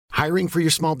Hiring for your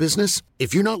small business?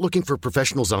 If you're not looking for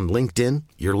professionals on LinkedIn,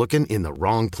 you're looking in the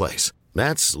wrong place.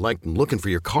 That's like looking for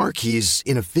your car keys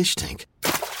in a fish tank.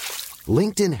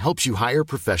 LinkedIn helps you hire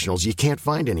professionals you can't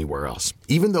find anywhere else,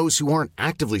 even those who aren't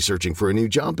actively searching for a new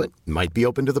job but might be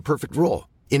open to the perfect role.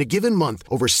 In a given month,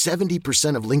 over 70%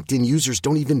 of LinkedIn users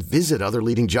don't even visit other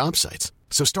leading job sites.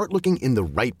 So start looking in the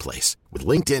right place. With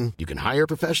LinkedIn, you can hire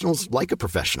professionals like a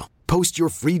professional. Post your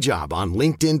free job on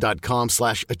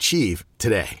linkedin.com/achieve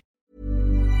today.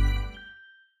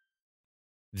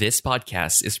 This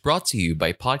podcast is brought to you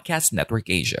by Podcast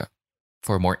Network Asia.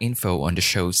 For more info on the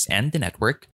shows and the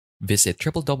network, visit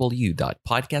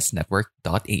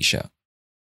www.podcastnetwork.asia.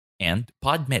 And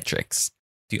Podmetrics,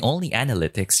 the only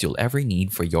analytics you'll ever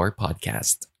need for your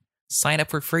podcast. Sign up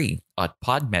for free at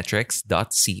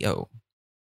podmetrics.co.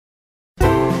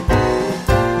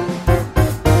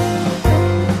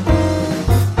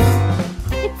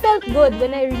 It felt good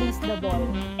when I released the ball.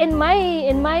 In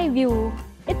my view,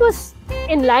 it was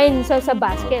in line sa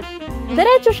basket.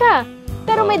 Diretso siya.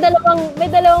 Pero may dalawang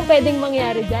pwedeng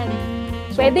mangyari diyan.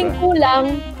 Pwedeng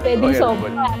kulang, pwedeng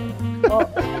sobra.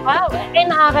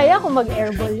 Nakakaya kung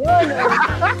mag-airball yun.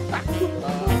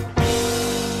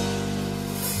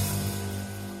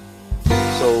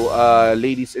 So,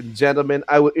 ladies and gentlemen,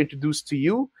 I will introduce to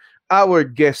you our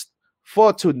guest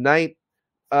for tonight.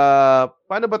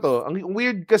 Paano ba to? Ang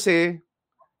weird kasi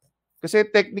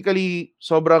technically,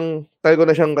 sobrang tayo ko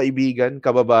na siyang kaibigan,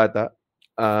 kababata.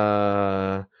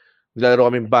 Naglalaro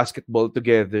kami basketball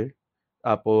together.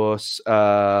 Tapos,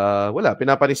 wala,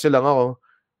 pinapanis lang ako.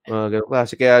 Ganun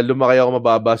klase. Kaya lumaki ako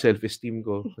mababa self-esteem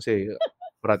ko. Kasi,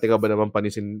 parati ka ba naman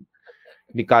panisin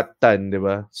ni Katan, di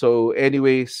ba? So,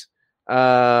 anyways,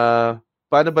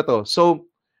 paano ba to? So,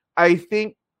 I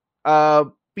think,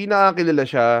 pinakakilala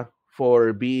siya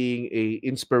for being a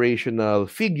inspirational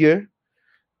figure.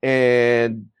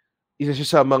 And isa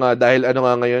siya sa mga, dahil ano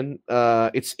nga ngayon,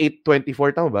 it's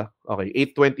 8/24, tama ba? Okay,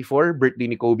 8/24, birthday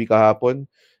ni Kobe kahapon.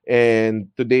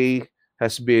 And today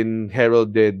has been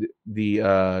heralded the,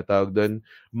 tawag doon,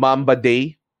 Mamba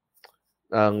Day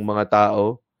ng mga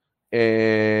tao.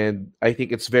 And I think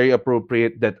it's very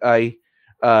appropriate that I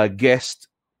guessed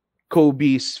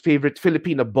Kobe's favorite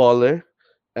Filipina baller.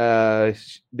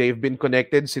 They've been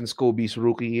connected since Kobe's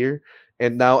rookie year.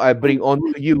 And now I bring on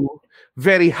to you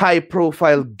very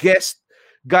high-profile guest.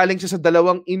 Galing siya sa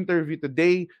dalawang interview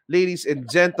today. Ladies and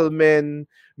gentlemen,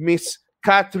 Miss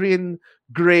Catherine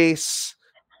Grace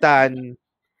Tan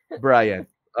Bryant.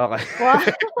 Okay. Wow.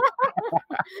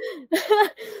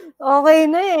 Okay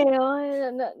na eh. Okay,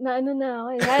 ano na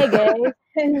ako. Hi guys.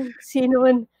 Sino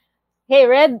man? Hey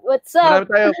Red, what's up?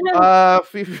 Marami tayo.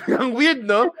 Ang weird,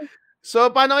 no? So,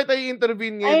 paano kita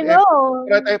i-intervene ngayon? I know.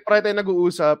 Para tayo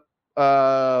nag-uusap.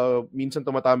 Minsan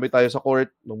tumatambay tayo sa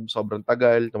court nung sobrang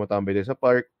tagal, tumatambay tayo sa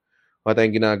park, wala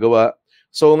tayong ginagawa.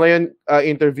 So ngayon,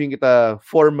 interviewing kita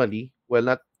formally. Well,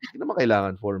 hindi naman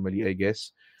kailangan formally, I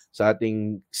guess. Sa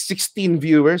ating 16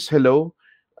 viewers, hello.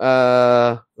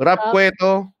 Rap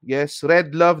Cueto, yes.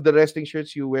 Red Love, the wrestling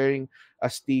shirts you wearing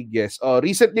as Tig, yes.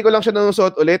 Recently ko lang siya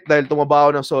nanusuot ulit dahil tumaba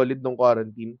ako ng solid nung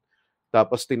quarantine.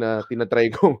 Tapos tinatry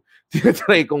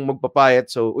kong magpapayat.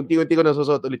 So, unti-unti ko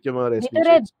nasusuot ulit yung mga wrestling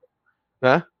shirts.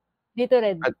 Ha? Dito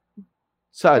Red.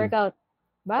 Saan? Workout.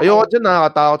 Bakit? Ayoko dyan,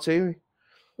 nakakatakot sa'yo eh.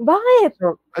 Bakit?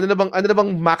 So, ano na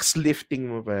bang max lifting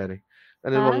mo, pare?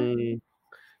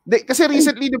 Kasi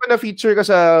recently, di ba na-feature ka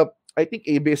sa, I think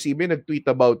ABS-CBN nag-tweet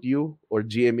about you or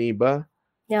GMA ba?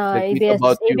 Yeah,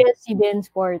 ABS-CBN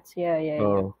Sports. Yeah.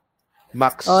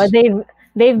 Max. They've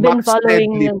been max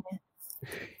following deadlift.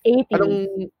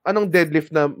 80. Anong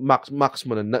deadlift na max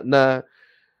mo na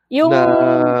Yung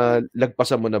na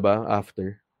lagpasan mo na ba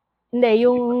after? Hindi,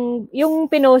 yung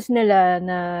pinost nila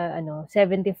na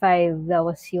 75, that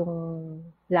was yung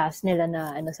last nila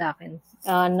na sa akin.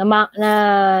 Na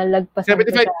lagpasan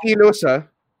 75 kilos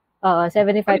ha? Oo,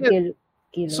 75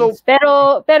 kilos. So,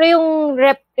 pero yung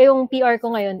yung PR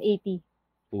ko ngayon 80.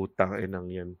 Putang inang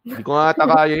yan. Hindi ko nga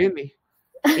kaya yun eh.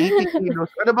 80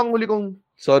 kilos. Ano bang huli kong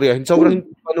sobrang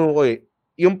ko eh.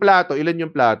 Yung plato, ilan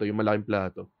yung plato? Yung malaking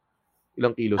plato?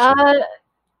 Ilang kilos?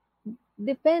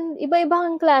 Iba-iba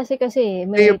ang klase kasi.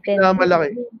 May yung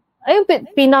pinakamalaki. Yung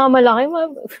pinakamalaki.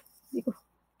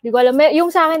 Hindi ko alam.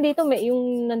 Yung sa akin dito,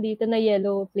 yung nandito na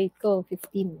yellow plate ko,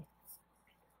 15.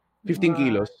 15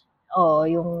 kilos? Oo,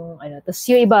 yung Tapos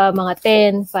yung iba, mga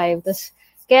 10, 5. Tapos,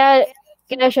 kaya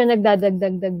siya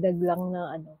nagdadagdag lang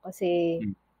na kasi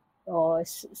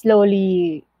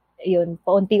slowly, yun,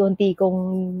 paunti-unti kong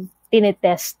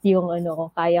tinetest yung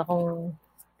kung kaya kong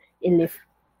i-lift.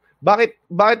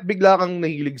 Bakit bigla kang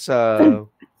nahilig sa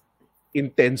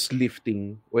intense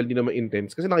lifting. Well, di naman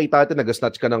intense. Kasi nakita natin,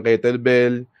 nag-snatch ka ng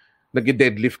kettlebell,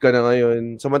 nag-deadlift ka na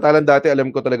ngayon. Samantalang dati,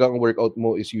 alam ko talaga ang workout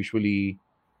mo is usually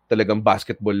talagang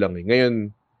basketball lang eh.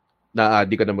 Ngayon,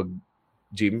 na-addi ka na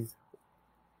mag-gym?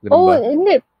 Ganun ba?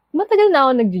 Hindi. Matagal na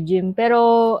ako nag-gym. Pero,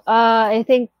 I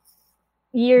think,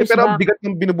 years Pero back. ang bigat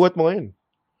ng binubuhat mo ngayon.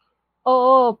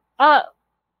 Oo.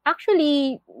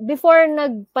 Actually, before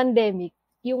nag-pandemic,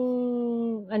 yung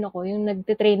yung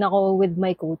nagte-train ako with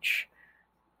my coach.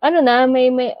 I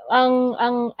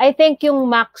think yung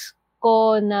max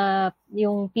ko na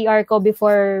yung PR ko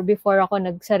before ako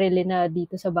nagsarili na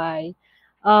dito sa bahay.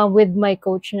 With my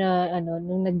coach na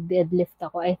nung nag-deadlift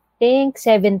ako, I think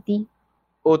 70.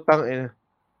 Utang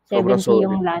 70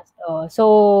 yung last.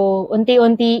 So,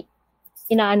 unti-unti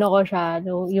inaano ko siya,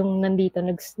 yung nandito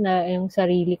yung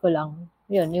sarili ko lang.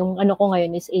 Yun, yung ko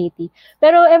ngayon is 80.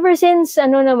 Pero ever since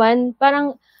naman,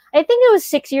 parang I think it was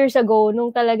 6 years ago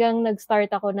nung talagang nag-start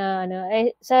ako na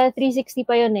sa 360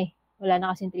 pa yun eh. Wala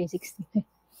na kasing 360.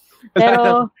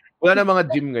 Pero wala na mga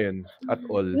gym ngayon at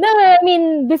all. No, I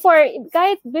mean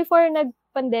kahit before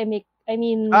nag-pandemic, I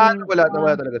mean nawala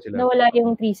talaga sila. Nawala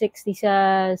yung 360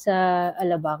 sa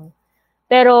Alabang.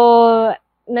 Pero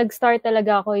nag-start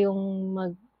talaga ako yung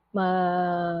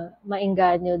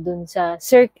maengganyo dun sa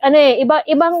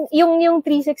ibang yung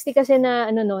 360 kasi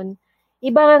na noon,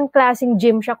 ibang klaseng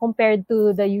gym siya compared to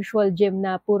the usual gym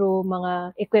na puro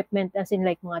mga equipment as in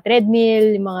like mga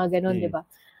treadmill, mga ganun, 'di ba?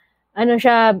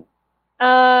 Siya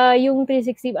yung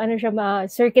 360 siya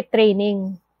circuit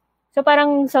training. So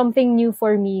parang something new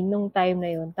for me nung time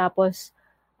na 'yon. Tapos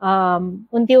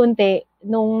unti-unti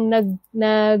nung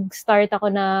nag-start ako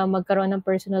na magkaroon ng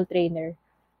personal trainer,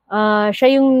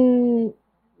 siya yung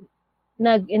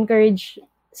nag-encourage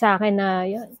sa akin na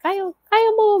kaya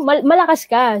mo, malakas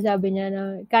ka, sabi niya,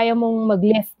 na kaya mong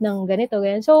mag-lift ng ganito,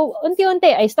 ganyan. So,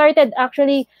 unti-unti, I started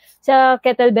actually sa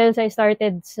kettlebells, I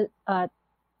started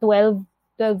 12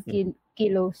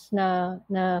 kilos na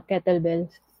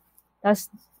kettlebells. Tapos,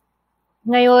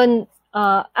 ngayon,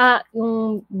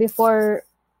 yung before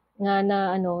nga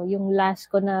na yung last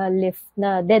ko na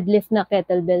deadlift na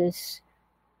kettlebells,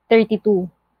 32.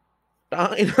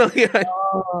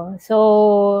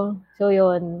 So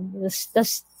yun.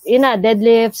 Tapos,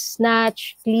 deadlift,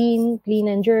 snatch, clean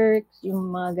and jerk, yung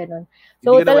mga ganun.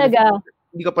 So,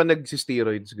 Hindi ka pa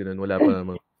nag-steroids, ganun. Wala pa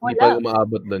naman. Hindi pa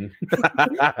umaabot doon.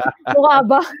 Mukha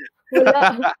ba? Wala.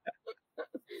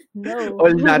 No.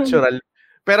 All natural.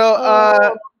 Pero,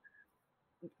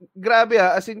 grabe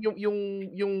as in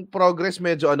yung progress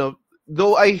medyo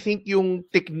though I think yung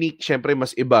technique, syempre,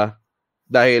 mas iba.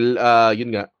 Dahil,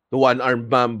 yun nga, the one-armed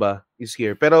Mamba is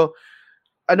here. Pero,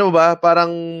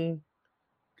 parang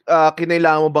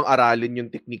kinailangan mo bang aralin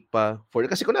yung technique pa?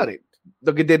 Kasi kunwari,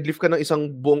 nag-deadlift ka ng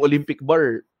isang buong Olympic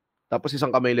bar, tapos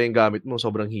isang kamay lang yung gamit mo,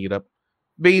 sobrang hirap.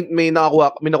 May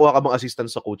nakuha ka bang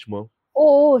assistance sa coach mo?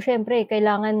 Oo, syempre,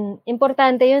 kailangan,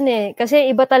 importante yun eh.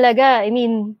 Kasi iba talaga, I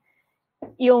mean,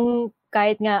 yung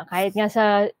kahit nga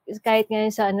sa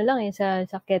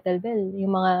sa kettlebell,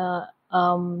 yung mga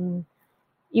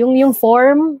yung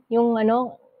form, yung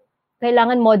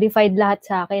kailangan modified lahat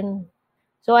sa akin.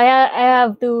 So I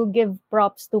have to give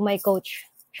props to my coach.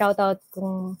 Shout out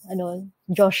kung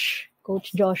Josh,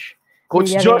 Coach Josh.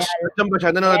 Coach Josh, nandiyan ba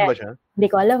siya? Nanonood ba siya? Hindi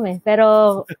ko alam eh. Pero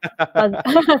pag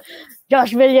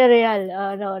Josh Villarreal,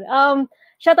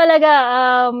 siya talaga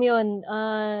yun,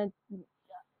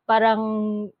 parang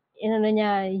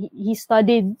niya, he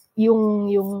studied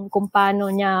yung kung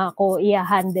paano niya ako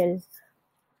i-handle.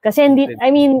 Kasi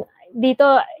dito,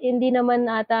 hindi naman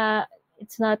ata,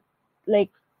 it's not like,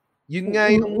 yun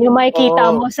nga yung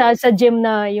makikita mo sa gym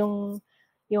na yung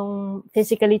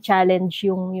physically challenged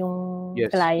yung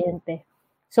yes, client eh.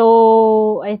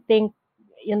 So, I think,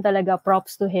 yun talaga,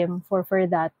 props to him for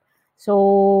that.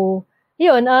 So,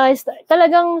 yun,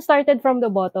 talagang started from the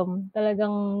bottom.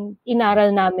 Talagang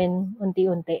inaral namin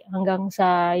unti-unti hanggang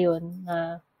sa yun,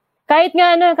 kahit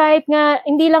nga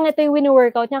hindi lang ito yung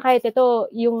wini-workout niya, kahit ito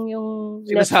yung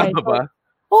left side ko. Ba?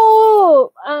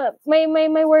 Oo,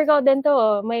 may workout din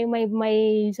to. May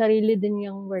sarili din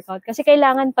yung workout kasi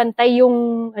kailangan pantay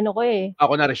yung ko eh.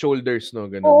 Ako na shoulders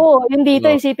no, ganun. Oo, yung dito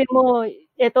isipin mo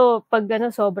ito pag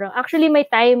sobrang. Actually may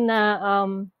time na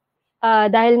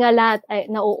dahil nga lahat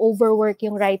na-overwork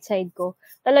yung right side ko.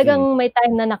 Talagang may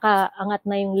time na nakaangat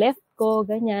na yung left ko,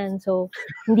 ganyan. So,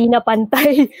 hindi na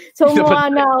pantay. So,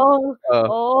 mukha na ako.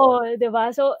 Oo,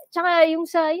 diba? So, tsaka yung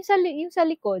sa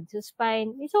likod, sa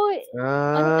spine. So,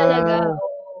 talaga,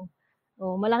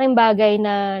 malaking bagay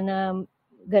na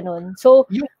ganun. So,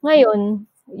 ngayon,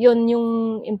 yun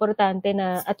yung importante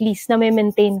na at least na may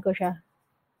maintain ko siya.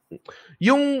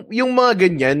 Yung mga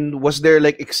ganyan, was there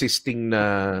like existing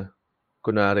na,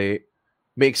 kunwari,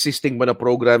 may existing ba na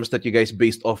programs that you guys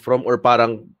based off from or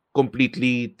parang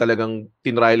completely talagang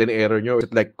tinrial and error nyo or is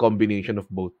it like combination of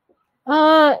both?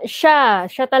 Siya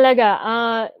talaga.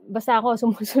 Basta ako,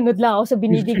 sumusunod lang ako sa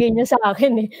binibigay niya sa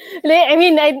akin eh. I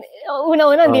mean,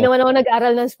 una-una, hindi naman ako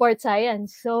nag-aral ng sports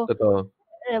science. So, totoo.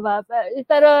 Diba?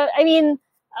 Pero, I mean,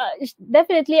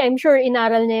 definitely, I'm sure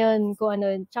inaral niya yun kung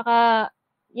ano. Tsaka,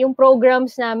 yung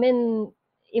programs namin,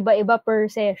 iba-iba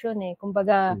per session eh.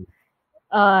 Kumbaga,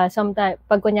 sometimes,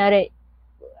 pag kunyari,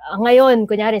 ngayon,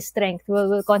 strength.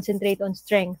 We'll concentrate on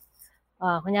strength.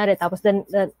 Kunyari, tapos the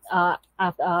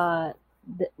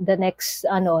next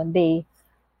day,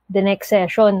 the next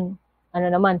session,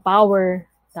 naman, power.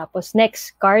 Tapos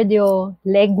next, cardio,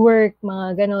 leg work,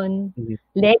 mga ganon.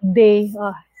 Leg day.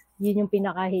 Yun yung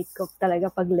pinaka-hate ko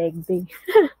talaga pag leg day.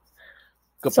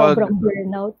 Sobrang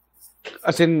burnout.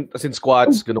 As in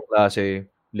squats, ganong klase,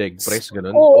 leg press,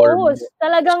 ganon? Oo,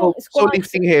 talagang squats. So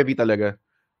lifting heavy talaga?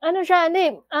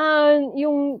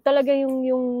 Yung talaga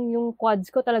yung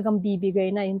quads ko talagang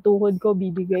bibigay na, yung tuhod ko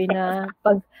bibigay na.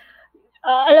 Pag,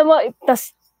 alam mo,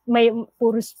 tas may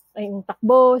puros yung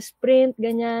takbo, sprint,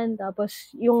 ganyan. Tapos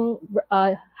yung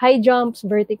high jumps,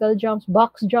 vertical jumps,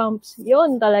 box jumps,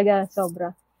 yun talaga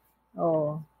sobra.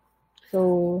 Oh.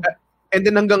 So, and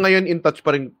then hanggang ngayon in touch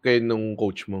pa rin kayo nung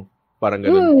coach mo? Parang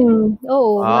ganun.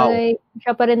 Oo. Wow.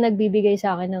 Siya pa rin nagbibigay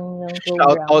sa akin ng programs.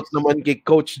 Shout out naman kay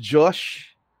Coach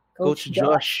Josh. Coach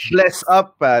Josh. Bless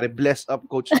up, pare. Bless up,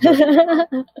 Coach Josh.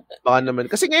 Baka naman.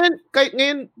 Kasi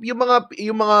ngayon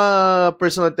yung mga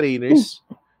personal trainers,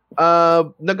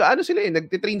 nag-ano sila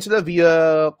nagtitrain sila via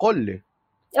call eh.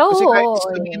 Kasi kahit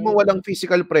sabihin mo walang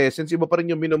physical presence, iba pa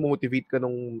rin yung minomotivate ka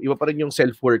iba pa rin yung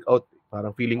self-workout.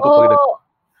 Parang feeling ko pag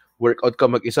nag-workout ka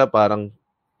mag-isa, parang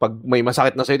pag may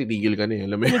masakit na sa'yo, titigil ka na eh.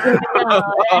 Alam mo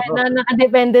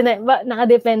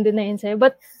nakadepende na yun sa'yo.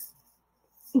 But,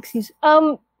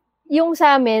 yung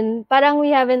sa amin, parang we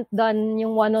haven't done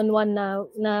yung one-on-one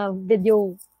na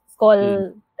video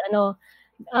call,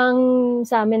 ang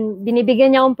sa amin,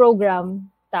 binibigyan niya akong program,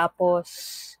 tapos,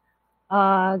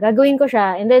 gagawin ko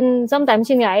siya, and then sometimes,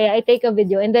 yun nga, I take a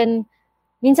video, and then,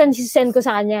 minsan sisend ko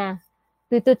sa kanya,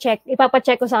 to check,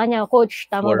 ipapacheck ko sa kanya, coach,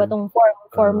 tama ba tong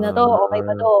form na to, okay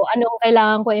ba to, anong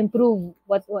kailangan ko improve,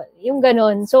 what, yung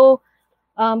ganon. So,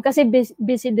 kasi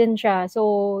busy din siya,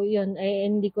 so, yun,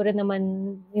 hindi ko rin naman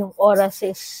yung oras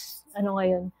is,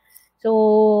 ngayon.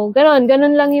 So, ganon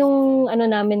lang yung,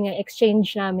 namin nga,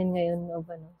 exchange namin ngayon,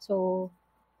 so,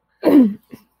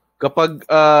 kapag,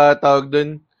 tawag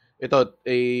dun, ito,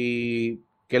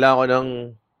 kailangan ko nang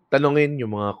tanungin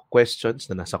yung mga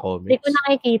questions na nasa comments. Hindi ko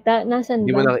nakikita. Nasaan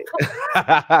ba?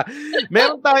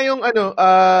 Meron tayong,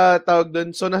 tawag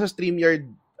dun, so nasa StreamYard,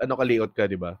 ka-layout ka,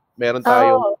 di ba? Meron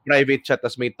tayong private chat,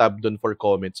 tas may tab dun for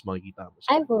comments, makikita mo.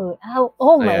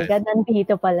 Oh my God,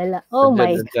 nandito pala. Oh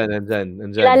my God.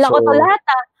 Nandyan. Kilala ko to lahat,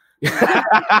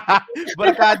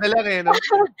 Barkada lang no?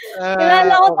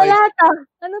 Kilala ko to lahat,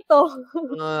 Ano to?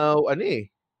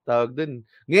 Tawag dun.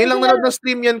 Ngayon lang nanonood ng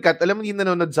stream yan, Kat. Alam mo, hindi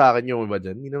nanonood sa akin yung iba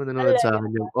dyan. Hindi naman nanonood sa akin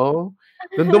yung,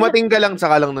 nung dumating ka lang,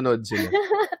 saka lang nanonood sila.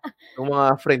 Yung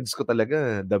mga friends ko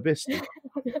talaga, the best.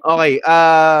 Okay,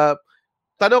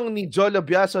 tanong ni Jolo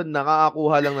Biason,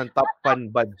 nakakakuha lang ng top fan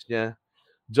badge niya.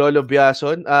 Jolo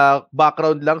Biason,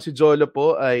 background lang, si Jolo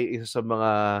po ay isa sa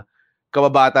mga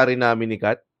kababata rin namin ni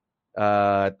Kat.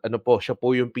 Siya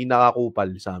po yung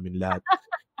pinakakupal sa amin lahat.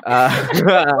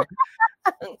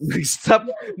 Nag-stop.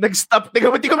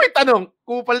 Hindi ko may tanong.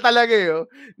 Kupal talaga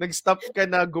Nag-stop ka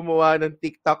na gumawa ng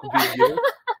TikTok video.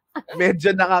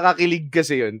 Medyo nakakakilig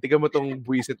kasi yun. Tingnan mo tong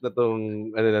buwisit na tong,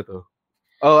 na to.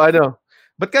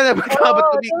 Ba't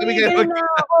tumigil na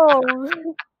ako?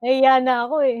 Nahiya na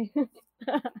ako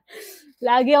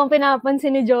Lagi akong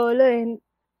pinapansin ni Jolo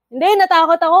Hindi,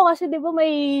 natakot ako kasi di ba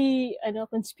may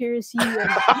conspiracy.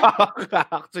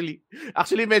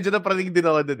 Actually, medyo napraning din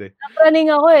ako doon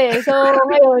Napraning ako So,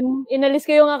 ngayon, inalis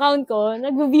ko yung account ko,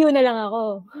 nag-view na lang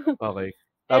ako. Okay.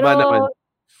 Tama naman.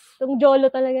 Itong Jolo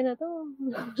talaga na to.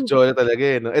 Jolo talaga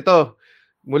no? Ito,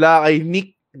 mula kay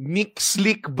Nick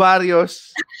Slick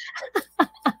Barrios.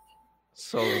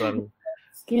 Sobrang.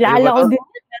 Kilala ko din.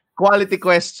 Quality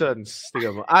questions.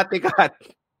 Tingnan mo. Ate Kat,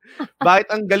 bakit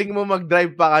ang galing mo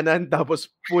mag-drive pa kanan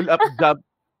tapos pull-up jump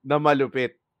na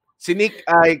malupit? Si Nick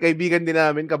ay kaibigan din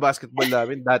namin, ka-basketball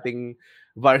namin, dating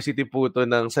varsity puto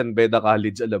ng San Beda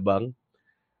College, Alabang.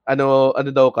 Ano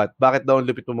daw, Kat? Bakit daw ang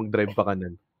lupit mo mag-drive pa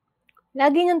kanan?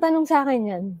 Lagi niyang tanong sa akin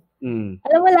yan.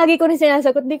 Alam mo, lagi ko rin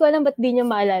sinasagot, di ko alam ba't di niya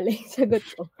maalala yung sagot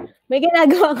ko. May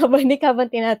ginagawa ka ba, Nick, habang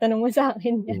tinatanong mo sa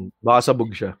akin yan? Baka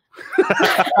sabog siya.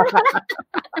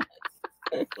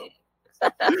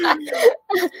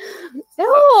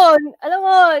 Ewan, alam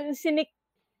mo, si Nick,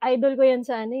 idol ko yan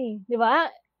sa di ba?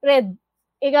 Red,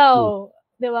 ikaw,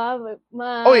 di ba?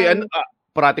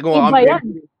 Parati ko iba kakampi. yan.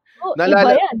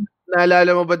 Iba yan.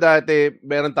 Naalala mo ba dati,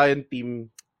 meron tayong team.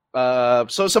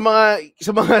 So sa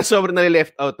mga sobrang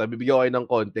na-left out, bibigyan ko kayo ng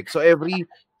context. So every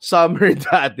summer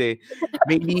dati,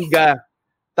 may liga.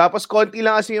 Tapos konti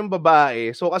lang kasi yung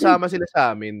babae. So kasama sila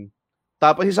sa amin.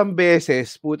 Tapos isang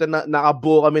beses,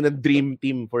 nakabuo kami ng dream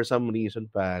team for some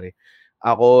reason, pare.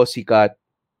 Ako, si Kat,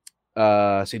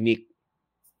 si Nick,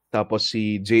 tapos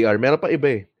si JR. Meron pa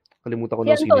iba eh. Kalimutan ko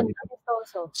na sino.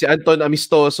 Si Anton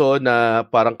Amistoso na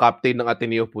parang captain ng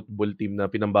Ateneo football team na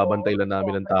pinambabantay lang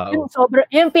namin ng tao.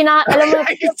 Alam mo,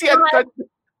 si Anton.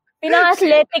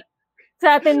 Pinaka-athletic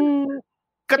sa atin.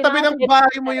 Katabi ng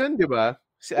bahay mo yun, di ba?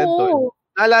 Si Anton.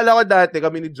 Naalala ko dati,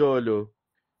 kami ni Jolo,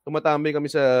 tumatambay kami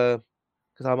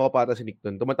kasama ko pata si Nick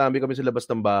doon. Tumatambay kami sa labas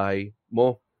ng bahay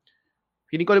mo.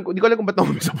 Hindi ko alam kung ba't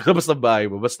naman sa labas ng bahay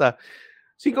mo. Basta,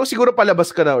 siguro palabas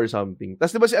ka na or something.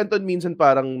 Tapos di ba si Anton minsan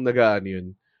parang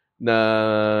yun, na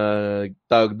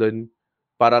tawag doon,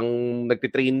 parang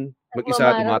nagtitrain mag-isa,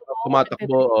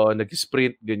 tumatakbo,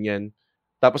 nag-sprint, ganyan.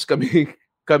 Tapos kami,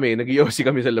 nag-iossi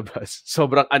kami sa labas.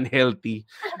 Sobrang unhealthy.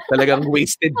 Talagang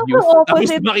wasted youth. Tapos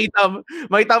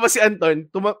makita mo si Anton,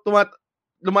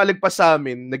 lumalagpas sa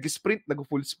amin, nag-sprint,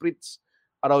 nag-full sprints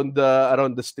around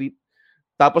the street.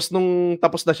 Tapos nung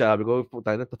tapos na siya, sabi ko,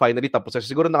 finally tapos na siya.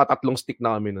 Siguro nakatatlong stick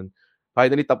na kami nun.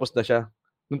 Finally tapos na siya.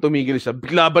 Nung tumigil siya,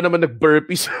 bigla ba naman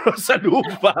nag-burpees sa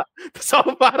lupa? So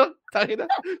parang,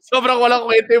 sobrang walang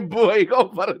kwenta yung buhay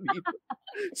ko. Parang dito.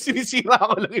 Sinisira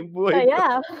ko lang yung buhay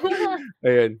ko.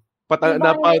 Ayan.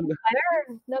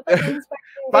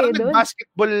 Parang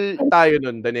nag-basketball tayo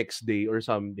nun the next day or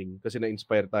something. Kasi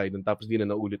na-inspire tayo nun. Tapos di na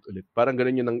naulit-ulit. Parang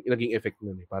ganun yung naging effect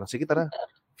nun. Parang, sige tara,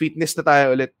 fitness na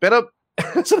tayo ulit. Pero,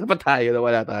 saan pa tayo?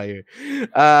 Nawala tayo.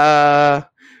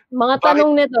 Mga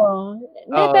tanong nito.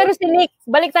 Pero si Nick,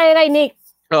 balik tayo kay Nick.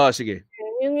 Sige.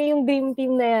 Yung dream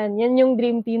team na yan. Yan yung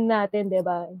dream team natin, di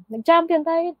ba? Nag-champion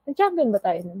tayo. Nag-champion ba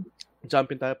tayo nun?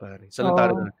 Champion tayo, pare. Sa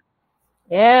lantaro natin.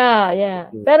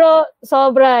 Yeah. Pero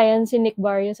sobra yan si Nick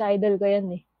Barrios. Idol ko yan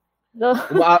eh. So,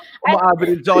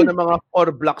 Uma-average ako ng mga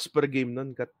 4 blocks per game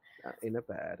nun.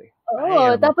 Pare.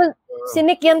 Tapos si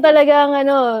Nick yan talaga ang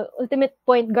ultimate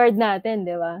point guard natin,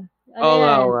 di ba?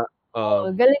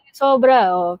 Galing sobra.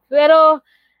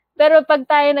 Pero pag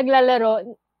tayo naglalaro,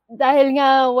 dahil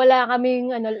nga wala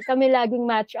kami laging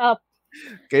match up.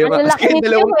 Kayo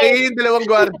dalawang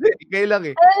guardia. Kayo lang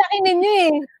eh. Ang laki ninyo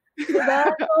eh. Diba?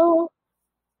 So,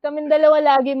 kaming dalawa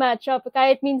lagi match up.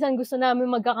 Kahit minsan gusto namin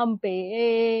magkakampi,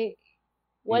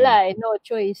 wala no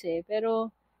choice eh.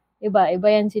 Pero, iba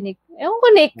yan si Nick. Ewan ko,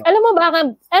 Nick, alam mo ba,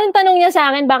 anong tanong niya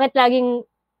sa akin, bakit laging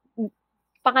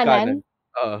pakanan?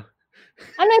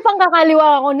 Ano yung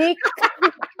pangkakaliwa ko, Nick?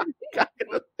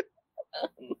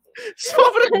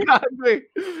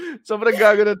 Sobrang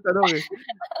gago ng tanong eh.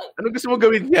 Anong gusto mo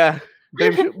gawin niya?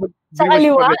 Sa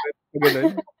kaliwa?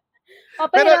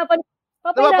 Papahirapan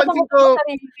ko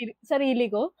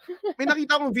sarili ko. May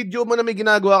nakita akong video mo na may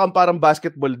ginagawa kang parang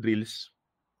basketball drills.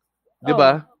 Di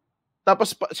ba?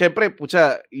 Tapos, syempre,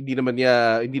 hindi naman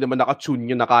nakatune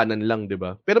yun na kanan lang, di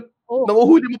ba? Pero,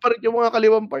 nanguhuli mo pa rin yung mga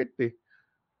kaliwang part eh.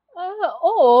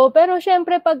 Oo, pero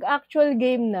syempre, pag actual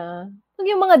game na, pag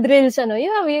yung mga drills,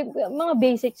 mga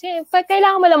basics,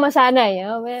 kailangan mo lang masanay,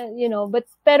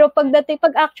 pero pag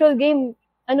actual game,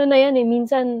 na yan eh,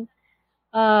 minsan,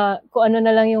 kung ano na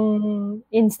lang yung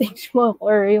instincts mo,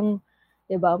 or yung,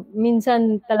 diba,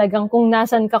 minsan talagang kung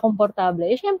nasan ka komportable,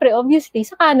 syempre, obviously,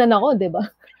 sa kanan ako, diba?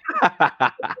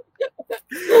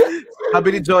 Sabi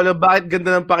ni Jolo, bakit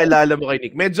ganda ng pakilala mo kay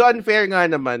Nick? Medyo unfair nga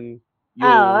naman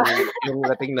yung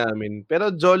rating namin.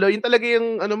 Pero Jolo, yun talaga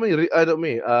yung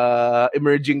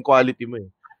emerging quality mo eh.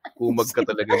 Kumag ka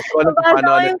talaga.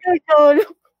 Paano yung kay Jolo?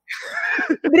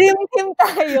 Dream team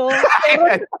tayo.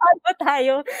 Pero paano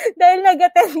tayo? Dahil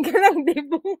nag-attend ka ng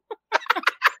debut.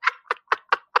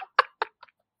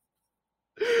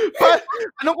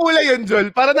 Anong kulay yun,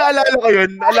 Jol? Para naalala ko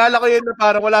yun. Naalala ko yun na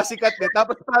parang wala sikat eh.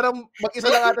 Tapos parang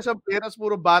mag-isa lang ata siyang pera,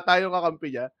 puro bata yung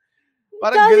kakampi niya.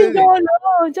 Parang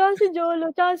si Jolo,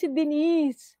 tsaka si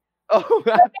Denise.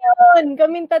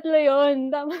 Kaming tatlo yun.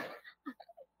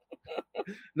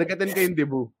 Nag-attend kayo yung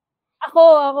debut?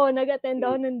 Ako, nag-attend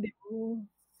ako ng debut.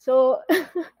 So,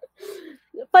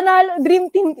 panalo,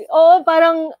 dream team.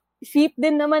 Parang sweep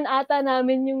din naman ata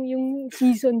namin yung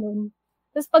season nun.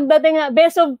 Tapos pagdating nga,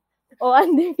 O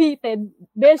undefeated.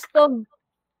 Best of,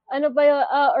 ano ba yun,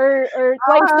 or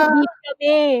twice to beat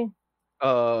kami.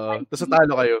 Tapos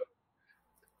natalo kayo.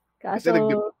 Kaso,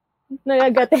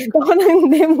 nag-attend ako ng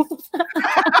demo.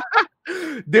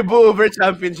 Debo over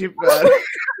championship.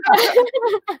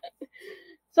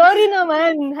 Sorry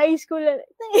naman, high school.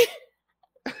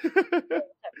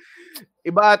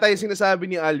 Iba ata yung sinasabi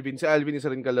ni Alvin. Si Alvin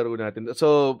isa rin kalaro natin.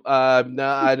 So,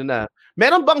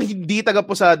 meron bang hindi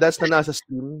taga-Posadas na nasa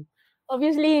Steam?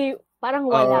 Obviously, parang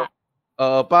wala.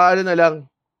 Paano na lang?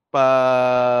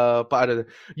 Paano na?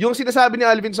 Yung sinasabi ni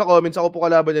Alvin sa comments, ako po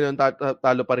kalaban niya nun,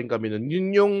 talo pa rin kami nun. Yun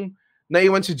yung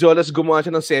naiwan si Jolas, gumawa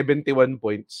siya ng 71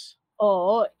 points.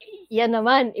 Oo, yan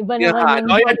naman. Iba naman.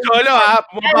 Yan, Jolo ha.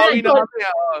 Pumabawi na kami.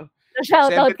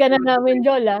 Shoutout ka na namin,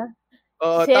 Jola.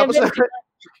 Tapos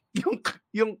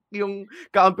yung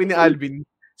kakampi ni Alvin,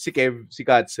 si Kev, si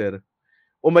Katzer,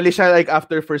 umalis siya like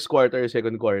after first quarter,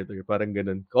 second quarter, parang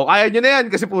ganun. O kaya nyo na yan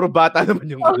kasi puro bata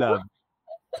naman yung club.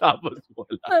 Tapos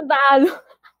wala.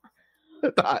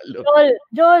 Talo.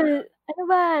 Joel, ano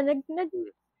ba?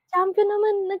 Nag-champion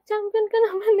naman. Nag-champion ka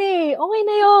naman eh. Okay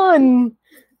na yun.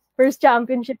 First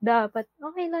championship dapat.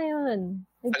 Okay na yun.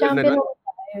 Nag-champion naman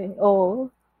tayo eh. Oo.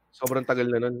 Sobrang tagal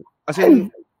na nun. Kasi,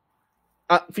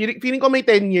 feeling ko may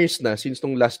 10 years na since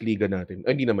nung last liga natin.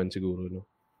 Hindi naman siguro, no?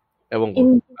 Ewan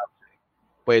ko.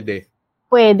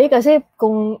 Pwede kasi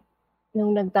kung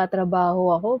nung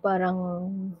nagtatrabaho ako, parang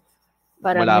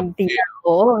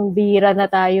ang bihira na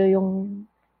tayo yung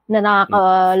na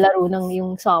nakakalaro ng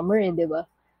yung summer eh, di ba?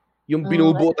 Yung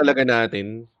binubuo talaga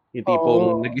natin, yung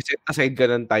tipong nag-set aside ka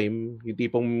ng time, yung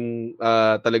tipong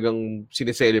talagang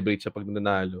sineselebrate siya pag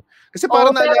nanalo. Kasi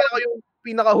parang naalala ko yung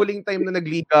pinakahuling time na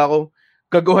nagliga ako,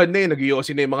 kaguhan na yun,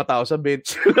 nag-iossi na yung mga tao sa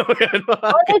bench.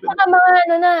 Saka mga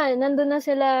nandun na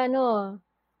sila,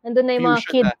 nandun na yung mga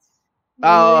kids.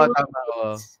 Tama.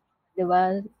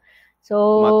 Diba?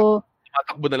 So,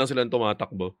 tumatakbo na lang sila ng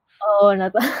tumatakbo. Oo,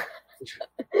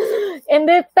 And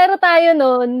then, pero tayo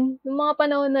noon, yung mga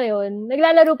panahon na yun,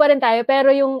 naglalaro pa rin tayo, pero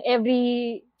yung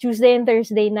every Tuesday and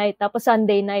Thursday night, tapos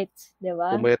Sunday nights, di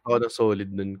ba? Pumayat ako ng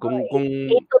solid nun. Kung 8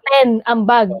 to 10 ang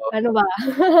bag. Ano ba?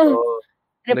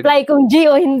 Reply kung G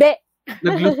o hindi.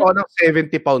 Nag-lose ako ng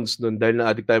 70 pounds nun dahil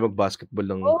na-addict tayo mag-basketball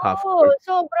ng half court.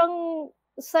 Sobrang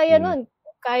saya nun.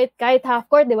 Kahit half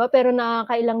court, di ba? Pero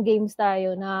nakakailang games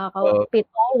tayo. Nakaka-7,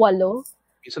 8.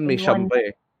 Minsan may siyam pa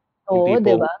eh. Oo,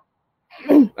 di ba?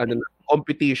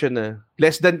 Competition na.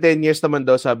 Less than 10 years naman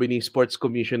daw, sabi ni Sports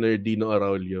Commissioner Dino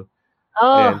Araulio.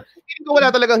 Hindi ko wala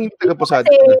talagang hindi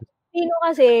taga-Posadas. Dino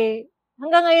kasi,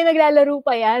 hanggang ngayon naglalaro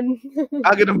pa yan.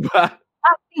 Ganun ba?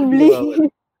 Actively.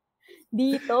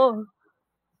 Dito.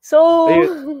 So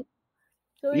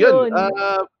yun.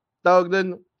 Tawag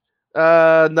doon,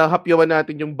 nahapyawan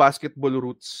natin yung basketball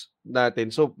roots natin.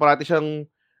 So, parati siyang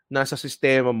nasa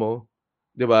sistema mo.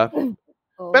 Di ba?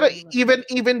 Pero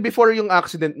even before yung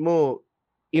accident mo,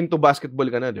 into basketball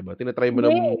ka na, di ba? Tinatry mo na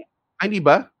mo. Hindi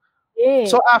ba? Yeah.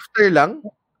 So, after lang?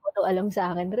 Ito alam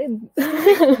sa akin rin.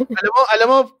 alam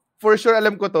mo, for sure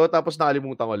alam ko to, tapos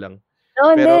nakalimutan ko lang.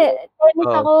 Hindi.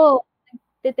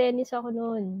 Tennis ako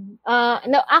noon.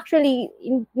 No, actually,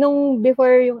 nung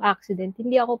before yung accident,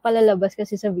 hindi ako palalabas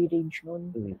kasi sa village noon.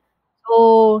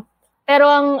 So, pero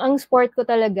ang sport ko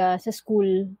talaga sa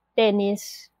school,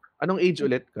 tennis. Anong age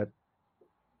ulit, Kat?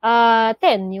 10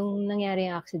 yung nangyari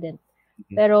yung accident.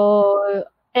 Pero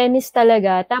tennis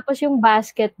talaga. Tapos yung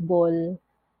basketball,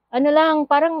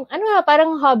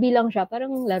 parang hobby lang siya.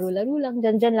 Parang laro-laro lang,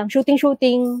 dyan lang.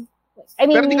 Shooting. I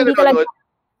mean, hindi talaga.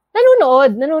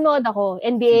 Nanonood ako.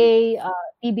 NBA,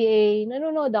 PBA,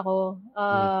 nanonood ako.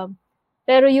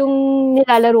 Pero yung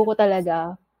nilalaro ko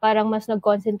talaga, parang mas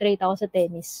nag-concentrate ako sa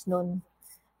tennis noon.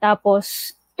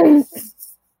 Tapos,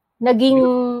 naging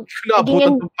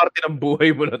parte ng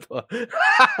buhay mo na to.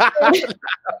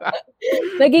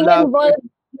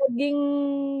 naging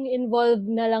involved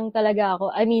na lang talaga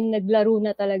ako. I mean, naglaro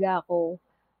na talaga ako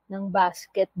ng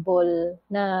basketball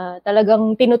na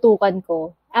talagang tinutukan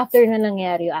ko after na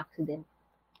nangyari yung accident.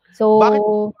 So, bakit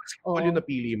basketball yung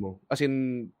napili mo? As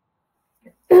in...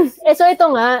 so ito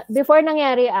nga, before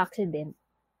nangyari yung accident,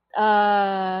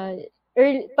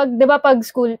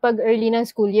 pag early ng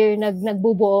school year,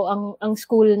 nagbubuo ang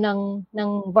school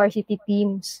ng varsity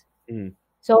teams.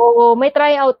 So, may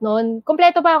tryout noon.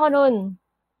 Kompleto pa ako noon.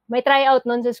 May tryout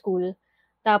noon sa school.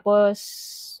 Tapos,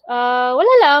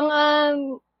 wala lang,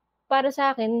 para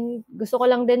sa akin, gusto ko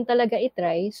lang din talaga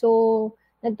i-try. So,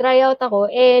 nag-tryout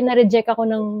ako, na-reject ako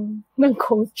ng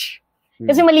coach.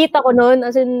 Kasi maliit ako noon,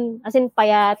 as in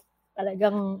payat,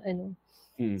 talagang,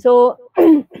 So,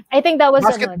 I think that was...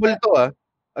 Basketball to,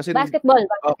 As in, Basketball.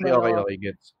 okay, Oo.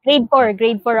 gets. Grade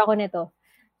 4 ako nito.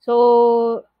 So,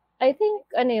 I think,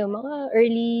 mga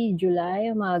early July,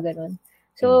 mga ganun.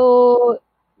 So,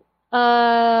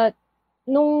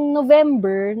 nung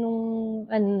November,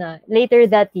 later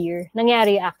that year,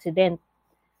 nangyari yung accident.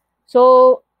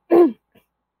 So,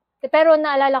 pero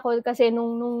naalala ko kasi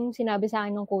nung sinabi sa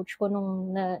akin ng coach ko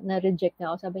nung na-reject na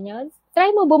ako, sabi niya,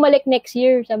 try mo bumalik next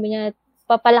year. Sabi niya,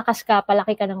 papalakas ka,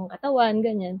 palaki ka ng katawan,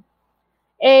 ganyan.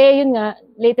 Yun nga,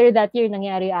 later that year,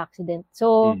 nangyari yung accident.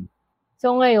 So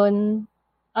ngayon,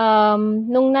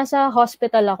 nung nasa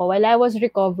hospital ako, while I was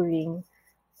recovering,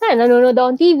 nanonood ako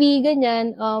ng TV,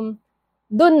 ganyan,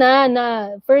 doon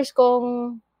na first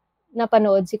kong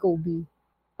napanood si Kobe.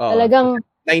 Talagang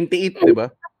 98, di ba?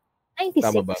 96.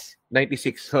 Tama ba?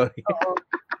 96, sorry. Oo.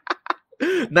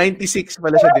 96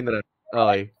 pala siya din rin.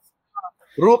 Okay.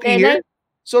 Rookie year?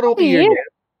 So, rookie year niya?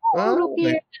 Rookie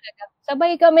year talaga.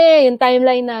 Sabay kami, yung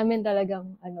timeline namin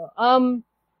talagang,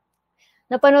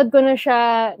 napanood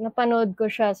ko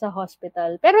siya sa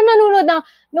hospital. Pero nanonood na,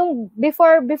 nung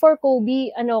before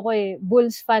Kobe,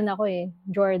 Bulls fan ako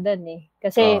Jordan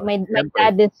Kasi my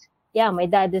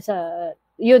dad is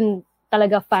yun,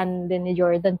 talaga fan din ni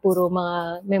Jordan. Puro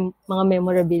mga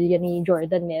memorabilia ni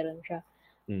Jordan meron siya.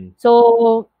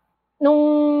 So, nung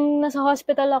nasa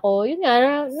hospital ako, yun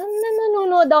nga,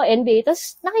 nanonood ako NBA.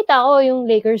 Tapos nakita ko yung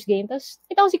Lakers game. Tapos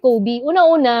nakita ko si Kobe.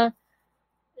 Una-una,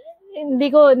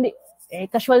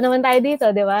 casual naman tayo dito,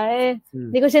 di ba?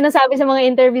 Hindi ko sinasabi sa mga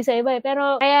interview sa iba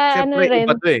Pero kaya siyempre,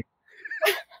 iba to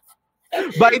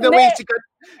By the way,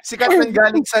 sikat nang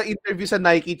galing sa interview sa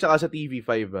Nike tsaka sa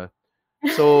TV5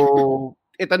 So,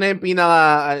 ito na yung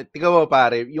tingnan mo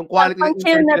pare, yung quality ng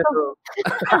interview na to.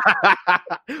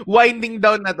 Winding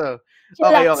down na to.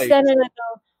 Okay. Na to.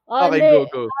 Okay,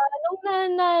 go. Nung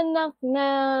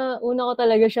una ko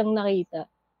talaga siyang nakita.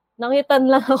 Nakitan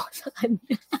lang ako sa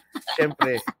kanya.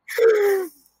 Siyempre.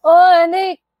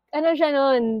 Siya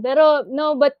nun. Pero,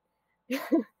 no, but,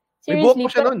 seriously. May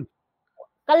buhok siya nun.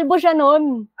 Kalbo siya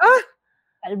nun.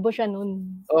 Kalbo siya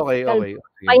nun. Okay.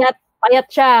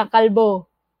 Payat siya, kalbo.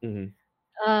 Mm-hmm.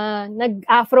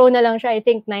 Nag-afro na lang siya, I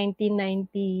think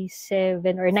 1997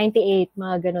 or 98,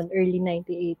 mga ganun, early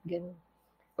 98, ganun.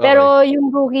 Okay. Pero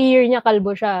yung rookie year niya,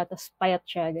 kalbo siya, tapos payat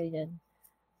siya, ganyan.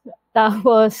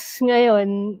 Tapos,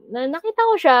 ngayon, nakita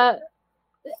ko siya,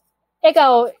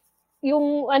 ikaw,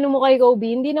 yung mo kay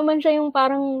Kobe, hindi naman siya yung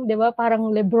parang, di ba,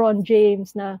 parang LeBron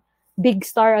James na big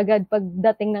star agad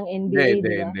pagdating ng NBA,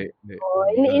 di ba?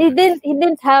 He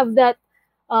didn't have that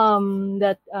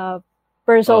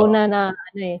persona na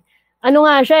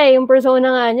nga siya yung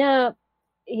persona nga niya,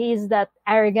 he's that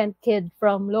arrogant kid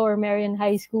from Lower Merion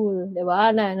High School, di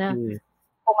ba? Na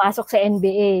pumasok sa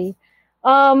NBA.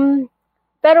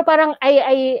 Pero parang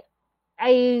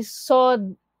I saw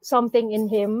something in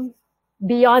him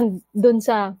beyond dun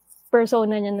sa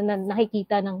persona niya na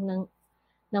nakikita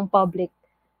ng public.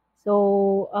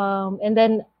 So and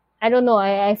then I don't know,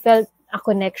 I felt a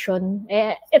connection.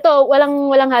 Ito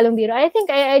walang halong biro. I think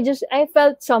I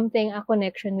felt a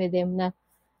connection with him na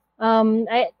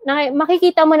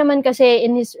makikita mo naman kasi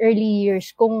in his early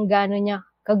years kung gaano niya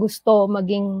kagusto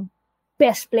maging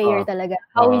best player talaga.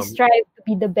 How he strived to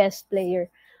be the best player.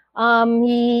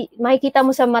 Makikita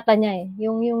mo sa mata niya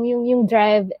yung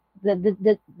drive,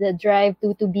 the drive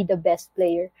to be the best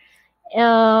player.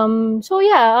 So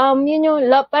yeah, yun yung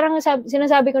parang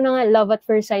sinasabi ko na nga, love at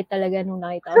first sight talaga nung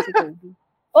nakita ko si Kobe.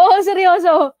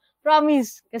 Seryoso,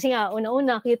 promise. Kasi nga,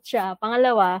 una-una, cute siya.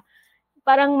 Pangalawa,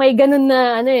 parang may ganun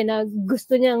na, na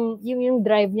gusto niyang, yung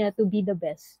drive niya to be the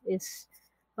best is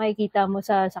makikita mo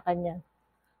sa kanya.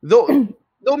 Though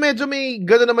medyo may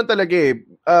gano'n naman talaga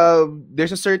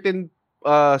there's a certain,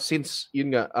 since,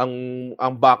 yun nga,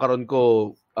 ang background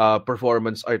ko,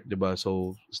 performance art, diba?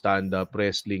 So, stand-up,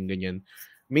 wrestling, ganyan.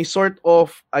 May sort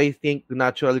of, I think,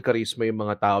 natural charisma yung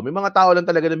mga tao. May mga tao lang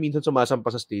talaga na minsan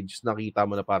sumasampa sa stage, nakita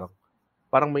mo na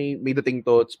parang may dating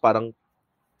thoughts, parang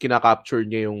kinakapture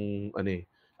niya yung, may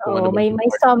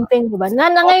something, diba?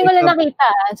 Ngayon ko lang nakita.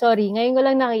 Sorry, ngayon ko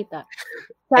lang nakita.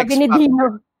 Sabi ni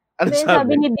Dino.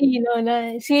 Sabi ni Dino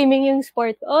na swimming yung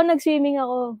sport. Nag-swimming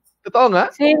ako. Totoo nga?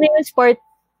 Swimming yung sport.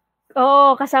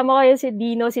 Kasama ko yun si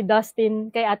Dino, si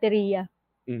Dustin, kay Ate Ria.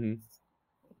 Mm-hmm.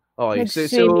 Okay.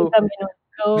 Nag-swimming kami nun.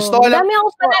 Gusto ko lang.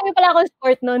 Marami pala akong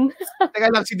sport nun. Teka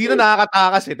lang, si Dino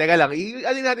nakakatakas Teka lang,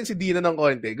 alin natin si Dino ng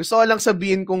konti. Gusto ko lang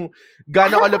sabihin kung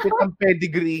gaano kalupit ang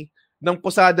pedigree ng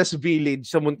Posadas Village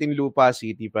sa Muntinlupa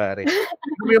City, pare.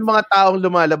 Yung mga taong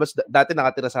lumalabas, dati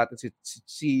nakatira sa atin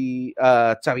si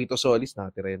Charito Solis,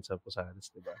 nakatira yan sa Posadas,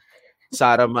 diba?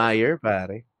 Sarah Meyer,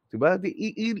 pare. Diba?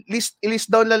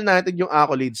 I-list down lang natin yung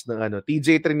accolades ng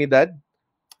TJ Trinidad,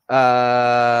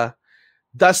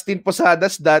 Dustin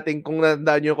Posadas, dating kung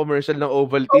nandaan yung commercial ng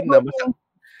Ovaltine na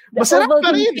masarap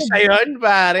pa rin siya yun,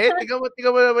 pare. Tingnan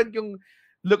mo naman yung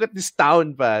look at this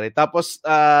town, pare. Tapos,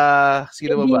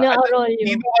 sino ba?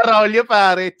 Dino Arroyo,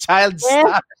 pare. Child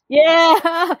star. Yeah.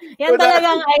 Yan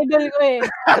talagang idol ko eh.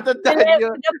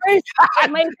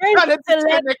 My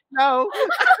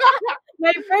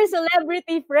first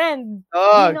celebrity friend.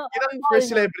 Oh, yun ang first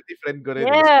celebrity friend ko rin.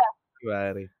 Yeah.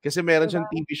 Pare. Kasi meron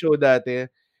siyang TV show dati.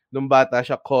 Nung bata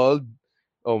siya, called,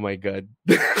 oh my God.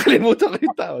 Kalimutan ko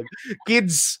yung tawag.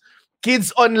 Kids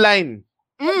Online.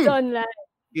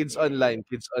 Kids Online.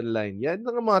 Yan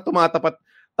ang mga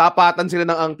tapatan sila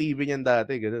ng ang TV niyan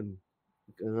dati. Ganun.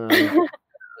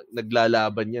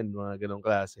 Naglalaban yan, mga ganong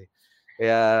klase.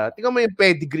 Kaya, tingnan mo yung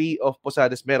pedigree of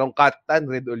Posadas. Merong Katan,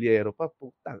 Red Oliero pa.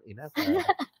 Putang ina.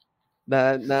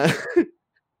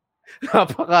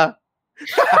 Napaka...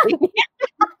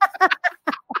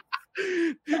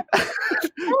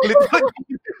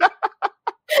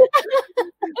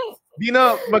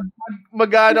 Dino,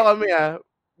 mag-ano kami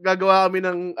gagawa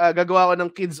ko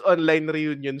ng Kids Online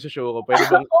reunion sa show ko. Pwede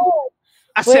bang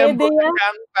assemble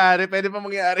lang, pare? Pwede pa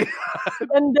mangyari.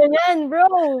 Ganda yan, bro.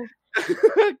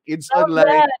 Kids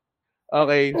Online.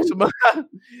 Okay. So,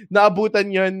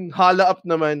 naabutan yun. Hala up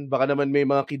naman. Baka naman may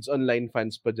mga Kids Online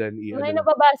fans pa dyan. May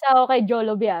nababasa ako kay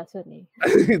Jolo Biason eh.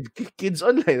 Kids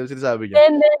Online, ano sinasabi niya?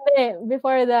 Hindi.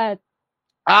 Before that.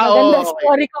 Maganda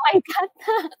story ko kay Kat.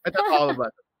 Ito ako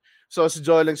ba? So, si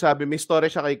Jolo nagsabi, may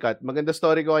story siya kay Kat. Maganda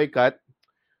story ko kay Kat.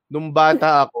 Nung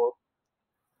bata ako,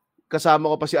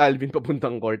 kasama ko pa si Alvin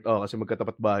papuntang court. Kasi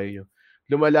magkatapat bahay nyo.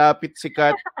 Lumalapit si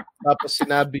Kat, tapos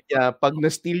sinabi niya, pag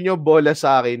na-steal nyo bola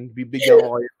sa akin, bibigyan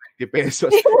ko kayo 20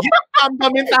 pesos. Yung Mamba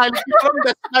mentality from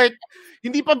the start.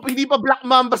 Hindi pa Black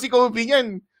Mamba si Kobe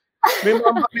niyan. May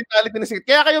Mamba mentality na siya.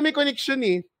 Kaya kayo may connection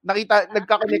eh.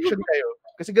 Nagka-connection kayo.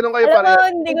 Kasi ganun kayo para.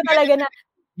 Hindi ko talaga na.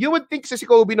 You would think si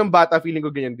Kobe ng bata, feeling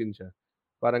ko ganyan din siya.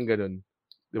 Parang ganun.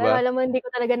 Diba? Pero alam mo, hindi ko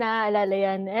talaga naaalala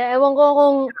yan. Ewan ko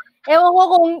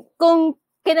kung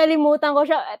kinalimutan ko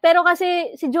siya. Pero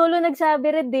kasi si Jolo nagsabi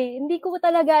rin hindi ko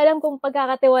talaga alam kung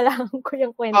pagkakatiwalaan ko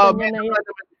yung kwento niya na yun.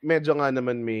 Medyo nga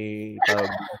naman may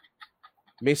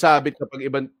sabit kapag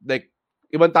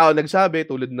ibang tao nagsabi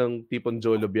tulad ng tipong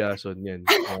Jolo Biason yan.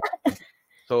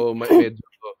 So medyo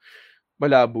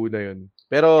malabo na yun.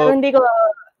 Pero hindi ko.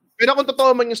 Pero kung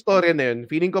totoo man yung story na yun,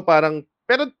 feeling ko parang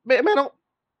merong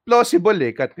plausible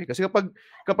Kat. Kasi kapag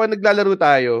naglalaro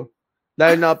tayo,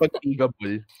 dahil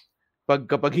nakapag-igable,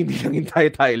 kapag hindi lang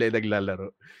tayo lang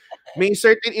naglalaro, may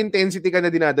certain intensity ka na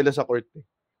dinadala sa court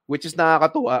which is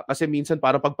nakakatuwa kasi minsan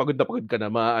parang pagpagod na pagod ka na,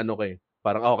 maano ka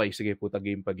parang okay, sige puta,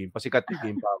 game pa game. Pasikat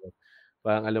game pa ako.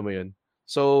 Parang alam mo yun.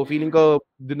 So feeling ko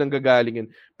doon ang gagaling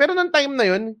yun. Pero nung time na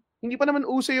yun, hindi pa naman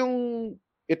uso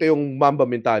ito yung Mamba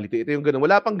mentality. Ito yung ganun.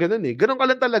 Wala pang ganun Ganun ka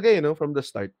lang talaga no? From the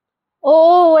start.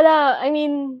 Oo, wala. I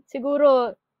mean,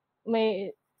 siguro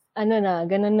may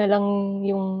ganun na lang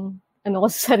yung ko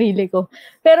sa sarili ko.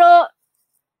 Pero,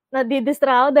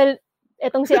 nadidistract ako dahil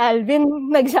etong si Alvin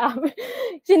nagsabi,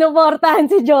 sinuportahan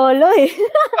si Jolo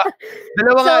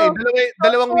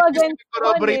Dalawang witness to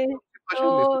corroborate yung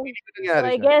sitwasyon. So,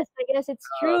 I guess it's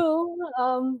true.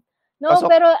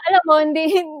 Pero alam mo,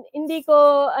 hindi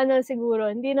ko, siguro,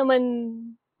 hindi naman,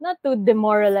 not to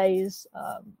demoralize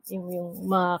yung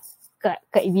mga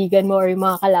kaibigan mo or yung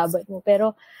mga kalaban mo.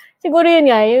 Pero, siguro yun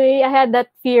nga, I had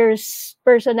that fierce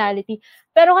personality.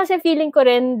 Pero kasi feeling ko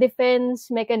rin,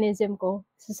 defense mechanism ko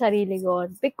sa sarili ko.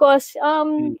 Because,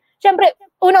 syempre,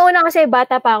 una-una kasi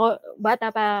bata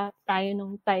pa tayo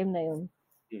nung time na yun.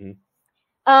 Mm-hmm.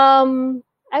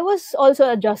 I was also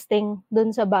adjusting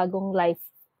dun sa bagong life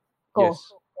ko. Yes.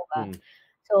 Diba?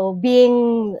 So,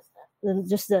 being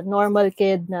just a normal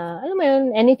kid na, alam mo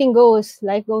yun, anything goes,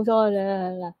 life goes on,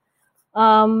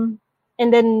 and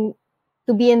then,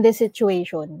 to be in this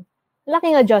situation,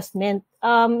 laking adjustment.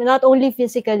 Not only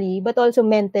physically, but also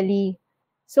mentally.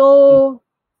 So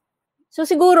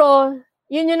siguro,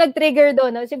 yun yung nag-trigger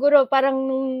doon. Siguro,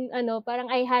 parang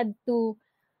I had to,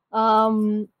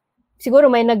 siguro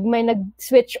may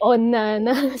nag-switch on na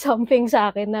something sa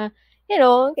akin na,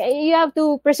 you have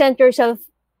to present yourself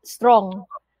strong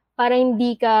para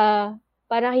hindi ka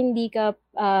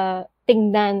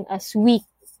tingnan as weak,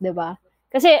 'di ba?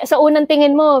 Kasi sa unang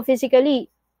tingin mo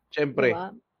physically, syempre,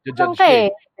 judge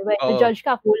ka diba? Judge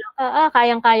ka, kulang ka,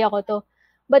 kayang-kaya ko to.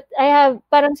 But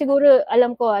parang siguro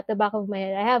alam ko at the back of my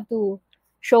head, I have to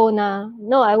show na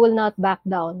no, I will not back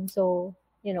down. So,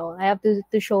 I have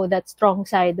to show that strong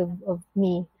side of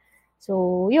me.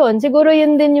 So, yun. Siguro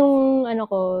yun din yung,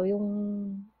 yung,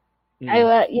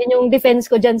 yun yung defense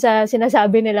ko dyan sa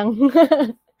sinasabi nilang,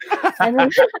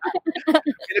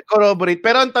 corroborate.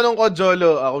 Pero ang tanong ko,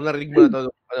 Jolo, ako narinig mo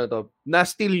na to,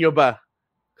 na-steal nyo ba?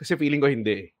 Kasi feeling ko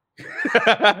hindi.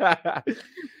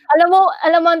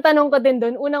 Alam mo ang tanong ko din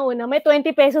doon, unang-una, may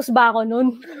 20 pesos ba ako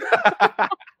noon?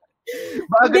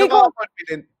 Baka ganun ka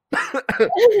confident.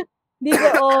 Hindi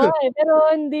ko, pero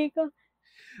hindi ko.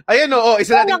 Ayun,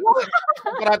 isa natin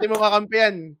parati mo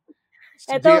kakampihan.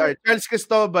 JR, Charles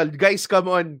Cristobal, guys, come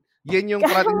on. Yan yung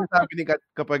parati nasabi ni Kat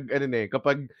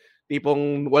kapag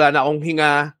tipong wala na akong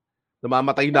hinga,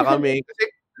 namamatay na kami. Kasi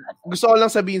gusto ko lang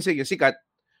sabihin sa iyo, si Kat,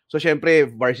 so syempre,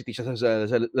 varsity siya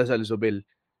sa Luzobel.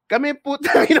 Kami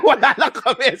wala lang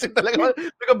kami. So, talaga,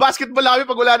 basketball lang kami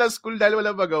pag wala ng school dahil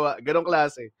walang magawa. Ganong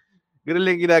klase. Ganun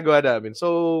lang ginagawa namin.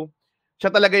 So,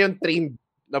 siya talaga yung trained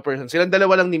na person. Silang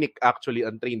dalawa lang ni Nick actually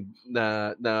untrained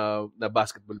na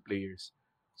basketball players.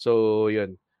 So,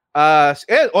 yun.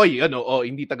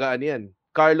 Hindi tagaan yan.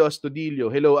 Carlos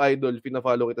Tudillo, hello idol,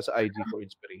 pina-follow kita sa IG for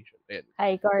inspiration. Ayan.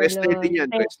 Hi Carlos. Wrestler din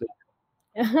yan, wrestler.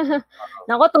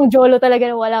 Nako, tong Jolo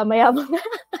talaga wala, mayabang.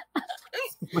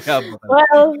 Mayabang ka.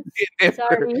 Well,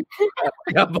 sorry.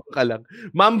 Mayabang ka lang.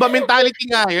 Mamba mentality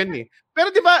nga yun eh.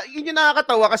 Pero di ba, yun yung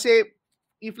nakakatawa kasi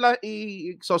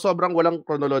sobrang walang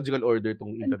chronological order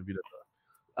tong interview na to.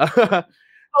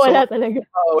 Wala talaga.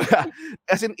 Wala.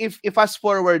 As in, if fast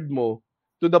forward mo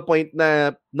to the point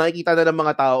na nakikita na ng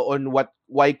mga tao on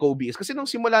why Kobe is. Kasi nung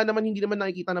simula naman, hindi naman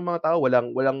nakikita ng mga tao.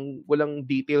 Walang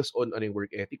details on yung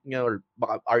work ethic niya or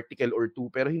baka article or two.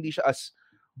 Pero hindi siya as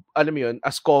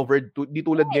covered. Di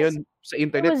tulad ngayon sa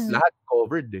internet, lahat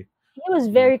covered eh. He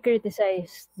was very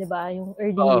criticized, di ba? Yung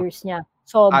early years niya.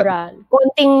 Sobra.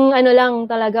 Konting lang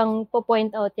talagang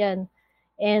po-point out yan.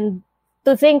 And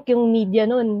to think yung media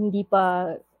noon, hindi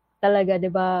pa talaga, di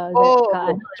ba?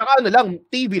 Tsaka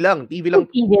TV lang, di ba?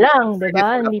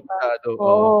 Hindi pa.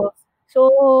 So,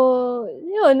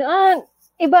 yun.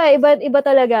 Iba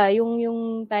talaga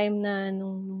yung time na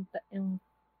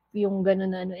yung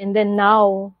gano'n na . And then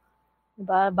now, di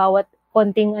ba? Bawat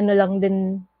konting lang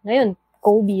din ngayon,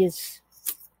 Kobe is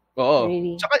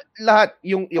really. Tsaka lahat,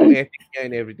 yung ethic niya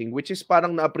and everything, which is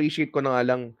parang na-appreciate ko na nga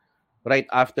lang right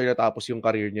after natapos yung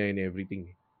career niya and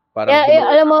everything. Parang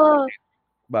alam mo,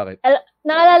 bakit?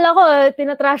 Naalala ko,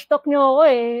 tinatrash talk niyo ako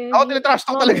eh. Ako tinatrash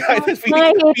talk talaga. Mga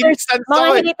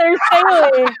haters kayo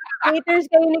eh. Haters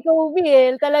kayo ni Kobe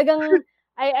eh. Talagang,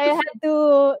 I had to,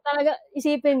 talaga,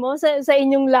 isipin mo, sa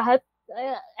inyong lahat,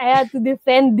 I had to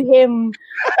defend him.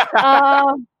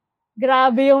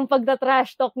 Grabe yung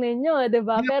pagta-trash talk ninyo, di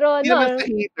ba? Pero hindi naman sa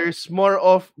haters, more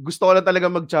of gusto ko lang talaga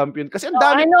mag-champion. Kasi ang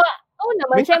dami.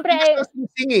 Naman, syempre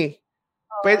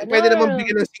Pwede naman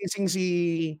bigyan ng sing-sing si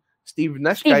Steve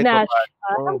Nash.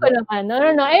 Alam ko naman.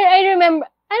 No. I remember,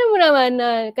 alam mo naman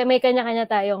na may kanya-kanya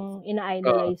tayong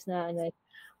ina-idolize na .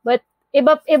 But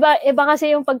iba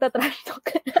kasi yung pagta-trash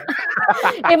talk.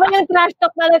 Iba yung trash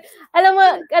talk na alam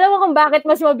mo kung bakit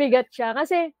mas mabigat siya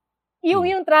kasi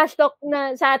yung trash talk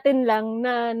na sa atin lang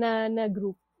na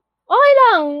group. Okay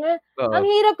lang. Ang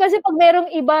hirap kasi pag merong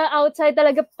iba outside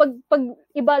talaga pag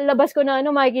iba labas ko na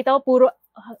makikita ko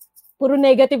puro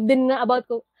negative din na about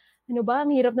ko. Ano ba?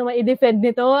 Ang hirap na ma-defend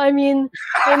nito. I mean,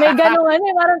 may gano'n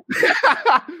parang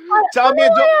tsaka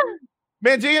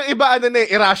medyo yung iba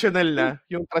irrational na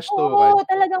yung trash talk. Oo,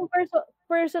 talagang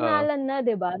personalan na,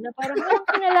 'di ba? Na parang walang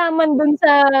kinalaman dun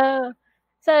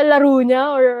sa laro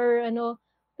niya or ano.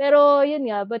 Pero yun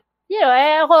nga, but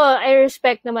I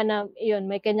respect naman na yun,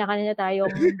 may kanya-kanya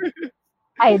tayong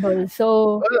idol.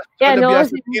 So,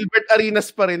 Gilbert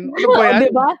Arenas pa rin. Ano ba yan?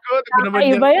 Diba?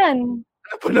 Iba yan.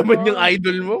 Ano pa naman yung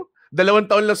idol mo? 2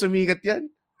 taon lang sumikat yan.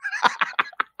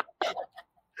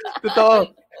 Totoo.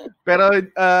 Pero,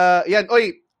 yan.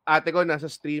 Oy, ate ko nasa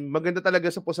stream. Maganda talaga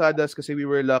sa Posadas kasi we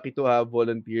were lucky to have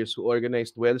volunteers who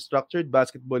organized well-structured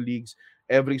basketball leagues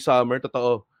every summer.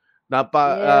 Totoo.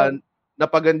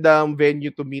 Napagandang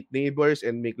venue to meet neighbors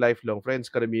and make lifelong friends.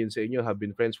 Karamihan sa inyo have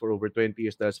been friends for over 20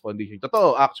 years. That's foundation.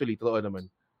 Totoo, actually. Totoo naman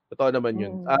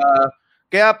yun.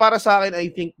 Kaya para sa akin, I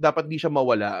think dapat di siya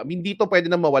mawala. I mean, dito pwede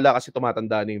na mawala kasi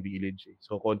tumatanda na yung village.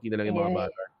 So, konti na lang yung mga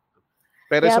bata.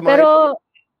 Pero sa mga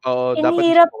dapat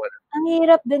di siya mawala. Ang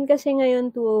hirap din kasi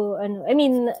ngayon to,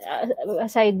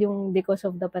 aside yung because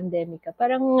of the pandemic.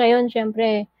 Parang ngayon,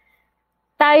 syempre,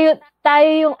 tayo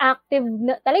yung active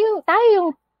na, talagang tayo yung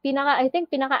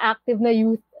pinaka-active na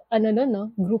youth,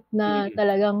 group na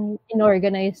talagang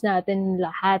inorganize natin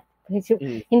lahat.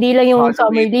 Hindi lang yung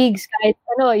summer leagues, kahit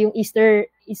yung Easter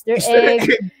egg.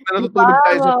 Natutulog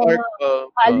tayo sa park.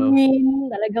 Halloween,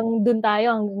 talagang dun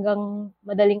tayo hanggang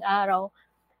madaling araw.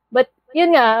 But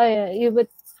Yun nga,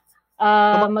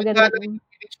 maganda. Yung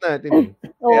village natin eh.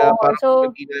 Kaya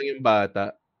parang hindi na lang yung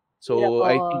bata. So,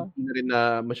 I think hindi na rin na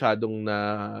masyadong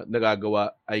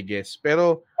nagagawa, I guess.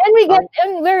 Pero,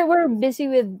 and we're busy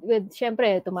with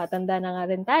syempre, tumatanda na nga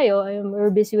rin tayo.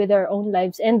 We're busy with our own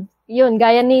lives. And yun,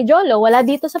 gaya ni Jolo, wala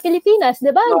dito sa Pilipinas,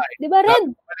 di ba? Di ba,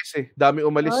 Red? Dami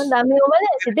umalis. Dami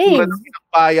umalis. Si Dave.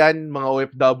 Bayan, mga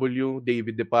OFW,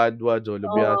 David De Padua, Jolo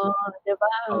Bias. Di ba?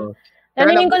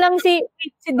 Narinig ko lang si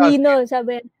Dino,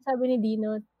 sabi ni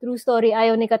Dino, true story,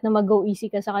 ayaw ni Kat na mag-go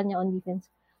easy ka sa kanya on defense.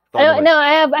 No,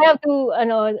 I have to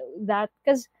that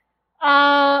because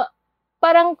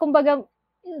parang kumbaga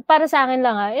para sa akin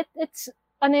lang it's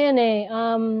yun eh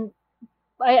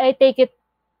I take it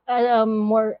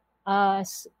more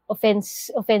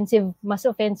offensive, mas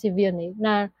offensive yun eh,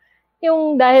 na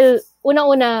yung dahil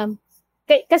unang-una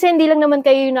kasi hindi lang naman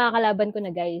kayo yung nakakalaban ko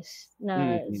na guys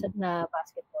na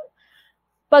basketball.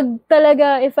 Pag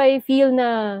talaga if I feel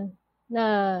na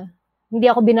hindi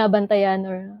ako binabantayan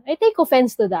or I take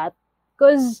offense to that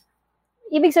because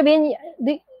ibig sabihin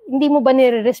hindi mo ba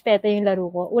nirerespeto yung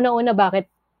laro ko? Una-una bakit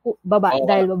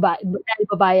dahil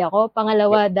babae ako,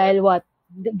 pangalawa dahil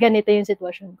ganito yung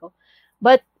sitwasyon ko.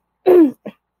 But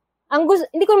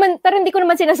hindi ko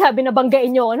naman sinasabi na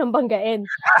banggain niyo ako ng banggain.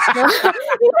 No?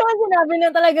 Hindi ko naman sinabi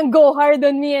na talagang go hard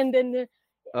on me and then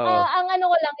ang ano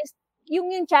ko lang is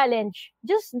yung challenge.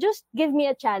 Just give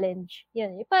me a challenge.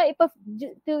 Yan.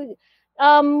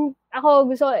 Ako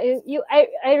gusto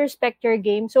I respect your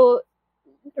game. So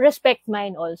respect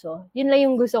mine also. Yun lang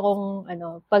yung gusto kong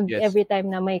pag every time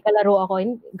na may kalaro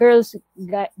ako, girls,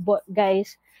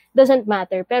 guys, doesn't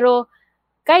matter. Pero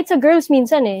kahit sa girls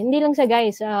minsan hindi lang sa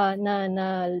guys na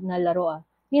laro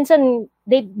minsan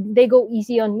they go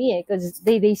easy on me because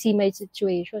they see my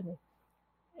situation.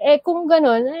 Kung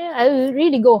ganun, I'll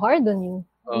really go hard on you.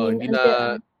 Hindi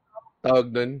na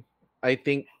tawag dun. I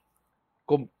think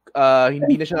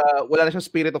hindi na siya, wala na siyang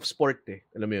spirit of sport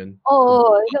Alam mo yun?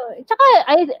 Oo. Tsaka,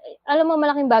 alam mo,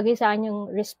 malaking bagay sa akin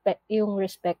yung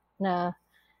respect na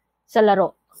sa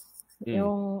laro.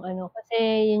 Yung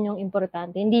kasi yun yung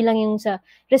importante. Hindi lang yung sa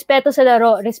respeto sa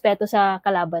laro, respeto sa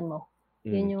kalaban mo.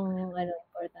 Yun yung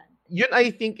importante. Yun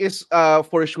I think is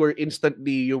for sure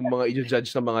instantly yung mga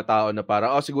i-judge ng mga tao na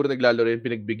parang siguro naglalaro yun,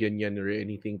 pinagbigyan yan or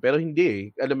anything. Pero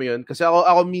hindi Alam mo yun? Kasi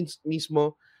ako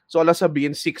mismo, so alam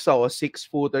sabihin 6 ako,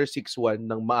 6-footer, 6'1"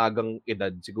 ng maagang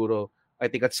edad. Siguro,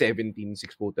 I think at 17,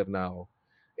 6-footer na ako.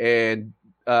 And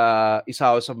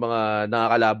isa ako sa mga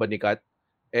nakakalaban ni Kat.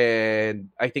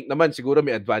 And I think naman siguro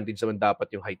may advantage naman dapat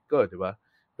yung height ko, di ba?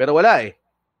 Pero wala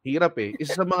Hirap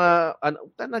Isa sa mga,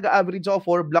 nag-average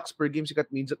ako 4 blocks per game si Kat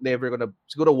means that never ko na,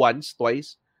 siguro once,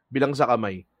 twice, bilang sa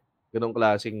kamay. Ganong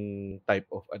klaseng type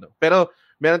of Pero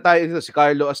meron tayo dito, si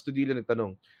Carlo Astudillo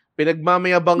nagtanong,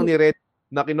 pinagmamayabang ni Red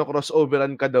na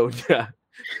kino-crossoveran ka daw niya.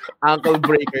 Ankle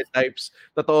breaker types.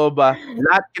 Totoo ba?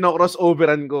 Lahat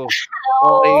kino-crossoveran ko.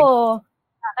 Okay. Oo.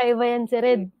 Kakaiba yan si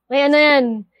Red. May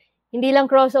yan. Hindi lang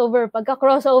crossover. Pagka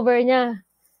crossover niya,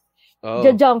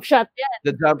 jump shot yan.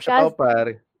 The jump shot,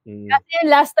 pare. Kasi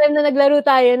last time na naglaro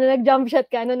tayo, na nag-jump shot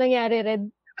ka, ano nangyari, Red?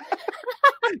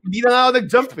 Hindi na nga ako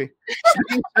nag-jump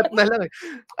Screenshot na lang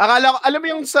Akala ko, alam mo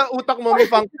yung sa utak mo, may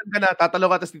function ka na,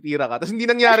 tatalo ka, tapos titira ka. Tapos hindi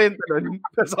nangyari yung talon.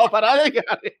 So, parang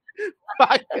nangyari.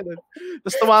 Bakit ganun?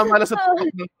 Tapos tumama na sa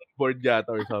tutok ng board yata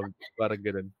or something. Parang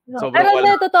ganun. Pero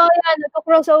na, totoo yan.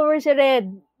 Nagko-crossover si Red.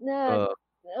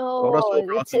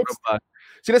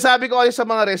 Sinasabi ko kasi sa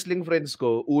mga wrestling friends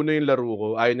ko, uno yung laro ko,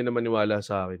 ayaw nila maniwala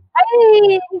sa akin.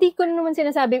 Ay, hindi ko naman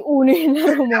sinasabing uno yung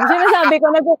laro mo. Sinasabi ko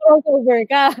nagko-crossover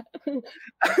ka.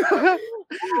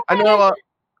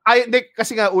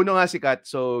 Kasi nga, uno nga si Kat,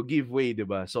 so giveaway, di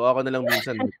ba? So ako na lang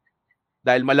minsan,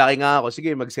 dahil malaki nga ako,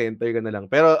 sige, mag-center ka na lang.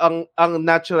 Pero ang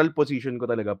natural position ko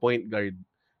talaga, point guard.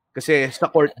 Kasi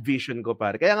sa court vision ko,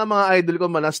 pare. Kaya nga mga idol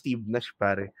ko, Steve Nash,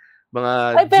 pare.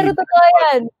 Pero totoo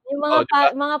yan. Yung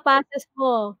mga passes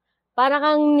mo, parang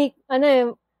kang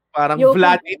parang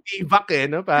Vladdy Divac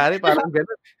no? Pare, parang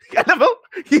gano'n. Alam mo?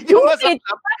 Yun yung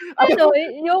masarap.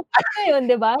 Yung yun,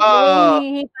 di ba?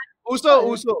 Uso.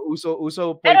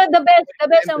 Pero the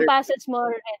best ang passes mo,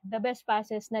 Red. The best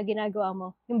passes na ginagawa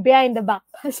mo. Yung behind the back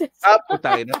passes.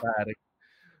 Putay na, pare.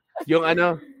 Yung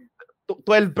 12%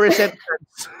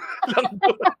 chance lang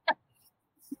doon.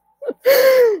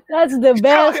 That's the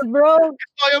best, bro.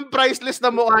 Ito yung priceless na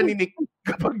mukha ni Nick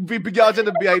kapag bibigyan ko siya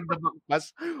ng behind the back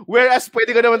pass. Whereas,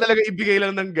 pwede ko naman talaga ibigay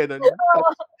lang ng ganun.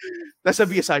 Tapos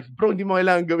sabi sa bro, hindi mo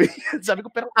kailangan gawin yan. Sabi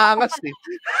ko, pero angas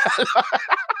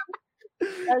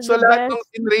So, lahat ng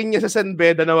in-rain niya sa San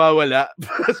Beda nawawala.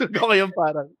 So, ko yung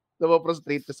parang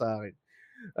napaprostrate ka sa akin.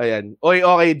 Ayan. Oy,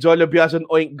 okay. Jolo Biason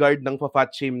oink guard ng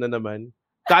pa-fat shame na naman.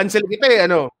 Cancel kita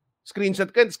Screenshot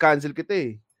ka, cancel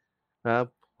kita Ha?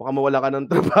 Baka mawala ka ng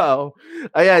trabaho.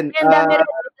 Ayan. Ang dami rin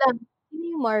lang. Sino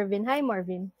yung Marvin? Hi,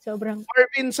 Marvin. Sobrang...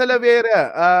 Marvin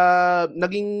Salavera.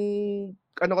 Naging,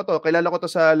 kilala ko to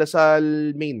sa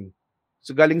Lasal, Maine.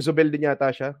 So, galing Zobel din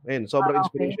yata siya. Ayun, sobrang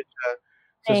inspiration siya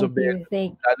sa Zobel.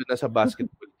 Lalo na sa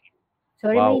basketball team.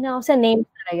 Sorry, may na ako sa names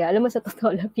talaga. Alam mo, sa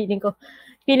totoo lang, feeling ko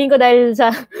dahil sa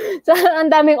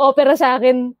ang daming opera sa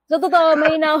akin. Sa totoo,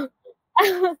 may na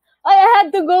I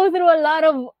had to go through a lot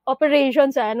of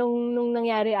operations nung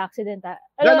nangyari accident.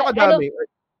 Gano'ng kadami?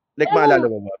 Like, maalala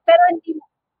mo ba? Pero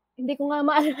hindi ko nga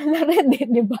maalala rin,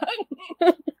 di ba?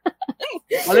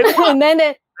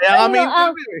 Kaya kami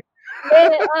interview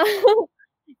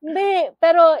Hindi,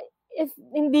 pero if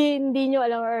hindi nyo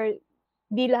alam or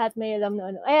di lahat may alam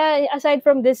na aside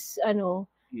from this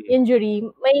injury,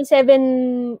 may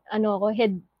 7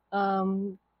 head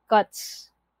cuts.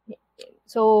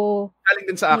 So galing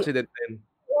din sa accident din.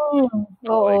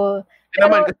 Oo. Hindi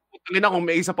naman kasi kung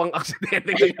may isa pang accident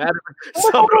nangyari.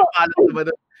 Sobrang pala naman.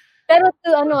 Pero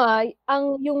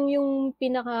ang yung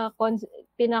pinaka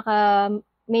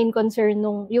main concern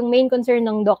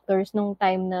ng doctors nung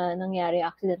time na nangyari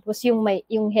accident was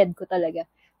yung head ko talaga.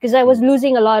 Because I was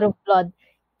losing a lot of blood.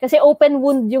 Kasi open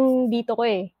wound yung dito ko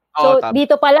So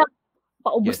dito pa lang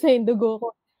paubos na yung dugo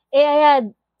ko. I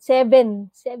had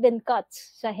 7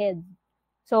 cuts sa head.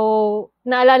 So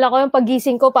naalala ko yung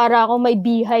paggising ko para ako may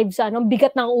beehive sa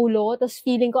bigat ng ulo ko. Tapos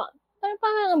feeling ko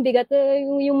parang ang bigat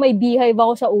yung may beehive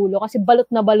ako sa ulo kasi balot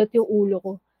na balot yung ulo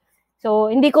ko.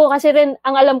 So, hindi ko kasi rin,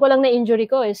 ang alam ko lang na injury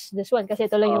ko is this one kasi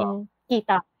ito lang yung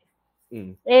kita.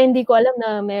 Hindi ko alam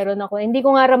na meron ako. Hindi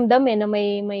ko nga ramdam na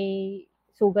may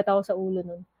sugat ako sa ulo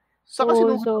nun.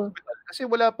 Kasi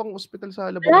wala pang ospital sa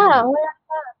Alabang. Wala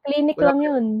pa. Clinic lang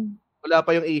yun. Wala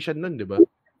pa yung Asian nun, di ba?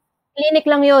 Clinic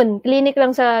lang yun. Clinic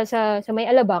lang sa may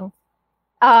Alabang.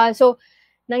 So,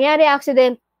 nangyari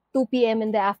accident 2 p.m.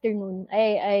 in the afternoon.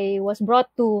 I was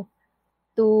brought to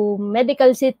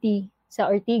Medical City sa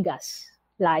Ortigas.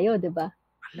 Layo, di ba?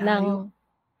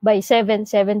 By 7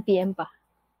 p.m. pa.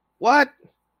 What?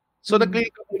 So,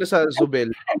 nag-clinic ka muna sa Zobel?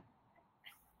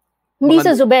 Hindi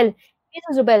sa Zobel.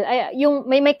 Yung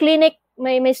may clinic,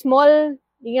 may small,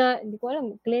 hindi ko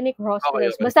alam, clinic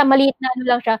hospitals. Okay. Basta maliit na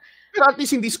lang siya. Pero at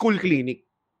least hindi school clinic.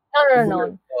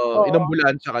 No.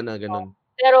 Inambulansya ka na, ganun.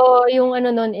 Pero yung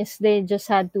nun is they just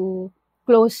had to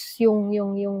close yung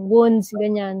wounds,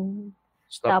 ganyan.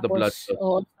 Stop the blood.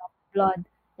 Stop blood.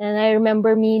 And I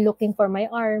remember me looking for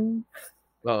my arm.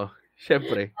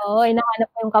 Syempre. Inahanap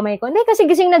ko yung kamay ko. Hindi, kasi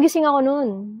gising na gising ako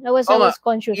noon. I was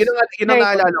conscious. Yun ang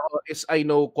naalala ko is I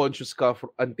know conscious ka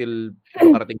until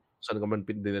makarating saan ka man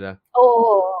pindi nila.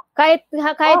 Oo. Kahit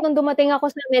nung dumating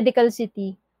ako sa Medical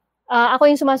City,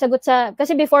 ako yung sumasagot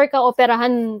kasi before ka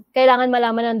operahan, kailangan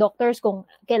malaman ng doctors kung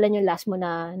kailan yung last mo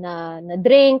na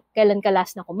drink, kailan ka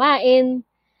last na kumain.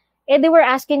 They were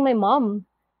asking my mom.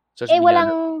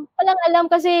 Walang alam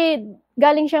kasi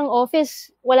galing siyang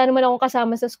office. Wala naman akong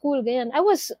kasama sa school, ganyan.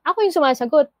 Ako yung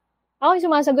sumasagot. Ako yung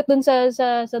sumasagot dun sa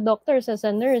doctor, sa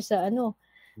nurse, sa ano.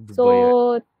 So,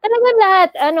 talagang lahat,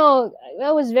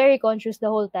 I was very conscious the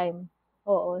whole time.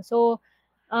 Oo. So,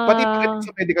 pati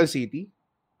sa Medical City?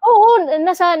 Oo,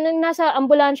 nasa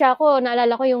ambulansya ako.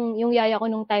 Naalala ko yung yaya ko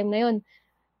nung time na yun.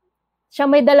 Siya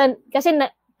may dalan, kasi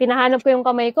pinahanap ko yung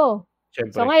kamay ko.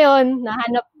 Siyempre. So ngayon,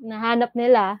 nahanap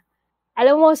nila.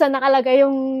 Alam mo saan nakalagay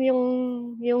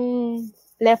yung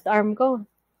left arm ko?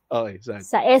 Okay, saan?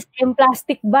 Sa SM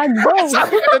plastic bag.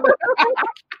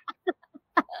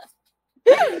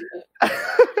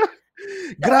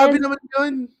 Grabe naman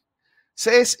yun.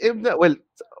 Sa SM na, well,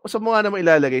 sa mga naman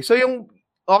ilalagay. So yung,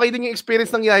 okay din yung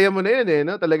experience ng yaya mo na yun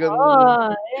no? Talagang...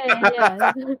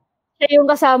 yeah. Siya yung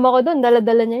kasama ko doon,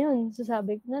 dala-dala niya yun. So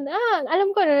sabi ko, alam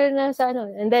ko na sa ano.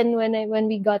 And then when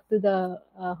we got to the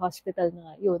hospital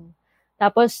na yun,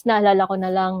 tapos naalala ko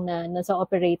na lang na nasa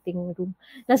operating room.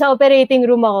 Nasa operating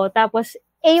room ako, tapos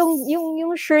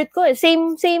yung shirt ko,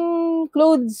 same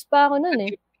clothes pa ako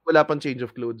noon Wala pang change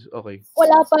of clothes, okay.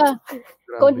 Wala pa.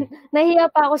 Nahiya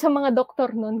pa ako sa mga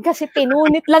doktor noon kasi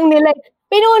pinunit lang nila.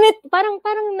 Parang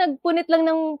nagpunit lang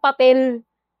ng papel.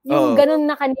 Yung ganun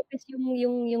nakanipis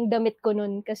yung damit ko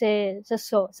nun kasi sa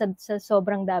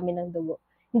sobrang dami ng dugo.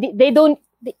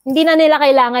 Hindi na nila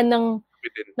kailangan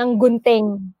ng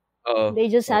gunting.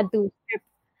 They just had to strip.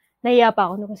 Nahiya pa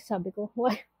ako kasi sabi ko,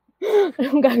 what?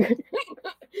 Anong gagawin?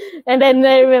 And then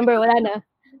I remember wala na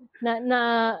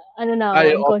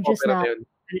unconscious na.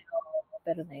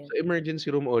 Pero na yun. So emergency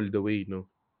room all the way, no?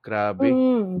 Grabe.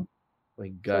 My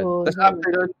God. So, tapos after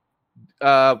nun,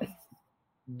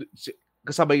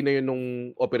 kasabay na yun nung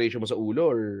operation mo sa ulo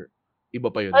or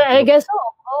iba pa yun? I guess so.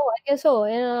 I guess so.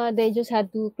 They just had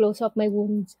to close up my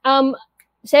wounds. 7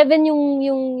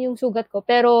 yung sugat ko,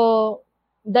 pero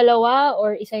 2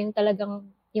 or 1 yung talagang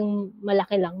yung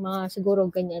malaki lang, mga siguro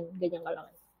ganyan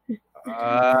kalaki.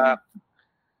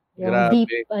 Yung grabe. Deep,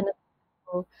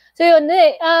 So yun,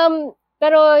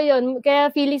 pero yun, kaya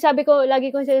sabi ko,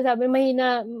 lagi kong sinasabi,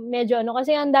 mahina, medyo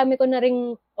kasi ang dami ko na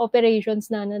ring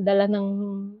operations na nadala ng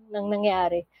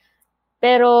nangyari.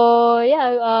 Pero,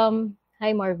 yeah,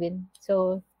 hi Marvin.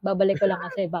 So, babalik ko lang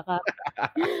kasi baka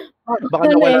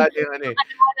nawala yung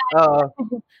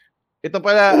Ito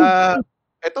pala,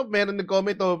 meron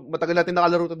nag-comment matagal natin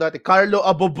nakalaro to dati. Carlo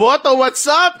Aboboto, what's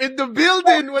up in the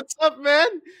building? What's up,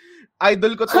 man?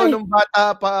 Idol ko to nung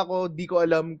bata pa ako. Di ko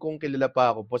alam kung kilala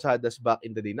pa ako. Posadas back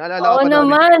in the day. Naalala ko pa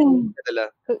naman.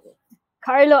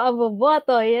 Carlo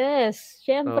Aboboto, yes.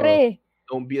 Siyempre.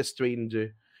 Don't be a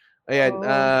stranger. Ayan,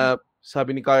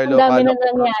 sabi ni Carlo. Ang dami na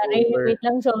nangyari. Wait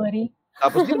lang, sorry.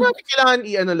 Tapos di natin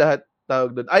kailangan lahat.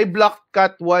 Tawag doon. I blocked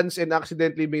Kat once and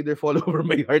accidentally made her fall over.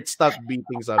 My heart stopped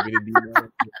beating, sabi ni Dina.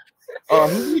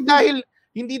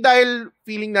 Hindi dahil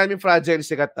feeling namin fragile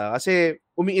si Kat kasi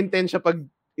umi-intense siya pag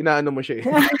inaano mo siya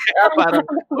parang,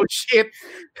 oh shit.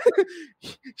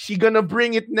 She gonna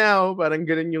bring it now. Parang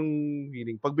ganun yung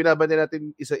feeling. Pag binabanda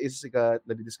natin isa-isa si Kat,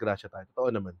 nadidisgrasya tayo.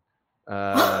 Totoo naman.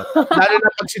 Lalo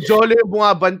na pag si Jolo yung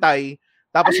bumabantay,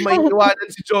 tapos may iwanan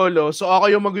si Jolo, so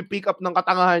ako yung mag-pick up ng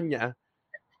katangahan niya.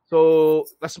 So,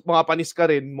 tas mga panis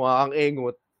ka rin, mukha kang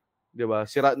engot. Diba?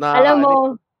 Alam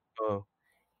mo,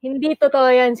 hindi totoo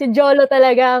yan. Si Jolo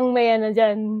talagang may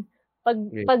dyan.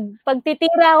 Pag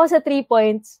titira ako sa 3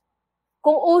 points,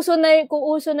 kung uso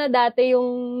na dati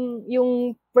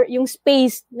yung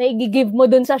space na i-give mo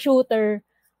dun sa shooter,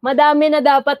 madami na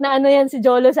dapat na yan si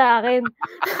Jolo sa akin.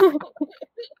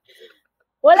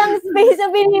 Walang space na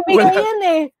binibigay yan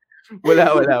eh.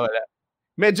 Wala.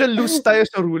 Medyo loose tayo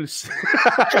sa rules.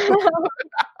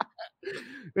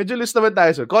 Medyo loose naman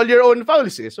tayo. So, call your own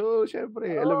fouls eh. So,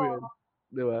 syempre, alam mo yun.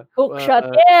 Diba? Hook shot.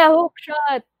 Yeah, hook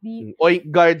shot. Point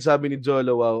guard, sabi ni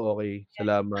Jolo. Wow, okay.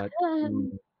 Salamat.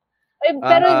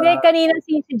 Pero kanina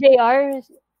si JR,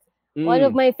 one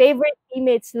of my favorite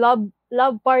teammates, love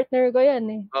partner ko yan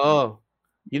eh. Oo.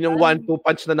 Yun yung 1-2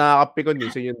 punch na nakakapikon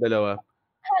din sa inyong dalawa.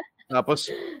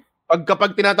 Tapos,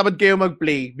 kapag tinatamad kayo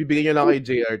mag-play, bibigyan nyo lang kay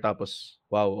JR, tapos,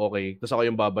 wow, okay. Tapos ako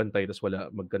yung babantay, tapos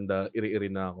wala, magkanda, iri-iri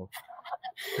na ako.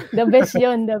 The best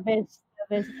yun, the best.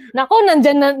 Nako,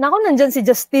 nandyan si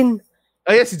Justin.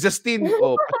 Ay, si Justin.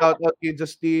 Shout out kay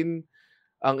Justin.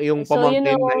 Ang iyong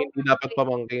pamangkin na hindi dapat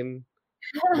pamangkin.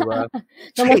 Diba?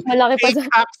 Na mas malaki pa sa...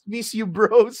 Hacks miss you,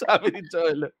 bro, sabi ni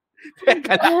Jolo.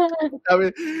 Teka lang.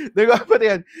 Sabi, diba pa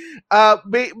yan?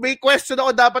 May question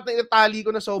ako, dapat na itali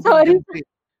ko na sobrang ganda.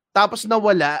 Tapos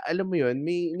nawala, alam mo yun,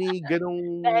 may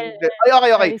ganong... Okay.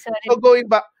 Sorry. So going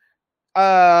back,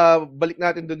 balik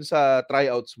natin dun sa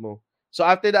tryouts mo. So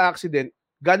after the accident,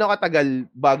 gaano katagal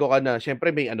bago ka na?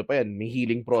 Siyempre may may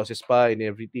healing process pa and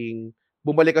everything.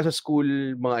 Bumalik ka sa school,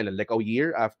 like a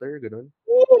year after, ganun?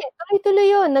 Tuloy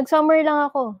yun. Nag-summer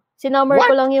lang ako. Sinummer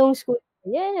ko lang yung school.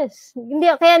 Yes.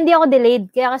 Kaya hindi ako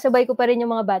delayed. Kaya kasabay ko pa rin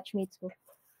yung mga batchmates ko.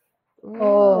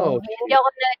 Hindi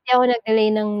ako nag-delay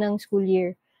ng school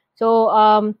year. So,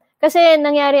 kasi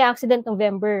nangyari accident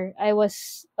November. I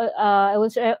was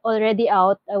already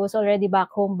out. I was already back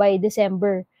home by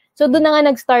December. So, doon na nga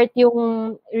nag-start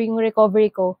yung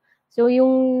recovery ko. So,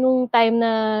 nung time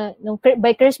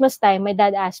by Christmas time, my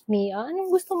dad asked me,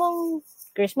 anong gusto mong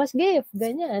Christmas gift?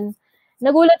 Ganyan.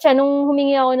 Nagulat siya nung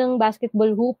humingi ako ng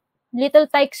basketball hoop.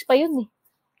 Little Tykes pa yun eh.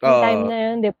 Yung time na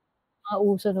yun, di ba?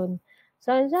 Uso nun.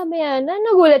 So, sabi niya,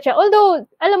 nagulat siya. Although,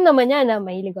 alam naman niya na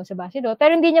mahilig ako sa basketball.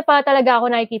 Pero hindi niya pa talaga ako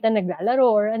nakikita naglalaro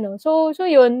or ano. So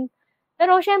yun.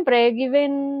 Pero syempre,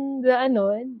 given the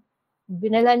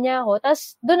binalan niya ako.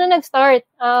 Tapos, doon na nag-start.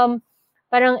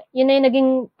 Parang, yun na yung naging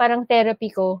parang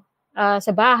therapy ko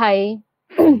sa bahay.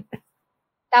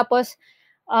 Tapos,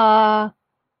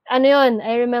 yun,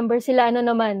 I remember sila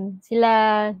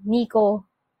Nico.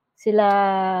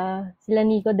 Sila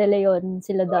Nico De Leon,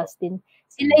 sila Dustin.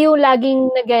 Sila yung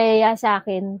laging nagayaya sa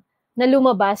akin na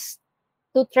lumabas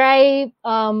to try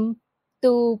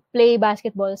to play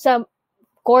basketball sa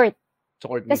court.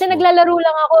 Kasi naglalaro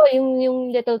lang ako, yung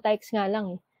Little Tykes nga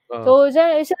lang eh. So,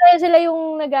 sila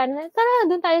yung tara,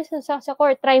 doon tayo sa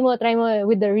court, try mo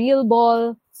with the real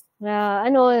ball,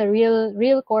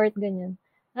 real court, ganyan.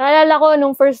 Naalala ko,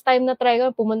 nung first time na try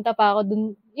ko, pumunta pa ako dun.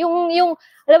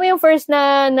 Alam mo yung first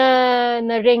na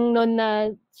ring nun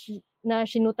na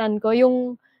sinutan ko,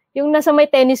 yung nasa may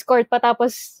tennis court pa,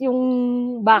 tapos yung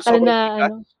bakal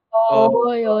na,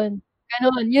 Oo, yun.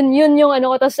 Ganun. Yun yung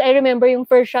ano ko. Tapos I remember yung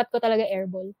first shot ko talaga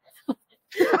airball.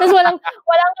 Tapos walang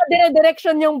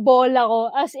dire-direction yung bola ko.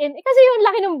 As in, kasi yung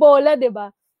laki ng bola, di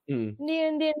ba?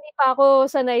 Hindi pa ako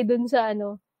sanay dun sa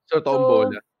ano. So, toong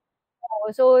bola.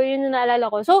 So, yun yung naalala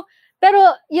ko. So,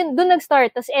 pero yun, dun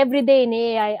nag-start. Tapos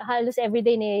halos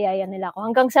everyday niyayaya nila ako.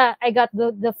 Hanggang sa I got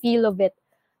the feel of it.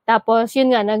 Tapos,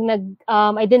 yun nga,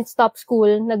 I didn't stop school.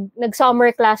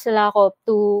 Nag-summer class nila ako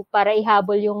para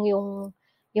ihabol yung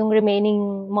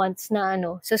remaining months na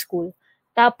sa school.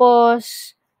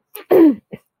 Tapos,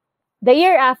 the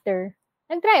year after,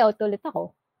 nag-try out ulit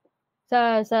ako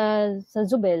sa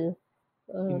Zubel.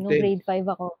 Nung grade 5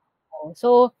 ako.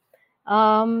 So,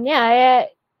 ang hindi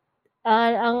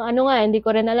ko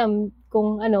rin alam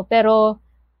kung pero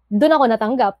doon ako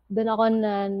natanggap. Doon ako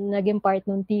naging part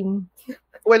ng team.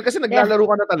 Well, kasi naglalaro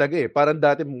ka na talaga eh. Parang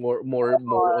dati more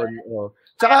on.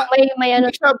 Tsaka, may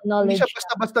hindi siya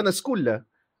basta-basta na school ah.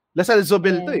 Lasal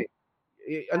Zobel to eh.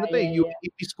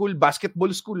 UAP school,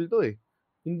 basketball school to eh.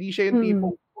 Hindi siya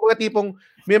yung tipong,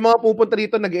 may mga pupunta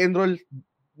dito nag-enroll,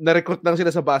 na-recruit lang sila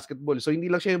sa basketball. So, hindi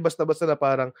lang siya yung basta-basta na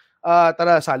parang,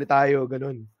 tara, sali tayo,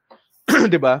 ganun.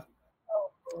 Diba?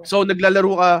 So,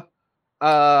 naglalaro ka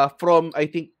from, I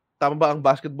think, tama ba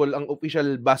ang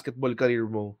official basketball career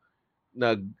mo?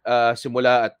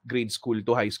 Simula at grade school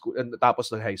to high school,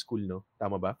 tapos high school, no?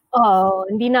 Tama ba? Oo,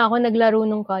 hindi na ako naglaro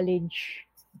nung college.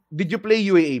 Did you play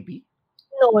UAAP?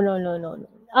 No.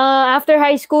 After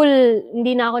high school,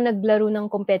 hindi na ako naglaro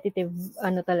ng competitive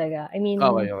talaga. I mean,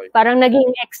 okay. Parang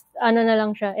naging na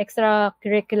lang siya,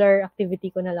 extracurricular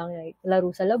activity ko na lang, like,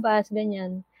 laro sa labas,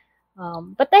 ganyan.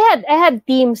 But I had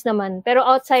teams naman, pero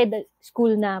outside the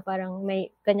school na, parang may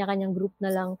kanya-kanyang group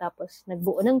na lang, tapos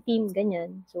nagbuo ng team,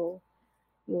 ganyan. So,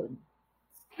 yun.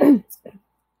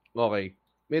 Okay.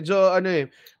 Medyo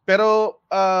pero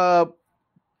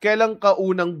kailan ka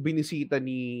unang binisita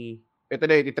ni, ito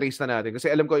na, i-trace na natin,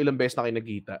 kasi alam ko ilang beses na kayo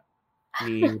nagkita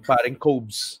ni paring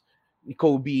Cobes, ni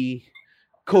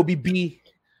Kobe B,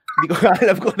 hindi ko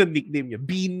alam kung anong nickname niya,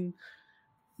 Bean,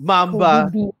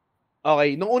 Mamba.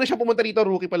 Okay, nung una siya pumunta dito,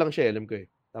 rookie pa lang siya, alam ko eh.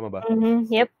 Tama ba?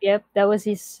 Yep. That was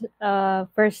his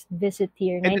first visit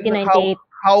here, and 1998.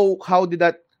 How did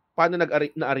that, paano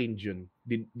na-arrange yun?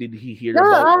 Did he hear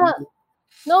about it?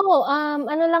 No,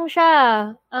 ano lang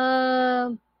siya,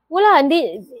 wala,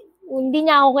 hindi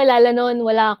niya ako kilala noon,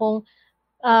 wala akong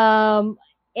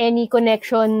any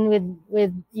connection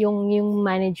with yung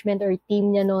management or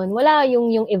team niya noon. Wala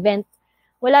yung event.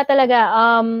 Wala talaga.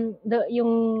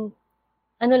 Yung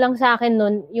ano lang sa akin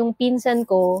noon, yung pinsan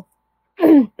ko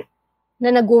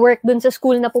na nag-work dun sa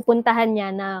school na pupuntahan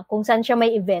niya, na kung saan siya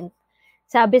may event.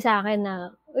 Sabi sa akin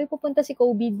na, uy, pupunta si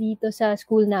Kobe dito sa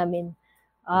school namin.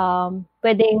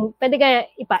 Pwede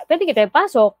kita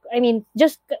ipasok. I mean,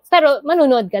 pero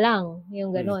manunood ka lang,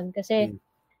 yung ganon. Kasi,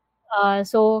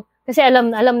 kasi alam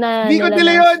na. Hindi ko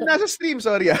nila yun, nasa stream,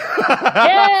 sorry.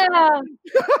 Yeah!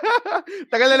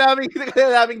 Tagal na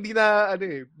namin di na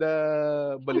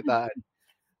balitaan.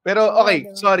 Pero, okay,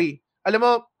 sorry. Alam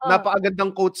mo,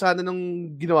 napakagandang quote sana nung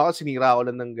ginawa ko, sinira ko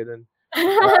lang ng ganun.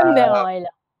 Hindi, okay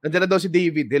lang. Nandiyan na daw si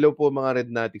David. Hello po mga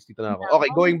Rednatics, dito na ako. Okay,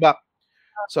 going back.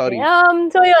 Sorry.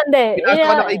 So yun, Pinasok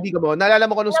ka ng kaibigan mo. Naalala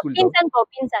mo ko ng school to?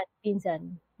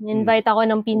 Pinsan. Invite ako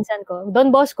ng pinsan ko. Don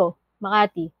Bosco,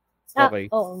 Makati. Okay.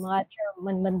 Makati.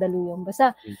 Mandaluyong.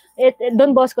 Basta,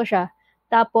 Don Bosco siya.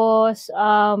 Tapos,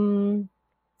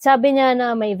 sabi niya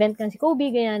na may event kan si Kobe,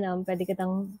 ganyan, pwede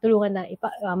kitang tulungan na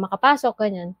makapasok,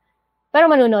 ganyan. Pero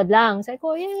manunood lang. Sabi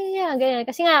ko, yeah, ganyan.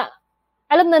 Kasi nga,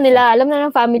 alam na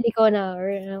ng family ko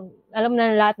alam na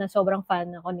lahat na sobrang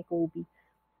fan ako ni Kobe.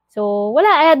 So, wala,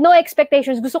 I had no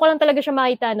expectations. Gusto ko lang talaga siya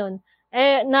makita nun.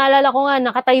 Naalala ko nga,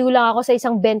 nakatayo lang ako sa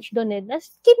isang bench doon eh.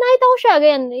 Nakita ko siya,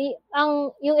 ganyan.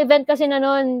 Yung event kasi na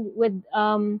noon with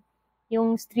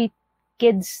yung street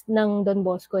kids ng Don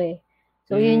Bosco eh.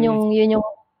 So, yun yung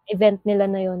event nila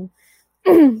na yun.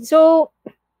 So,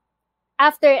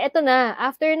 after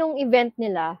nung event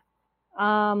nila,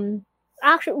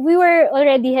 actually, we were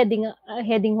already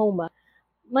heading home.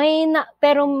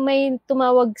 Pero may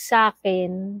tumawag sa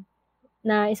akin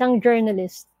na isang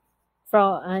journalist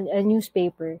from a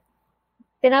newspaper.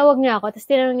 Tinawag niya ako,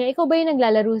 tapos tinanong niya, ikaw ba yung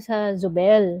naglalaro sa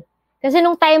Zubel? Kasi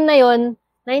nung time na yon,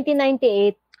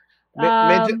 1998,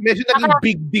 medyo naging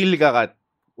big deal ka, Kat.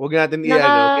 Huwag natin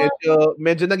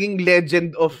medyo naging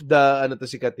legend of the,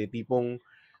 si Kat eh, tipong,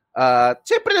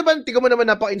 siyempre naman, tingnan mo naman,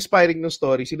 napaka-inspiring ng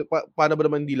story. Paano ba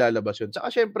naman hindi lalabas yun?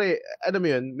 Tsaka siyempre,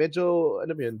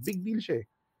 big deal siya eh.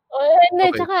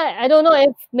 Okay. Tsaka, I don't know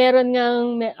if meron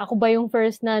ako ba yung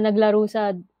first na naglaro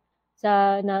sa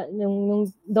nung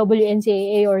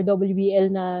WNCAA or WBL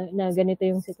na ganito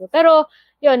yung sitwasyon. Pero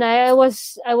yun, I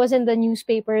was in the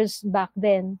newspapers back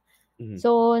then. Mhm.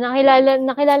 So nakilala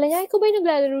niya, ikaw ba yung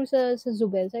naglalaro sa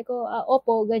Zubel? Sabi ko,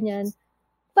 opo, ganyan.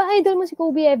 Pa-idol mo si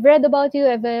Kobe, I've read about you,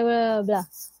 blah, blah.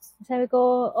 Sabi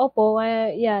ko, opo,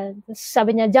 yeah.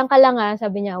 Sabi niya, diyan ka lang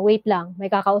sabi niya, wait lang, may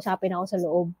kakausapin ako sa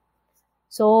loob.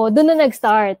 So doon na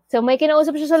nag-start. So may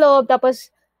kinausap siya sa loob, tapos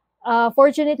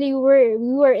fortunately,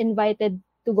 we were invited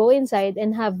to go inside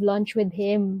and have lunch with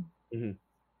him. Mhm.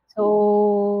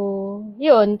 So,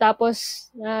 yun. Tapos,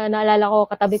 naalala ko,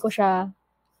 katabi ko siya.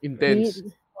 Intense.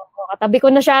 Katabi ko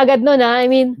na siya agad nun, I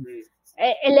mean, Mhm.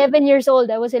 11 years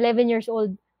old. I was 11 years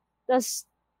old. Tapos,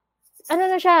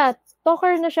 na siya,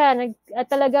 talker na siya.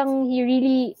 Talagang he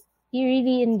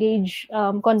really engaged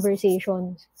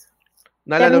conversations.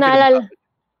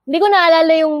 Hindi ko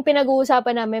naalala yung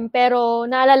pinag-uusapan namin, pero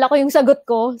naalala ko yung sagot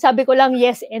ko. Sabi ko lang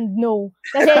yes and no.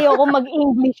 Kasi ayoko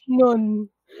mag-English nun.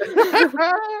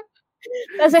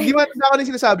 Kasi, hindi mo ako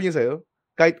yung sinasabi niya sa'yo?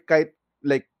 Kahit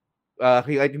like,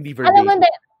 kahit hindi verbatim. Alam mo,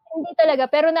 hindi talaga.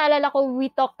 Pero naalala ko,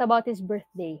 we talked about his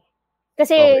birthday.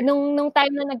 Kasi nung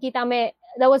time na nagkita kami,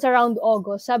 that was around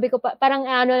August. Sabi ko, parang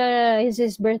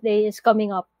his birthday is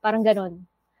coming up. Parang ganon.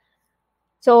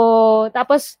 So,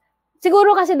 tapos,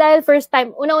 siguro kasi dahil first time,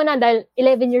 una-una dahil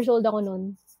 11 years old ako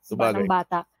noon. Batang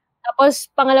bata. Tapos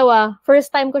pangalawa,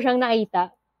 first time ko siyang nakita.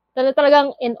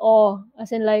 Talagang in awe. As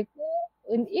in like,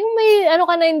 yung may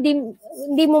ka na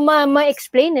hindi mo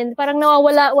ma-explain. Parang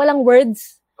nawawala, walang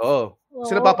words. Oo.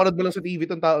 Kasi napapanood mo lang sa TV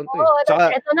itong taon to.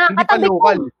 Tsaka, hindi pa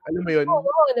local. Alam mo yun?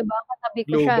 Oo, diba? Katabi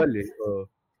ko siya. Global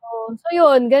Oh. So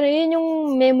yun, gano'n. Yun yung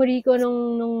memory ko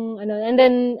nung and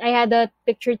then I had a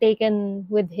picture taken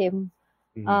with him.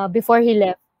 Before he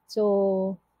left.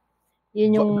 So,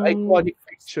 yun yung iconic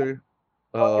picture.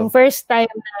 Yung first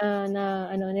time na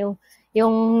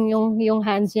yung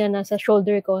hands niya nasa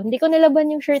shoulder ko. Hindi ko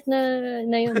nilaban yung shirt na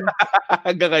yun.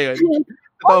 Hanggang ngayon.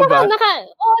 Totoo ba?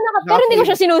 Pero hindi ko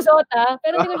siya sinusuot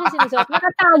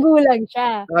Nakatago lang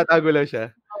siya. Nakatago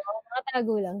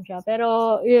lang siya.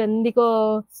 Pero yun,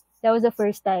 that was the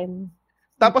first time.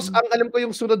 Tapos ang alam ko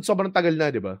yung sunod sobrang tagal na,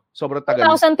 di ba? Sobrang tagal.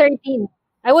 2013.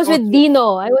 I was with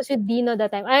Dino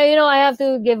that time. I have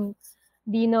to give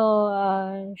Dino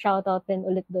shout out din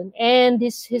ulit dun. And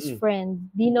his friend,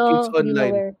 Dino. Kids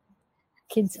Online. Dino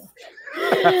Kids.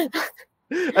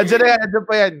 Andiyan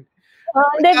pa yan.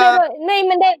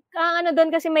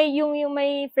 Doon kasi may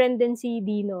may friend din si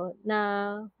Dino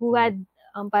na who had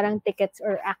parang tickets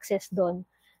or access doon.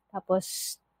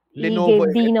 Tapos Lenovo,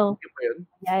 he gave Dino.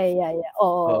 Yeah.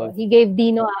 Oo. He gave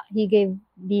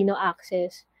Dino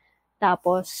access.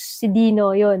 Tapos, si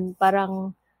Dino, yun,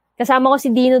 parang, kasama ko si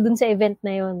Dino dun sa event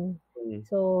na yun.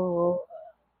 So,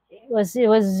 it was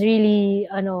really,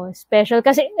 special.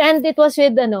 Kasi, and it was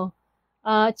with,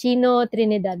 Chino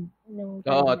Trinidad.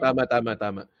 Oo, tama.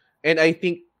 And I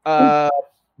think,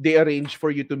 they arranged for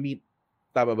you to meet.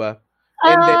 Tama ba?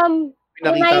 And then,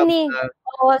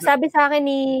 sabi sa akin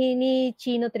ni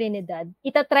Chino Trinidad,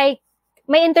 itatry,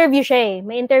 may interview siya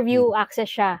May interview access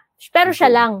siya. Pero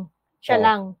siya lang.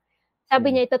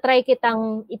 Sabi niya, itatry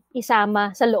kitang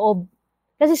isama sa loob.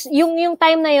 Kasi yung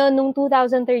time na yon nung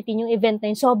 2013, yung event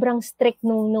na yun, sobrang strict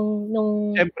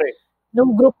nung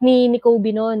group ni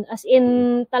Kobe noon. As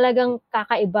in, talagang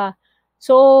kakaiba.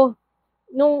 So,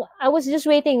 I was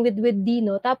just waiting with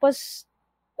Dino. Tapos,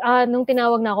 nung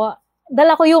tinawag na ako,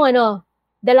 dala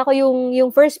ko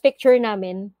yung first picture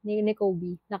namin ni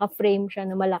Kobe. Naka-frame siya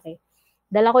na malaki.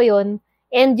 Dala ko yun.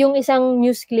 And yung isang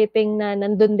news clipping na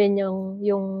nandun din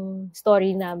yung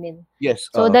story namin. Yes.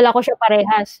 So, dala ko siya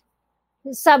parehas.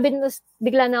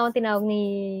 Bigla na akong tinawag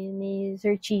ni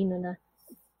Sir Chino na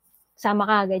sama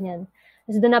ka, ganyan.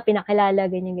 Tapos doon na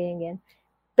pinakilala, ganyan.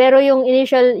 Pero yung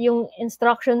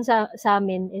instruction sa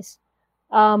amin is,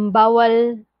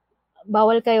 bawal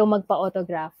kayo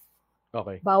magpa-autograph.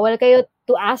 Okay. Bawal kayo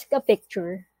to ask a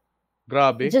picture.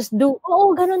 Grabe.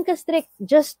 Ganun ka strict.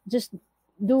 Just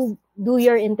do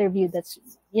your interview. That's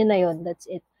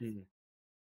it.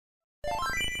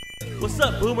 What's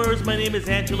up, boomers? My name is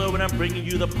Angelo, and I'm bringing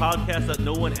you the podcast that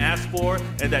no one asked for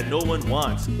and that no one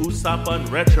wants, Usapan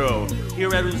Retro.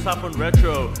 Here at Usapan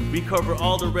Retro, we cover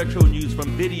all the retro news from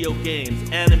video games,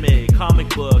 anime, comic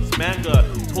books, manga,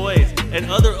 toys, and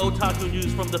other otaku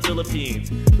news from the Philippines.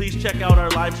 Please check out our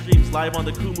live streams live on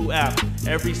the Kumu app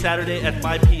every Saturday at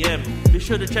 5 p.m. Be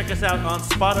sure to check us out on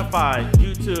Spotify,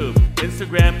 YouTube,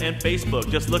 Instagram, and Facebook.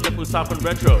 Just look up Usapan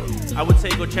Retro. I would say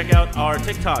go check out our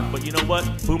TikTok, but you know what?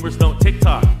 Boomers don't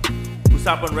TikTok.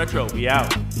 Usapan Retro, we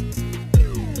out.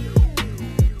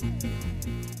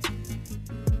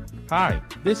 Hi,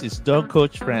 this is Dog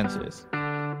Coach Francis.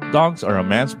 Dogs are a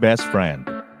man's best friend.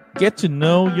 Get to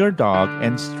know your dog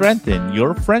and strengthen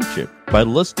your friendship by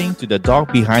listening to The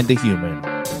Dog Behind the Human.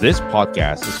 This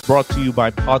podcast is brought to you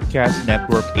by Podcast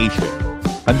Network Asia.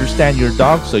 Understand your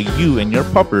dog so you and your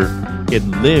pupper can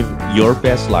live your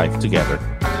best life together.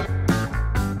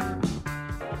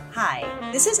 Hi,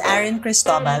 this is Aaron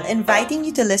Cristobal inviting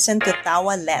you to listen to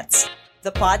Tawa Let's, the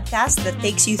podcast that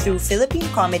takes you through Philippine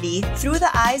comedy through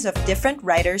the eyes of different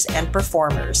writers and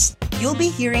performers. You'll be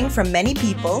hearing from many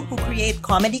people who create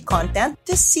comedy content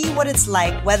to see what it's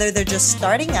like whether they're just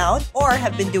starting out or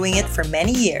have been doing it for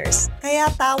many years. Kaya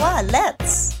tawa,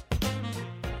 let's!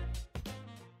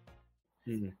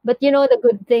 But you know the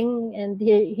good thing, and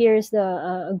here's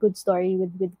a good story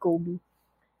with Kobe.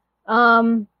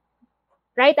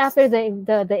 Right after the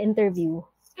interview,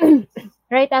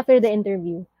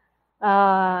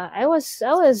 I was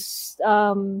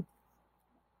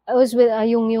with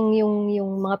yung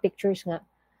mga pictures nga.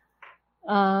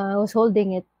 I was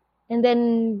holding it, and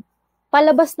then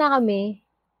palabas na kami,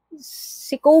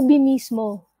 si Kobe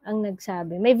mismo ang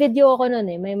nagsabi. May video ako noon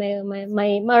eh.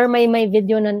 May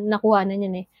video na nakuha na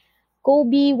niyan eh.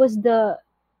 Kobe was the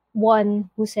one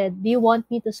who said, "Do you want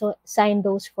me to sign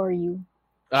those for you?"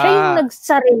 Siya yung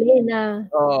nagsarili na.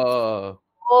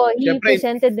 He Siyempre,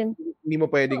 presented them. Hindi mo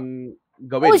pwedeng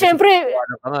gawin. Siyempre.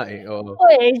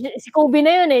 Si Kobe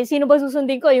na yun eh. Sino ba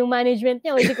susundin ko? Yung management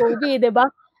niya o si Kobe, di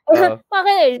ba?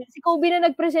 Bakit si Kobe na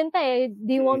nagpresenta eh.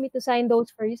 "Do you want me to sign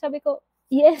those for you?" Sabi ko,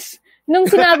 yes. Nung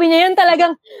sinabi niya yun,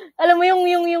 talagang, alam mo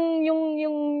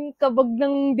yung kabag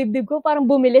ng dibdib ko, parang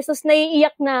bumilis. Tapos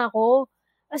naiiyak na ako.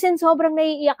 As in, sobrang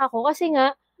naiiyak ako. Kasi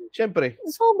nga, siyempre.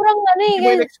 Sobrang Hindi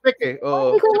mo in-expect eh.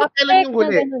 Kailan yung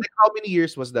huli? Like, how many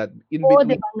years was that? In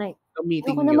between diba, the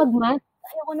meeting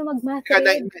Ayoko na mag-math.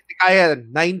 Kaya,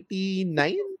 99?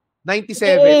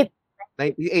 97?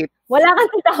 98? Wala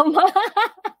kang tama.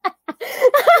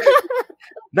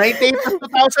 98 to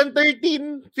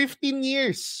 2013, 15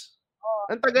 years.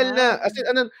 Ang tagal na. As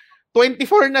in,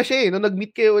 24 na siya eh, nung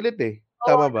nag-meet kayo ulit eh.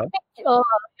 Tama ba?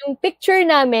 Yung picture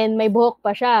namin, may buhok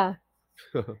pa siya.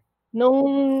 Nung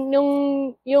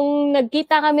yung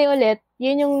nagkita kami ulit,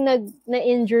 yun yung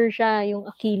na-injure siya, yung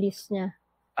Achilles niya.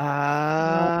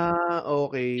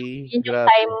 Okay. Yun yung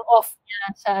time off niya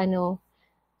sa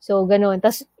So, ganun.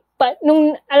 Tapos,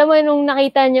 nung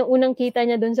nakita niya, unang kita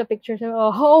niya dun sa picture,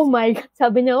 oh my God.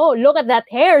 Sabi niya, look at that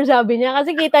hair, sabi niya.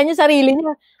 Kasi kita niya sarili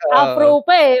niya. Afro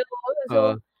pa eh.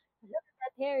 So, look at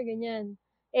that hair, ganyan.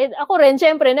 Eh, ako rin,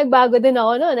 syempre, nagbago din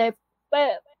ako noon eh.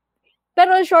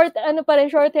 Pero short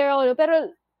hair ako.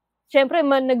 Pero, syempre,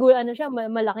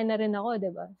 malaki na rin ako,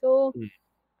 di ba? So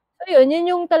yun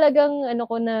yung talagang,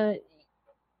 ko na,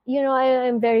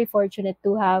 I'm very fortunate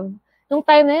to have, nung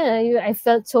time na yun, I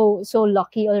felt so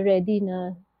lucky already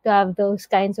na to have those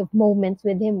kinds of moments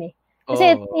with him eh.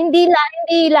 Kasi, hindi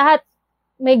lahat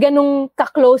may ganung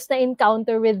ka-close na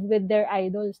encounter with their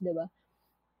idols, di ba?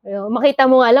 Makita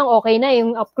mo nga lang, okay na.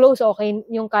 Yung up close, okay.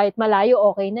 Yung kahit malayo,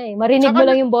 okay na eh. Marinig mo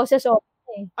lang yung boses,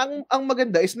 okay. Ang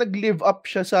maganda is nag-live up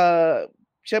siya sa,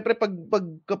 syempre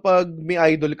kapag may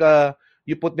idol ka,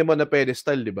 you put them on a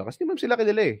pedestal, di ba? Kasi naman sila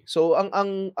kilala eh. So, ang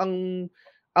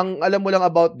alam mo lang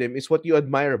about them is what you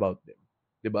admire about them.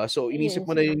 Di ba? So, inisip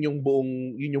mo na yun yung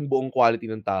buong quality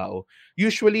ng tao.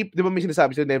 Usually, di ba may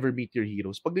sinasabi sila, never meet your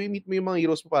heroes. Pag meet mo yung mga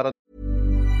heroes mo, parang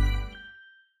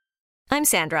I'm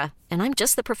Sandra, and I'm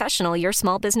just the professional your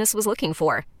small business was looking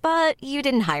for. But you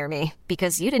didn't hire me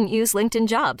because you didn't use LinkedIn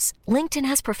Jobs. LinkedIn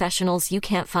has professionals you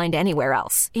can't find anywhere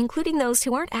else, including those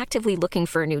who aren't actively looking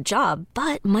for a new job,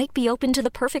 but might be open to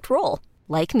the perfect role,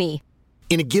 like me.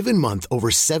 In a given month, over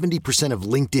 70% of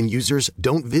LinkedIn users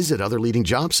don't visit other leading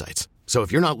job sites. So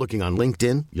if you're not looking on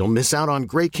LinkedIn, you'll miss out on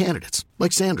great candidates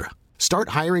like Sandra.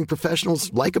 Start hiring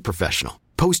professionals like a professional.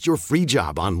 Post your free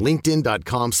job on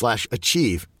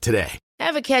linkedin.com/achieve today.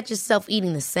 Ever catch yourself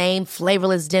eating the same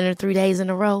flavorless dinner 3 days in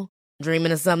a row?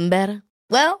 Dreaming of something better?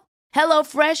 Well,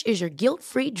 HelloFresh is your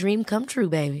guilt-free dream come true,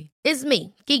 baby. It's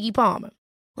me, Keke Palmer.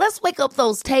 Let's wake up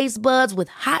those taste buds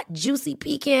with hot, juicy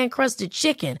pecan-crusted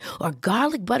chicken or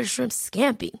garlic butter shrimp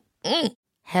scampi.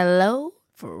 Hello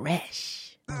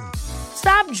Fresh.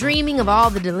 Stop dreaming of all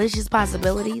the delicious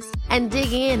possibilities and dig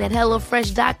in at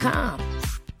HelloFresh.com.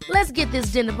 Let's get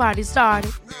this dinner party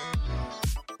started.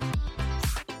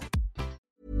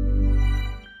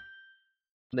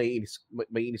 Mainis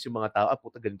yung mga tao.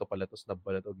 Puta, ganito pala to, snub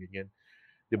pala to, ganyan.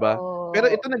 Diba? Pero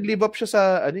ito nag-live up siya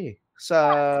sa, sa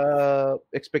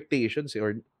expectations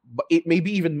or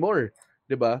maybe even more.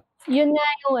 Diba? Yun nga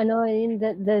yung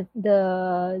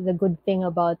the good thing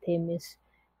about him is,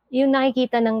 yung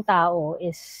nakikita ng tao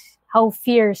is how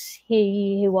fierce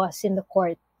he was in the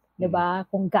court, 'di ba?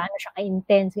 Kung gaano siya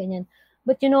ka-intense ganyan.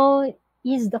 But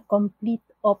he's the complete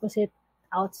opposite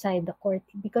outside the court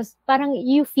because parang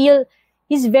you feel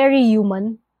he's very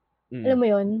human. Alam mo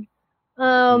 'yun?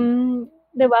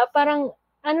 'Di ba? Parang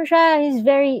he's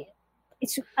very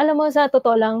alam mo sa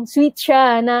totoo lang, sweet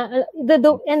siya na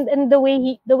and the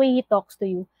way he talks to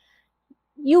you.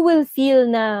 You will feel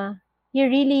na he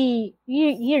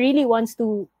really wants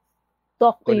to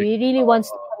talk to you. He really wants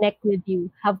to connect with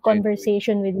you, have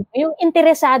conversation with you. Yung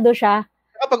interesado siya.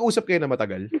 Nakapag-usap kayo na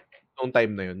matagal nung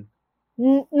time na yun?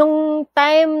 Nung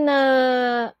time na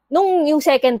yung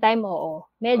second time, oo.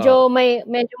 Medyo may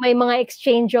mga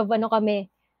exchange of kami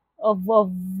of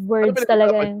words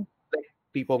talaga. Like,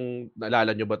 tipong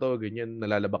naalala nyo ba to? Ganyan,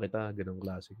 nalala ba kita? Ganong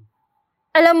klase.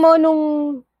 Alam mo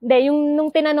nung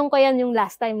tinanong ko yan yung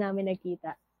last time namin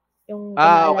nagkita. Yung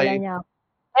naalala niya.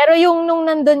 Pero yung nung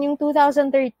nandun yung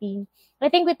 2013, I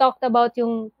think we talked about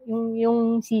yung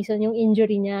season, yung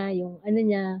injury niya, yung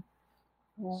niya.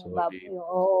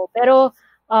 Pero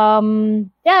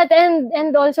yeah,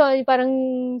 and also parang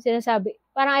sinasabi,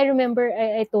 parang I remember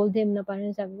I told him na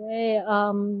parang sabi,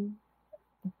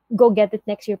 go get it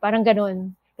next year, parang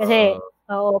ganun. Kasi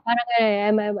parang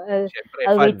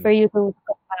I'll wait for you to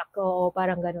come back.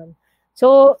 Parang ganun.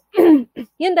 So,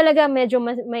 yun talaga medyo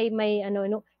may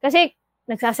kasi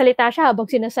nagsasalita siya habang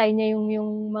sinasign niya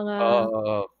yung mga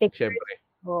pictures.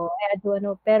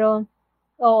 Pero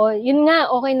yun nga,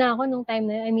 okay na ako nung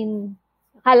time na yun. I mean,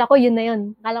 akala ko yun na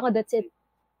yun. Akala ko that's it.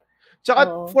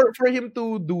 Tsaka for him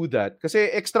to do that,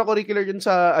 kasi extracurricular yun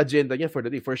sa agenda niya for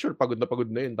the day. For sure, pagod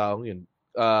na yun, taong yun.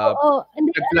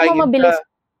 Hindi mo mabilis.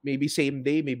 Maybe same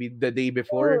day, maybe the day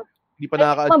before. Hindi pa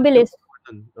nakaka-adjust. Mabilis.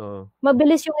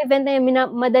 Mabilis yung event na yun.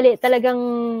 Madali. Talagang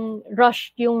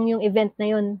rush yung event na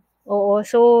yun. Oo.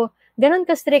 So, ganun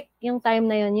ka-strict yung time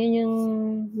na yun. Yun yung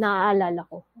naaalala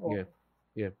ko. Oo.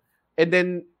 Yeah. And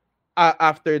then,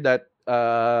 after that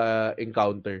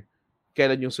encounter,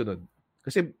 kailan yung sunod?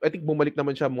 Kasi I think bumalik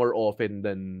naman siya more often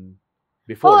than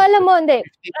before. Alam mo, hindi.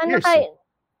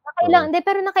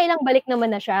 Pero nakailang balik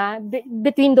naman na siya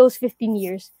between those 15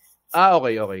 years.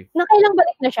 Okay. Nakailang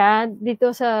balik na siya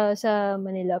dito sa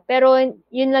Manila. Pero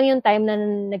yun lang yung time na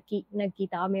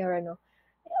nagkita kami or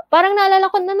Parang naalala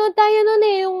ko, nanood tayo noon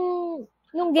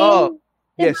yung game.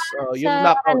 Yes, yung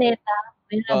knockout.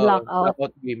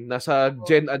 Knockout game. Nasa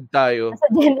Gen Ad tayo.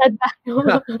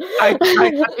 Ay,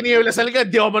 pinihula sa liga,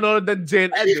 di ako manonood ng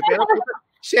Gen Ad. Pero,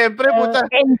 syempre, puta.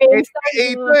 NBA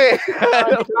eh.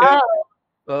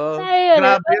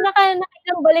 Grabe.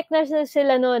 Nakailang balik na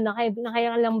sila noon.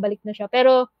 Nakailang balik na siya.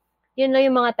 Pero, yun lang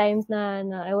yung mga times na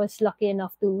I was lucky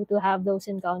enough to have those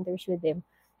encounters with him.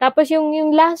 Tapos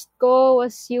yung last ko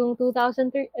was yung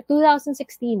 2016.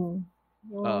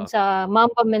 Yung sa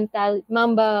Mamba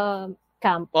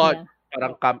camp niya.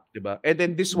 Parang camp, di ba? And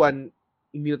then this one,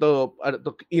 hindi to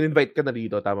in-invite ka na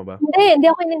dito, tama ba? Hindi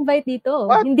ako in-invite dito.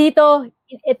 What? Hindi to,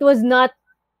 it was not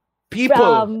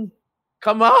people.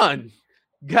 Come on.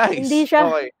 Guys. Hindi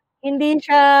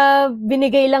siya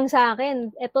binigay lang sa akin.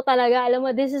 Ito talaga, alam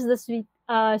mo, this is the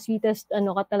sweetest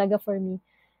ka talaga for me.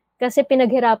 Kasi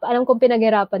alam kong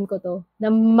pinaghirapan ko to na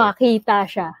makita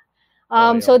siya.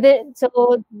 So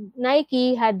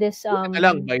Nike had this buti na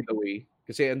lang, by the way,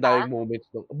 kasi ang daming moments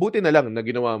buti na lang na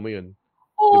ginawa mo yun.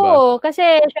 Oo, diba? Kasi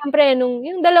syempre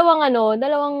yung dalawang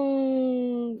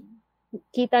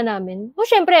kita namin.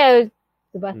 Syempre,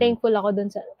 'di ba? Thankful ako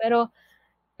dun sa pero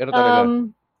talaga.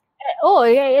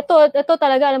 Ito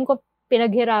talaga alam ko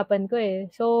pinaghirapan ko eh.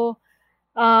 So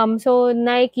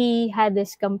Nike had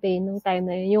this campaign nung time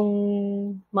na yun, yung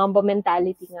Mamba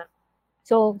mentality nga.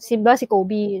 So si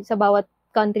Kobe sa bawat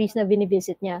countries na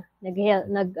binivisit niya, nag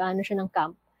siya ng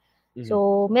camp. Mm-hmm.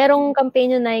 So merong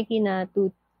campaign yung Nike na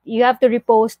you have to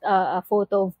repost a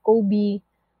photo of Kobe.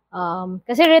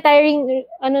 Kasi retiring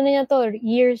na niya to,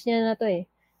 years niya na to eh.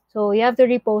 So you have to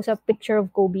repost a picture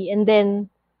of Kobe and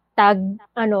then tag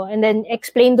and then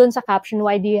explain dun sa caption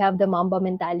why do you have the Mamba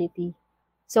mentality.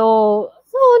 So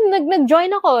nag-join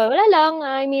ako. Wala lang.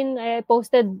 I mean, I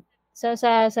posted sa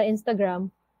Instagram.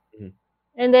 Mm-hmm.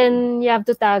 And then you have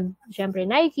to tag, syempre,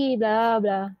 Nike, blah,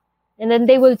 blah. And then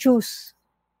they will choose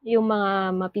yung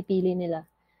mga mapipili nila.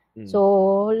 Mm-hmm.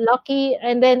 So, lucky.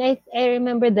 And then I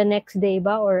remember the next day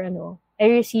I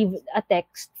received a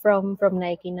text from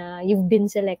Nike na you've been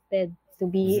selected to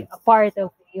be a part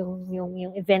of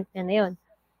yung event na yun.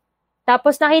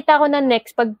 Tapos nakita ko na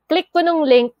next, pag-click ko ng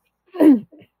link,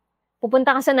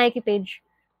 pupunta ka sa Nike page.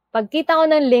 Pagkita ko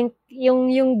ng link,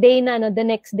 yung day na the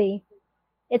next day,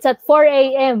 it's at 4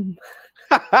 a.m.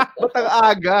 Ba't ang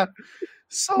aga?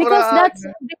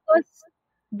 Because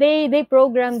they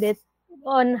programmed it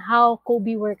on how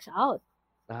Kobe works out.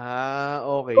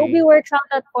 Okay. Kobe works out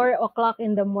at 4 o'clock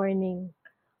in the morning.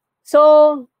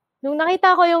 So, nung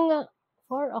nakita ko yung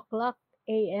 4 o'clock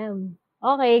a.m.,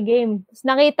 okay, game. Tapos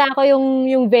nakita ko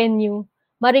yung venue,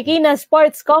 Marikina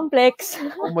Sports Complex.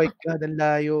 Oh my God, ang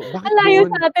layo. Bakit Ang layo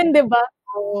doon? sa atin, di ba?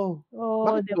 Oo. Oo,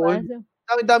 Bakit di ba? doon?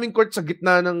 Daming court sa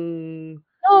gitna ng...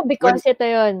 No, because ito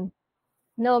yun.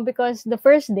 No, because the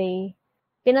first day,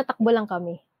 pinatakbo lang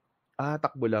kami.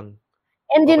 Takbo lang.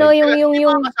 And you know, yung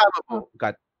mga kasama mo,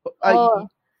 Kat?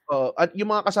 At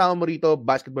yung mga kasama mo rito,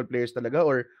 basketball players talaga?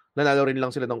 Or nanalo rin lang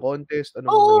sila ng contest?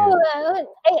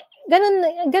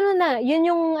 Ganun na. Yun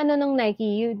yung ng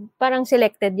Nike. Parang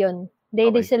selected yun. They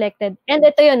selected. And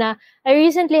ito yun I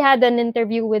recently had an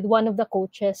interview with one of the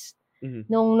coaches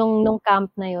nung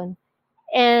camp na yun.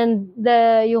 And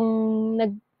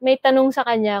may tanong sa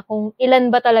kanya kung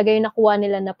ilan ba talaga yung nakuha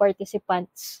nila na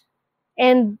participants.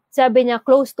 And sabi niya,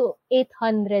 close to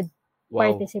 800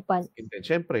 participants.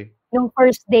 Siyempre. Nung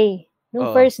first day.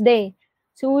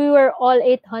 So we were all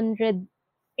 800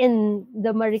 in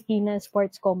the Marikina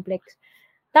Sports Complex.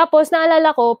 Tapos,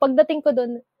 naalala ko, pagdating ko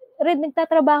doon, Red,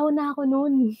 nagtatrabaho na ako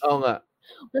noon. Oo nga.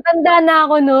 Natanda na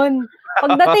ako noon.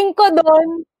 Pagdating ko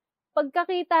doon,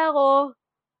 pagkakita ko,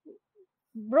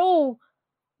 bro,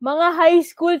 mga high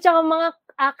school tsaka mga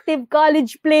active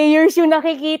college players yung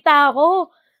nakikita ko.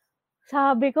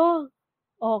 Sabi ko,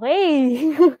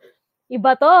 okay.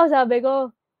 Iba to, sabi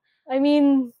ko. I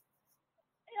mean,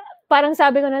 parang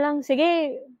sabi ko na lang,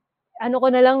 sige,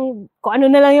 kung ano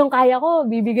na lang yung kaya ko,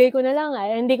 bibigay ko na lang.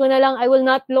 Hindi ko na lang, I will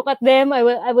not look at them. I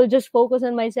will just focus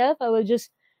on myself. I will just,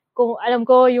 kung alam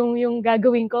ko yung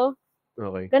gagawin ko.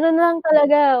 Okay. Ganun lang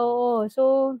talaga, oo.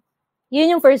 So,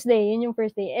 yun yung first day.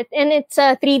 And it's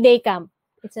a 3-day camp.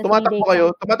 Tumatakbo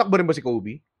kayo? Tumatakbo rin ba si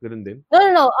Kobe? Ganun din?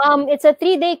 No. It's a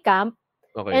 3-day camp.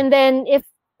 Okay. And then,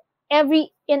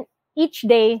 in each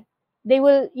day,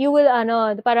 you will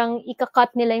parang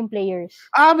ika-cut nila yung players.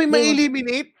 May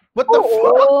ma-eliminate? What the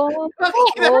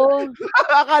fuck?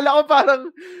 Akala ko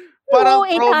parang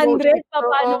 800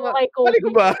 paano mo kay Kobe?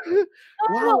 Ba?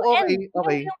 Wow,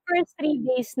 okay. Yung first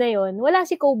 3 days na yon, wala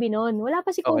si Kobe noon. Wala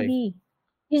pa si Kobe.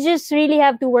 You just really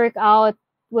have to work out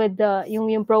with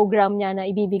yung program niya na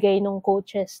ibibigay ng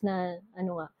coaches na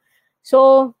nga.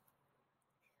 So,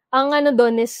 ang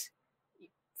doon is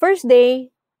first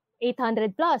day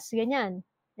 800 plus, ganyan.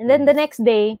 And then the next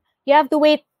day, you have to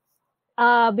wait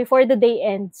before the day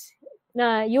ends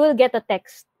na you will get a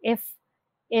text if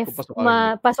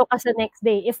pasok ka sa next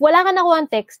day. If wala ka nakuha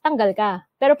ang text, tanggal ka.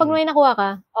 Pero pag may nakuha ka,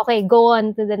 okay, go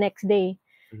on to the next day.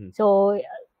 So,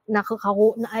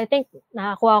 I think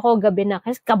nakakuha ko gabi na.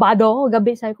 Kasi kabado ako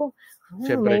gabi. Sabi ko,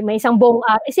 may isang buong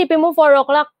isipin mo 4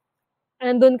 o'clock,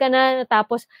 andun ka na,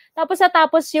 tapos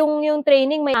yung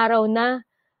training, may araw na.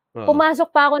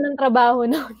 Pumasok pa ako ng trabaho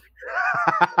noon.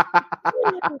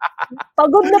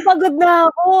 Pagod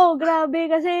na ako. Grabe,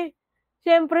 kasi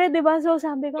syempre, 'di ba? So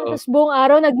sabi ko, tapos buong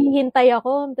araw naghihintay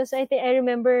ako. Tapos I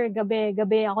remember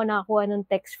gabi ako nakakuha ng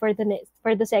text for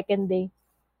the second day.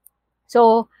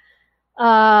 So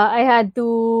I had to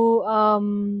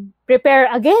prepare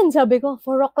again. Sabi ko,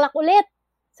 4 o'clock ulit.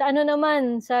 Sa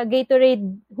sa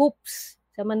Gatorade Hoops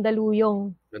sa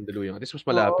Mandaluyong. This was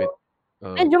malapit.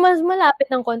 Medyo mas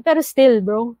malapit ng konti, pero still,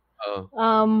 bro.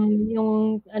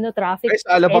 Yung traffic. Guys,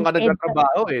 alabang ka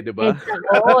nagtatrabaho di ba?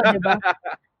 Oo, di ba?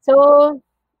 So,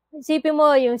 isipin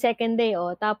mo yung second day,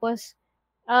 tapos,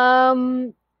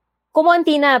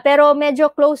 kumonti na, pero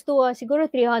medyo close to, siguro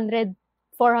 300,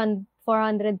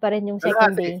 400 pa rin yung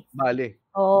second day. Bale.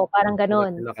 Oo, parang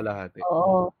ganon. Kalahati.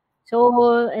 Oo. So,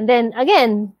 and then,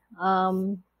 again,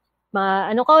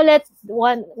 ka ulit,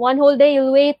 one whole day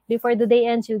you'll wait, before the day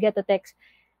ends, you'll get a text.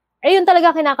 Ayun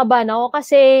talaga kinakabahan ako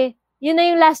kasi yun na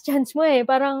yung last chance mo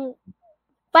Parang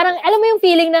alam mo yung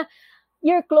feeling na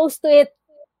you're close to it.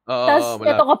 Tapos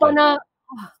ito ka pa na,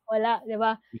 wala, di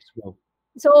ba?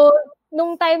 So,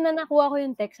 nung time na nakuha ko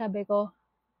yung text, sabi ko,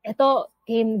 ito,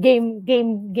 game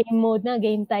mode na,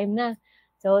 game time na.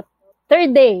 So,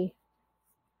 third day,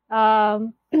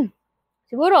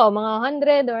 siguro, mga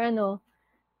 100 or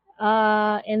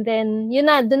and then,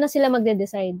 doon na sila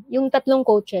magde-decide. Yung 3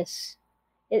 coaches,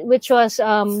 which was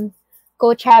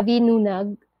Coach Javi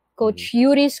Nunag, Coach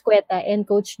Yuri Squeta, and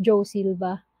Coach Joe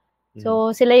Silva.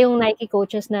 So, sila yung Nike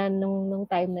coaches na nung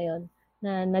time na yon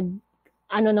na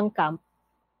ng camp.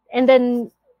 And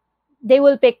then, they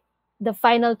will pick the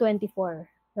final 24,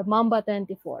 the Mamba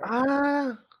 24.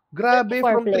 Grabe,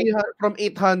 from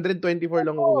 824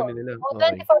 lang kukunin nila.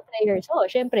 24 players.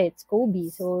 Syempre, it's Kobe.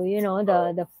 So,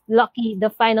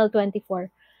 the final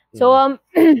 24. So,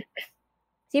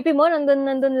 Sipin mo,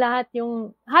 nandun lahat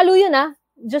yung, halo yun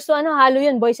just to halo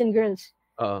yun, boys and girls.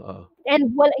 And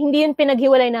hindi yun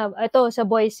pinaghiwalay na, ito sa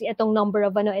boys, itong number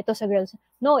of ito sa girls.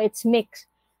 No, it's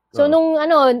mixed. So nung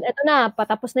ito na,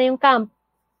 patapos na yung camp,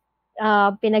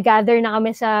 pinagather na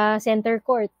kami sa center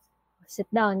court. Sit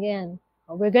down, ganyan.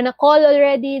 We're gonna call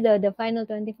already the final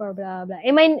 24, blah, blah.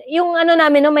 Yung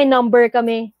namin, may number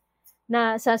kami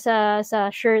na sa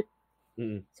shirt.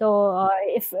 So,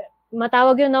 if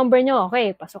matawag yung number nyo,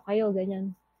 okay, pasok kayo,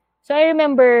 ganyan. So, I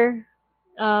remember,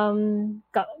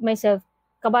 myself,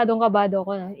 kabadong-kabado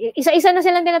ko na. Isa-isa na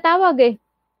silang tinatawag eh.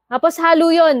 Tapos,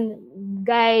 halo yun,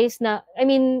 guys,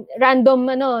 random,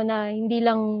 na hindi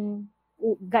lang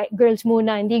girls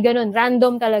muna, hindi ganun,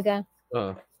 random talaga.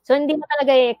 So, hindi mo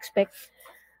talaga i-expect.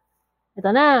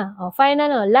 Ito na, fine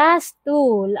last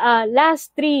 2,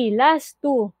 last 3, last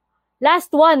 2,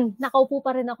 last 1, nakaupo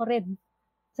pa rin ako red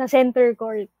sa center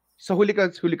court. So, huli ka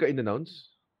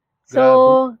in-announce?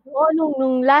 So,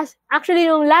 nung last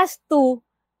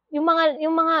 2, yung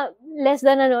mga less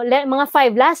than mga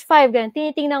 5, last 5, ganyan,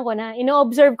 tinitingnan ko na,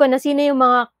 ino-observe ko na sino yung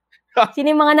mga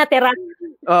natira.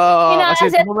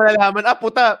 Kasi mo malalaman,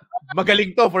 puta,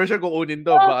 magaling to, for sure, kukunin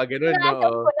to, baka ganun.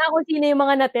 Ko na kung sino yung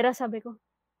mga natira, sabi ko,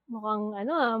 mukhang,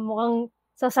 mukhang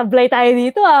sasablay tayo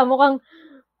dito, mukhang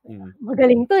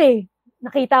magaling to eh.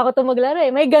 Nakita ko to maglaro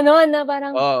eh. May ganon na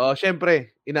parang...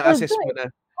 syempre. Ina-assess mo na.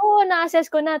 Na-assess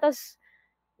ko na. Tapos,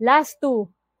 last 2.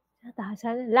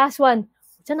 Last 1.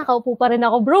 Diyan, nakaupo pa rin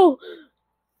ako, bro.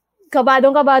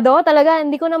 Kabadong-kabado. Talaga,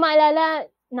 hindi ko na maalala.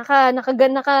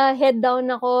 Naka-head down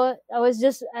ako.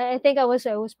 I think I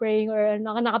was praying or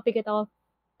nakapikit ako.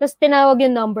 Tapos, tinawag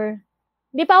yung number.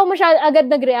 Hindi pa ako agad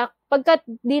nag-react. Pagka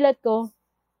dilat ko,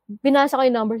 binasa ko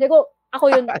yung number. Sabi ko, ako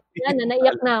yun.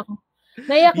 Naiyak na ako.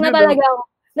 Naiyak na talaga ako.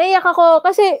 Naiyak ako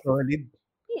kasi solid.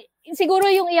 Siguro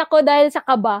yung iyak ko dahil sa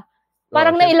kaba.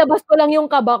 Parang nailabas ko lang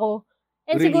yung kaba ko.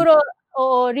 And relief. Siguro,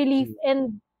 relief.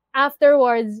 And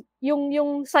afterwards,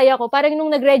 yung saya ko, parang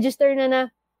nung nag-register na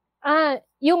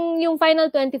yung final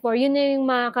 24, yun yung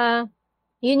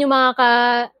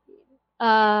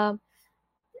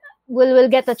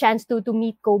we'll get a chance to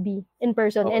meet Kobe in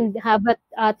person and have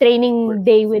a training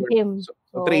day with him.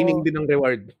 So training din ang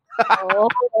reward.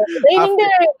 Training din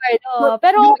ang reward.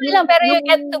 Pero okay lang, pero you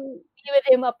get to be with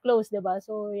him up close, diba?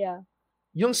 So, yeah.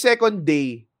 Yung second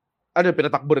day,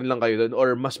 pinatakbo rin lang kayo doon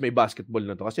or mas may basketball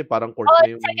na to? Kasi parang court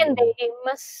na yung... second day,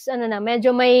 mas,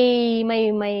 medyo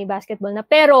may basketball na.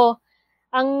 Pero,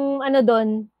 ang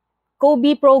doon,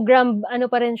 Kobe program,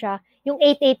 pa rin siya, yung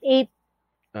 888,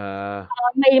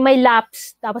 may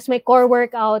laps, tapos may core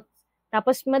workout,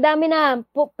 tapos madami na,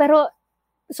 pero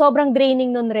sobrang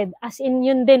draining nun, Red. As in,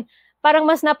 yun din, parang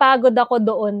mas napagod ako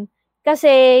doon.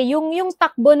 Kasi, yung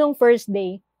takbo nung first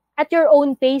day, at your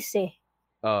own pace eh.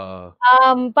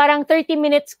 Parang 30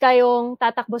 minutes kayong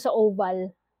tatakbo sa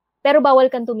oval, pero bawal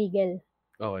kang tumigil.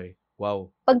 Okay. Wow.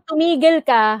 Pag tumigil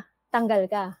ka, tanggal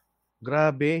ka.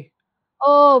 Grabe.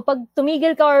 Pag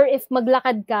tumigil ka or if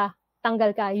maglakad ka,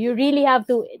 tanggal ka. You really have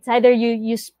to, it's either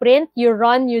you sprint, you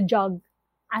run, you jog,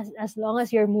 as long as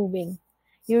you're moving.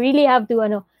 You really have to,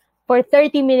 for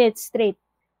 30 minutes straight.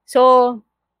 So,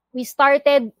 we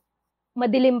started,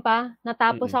 madilim pa,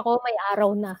 natapos ako, may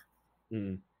araw na.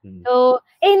 So,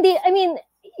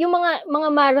 yung mga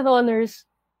marathoners,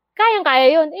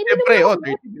 kayang-kaya yun. Siyempre,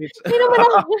 30 minutes. Hindi naman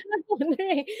ako marathoner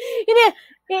eh.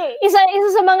 Isa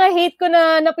sa mga hate ko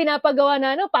na pinapagawa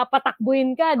na,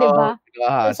 papatakbuhin ka, di ba?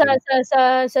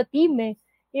 Sa team eh.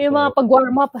 Yung mga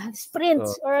pag-warm up,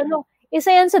 sprints, or isa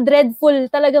yan sa dreadful,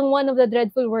 talagang one of the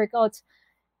dreadful workouts.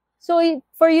 So,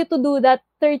 for you to do that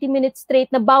 30 minutes straight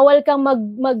na bawal kang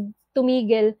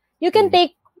magtumigil, you can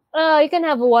you can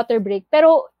have a water break.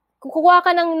 Pero, kukuha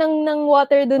ka ng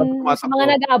water dun sa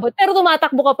mga nag-aabot, pero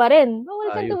tumatakbo ka pa rin.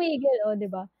 Bawal kang tumigil,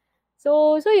 di ba?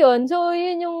 So, yun. So,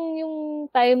 yun yung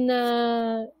time na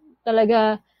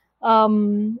talaga,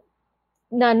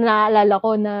 na naalala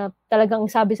ko na talagang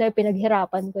sabi sa'yo,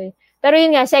 pinaghirapan ko eh. Pero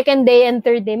yun nga, second day and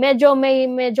third day, medyo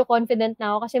confident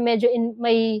na ako kasi medyo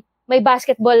may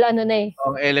basketball na eh.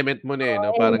 Ang element mo na eh,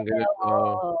 no? Parang gano'n.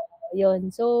 Yun.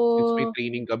 So, since may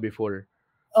training ka before.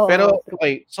 Pero,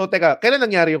 okay. So, teka, kailan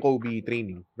nangyari yung Kobe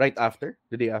training? Right after?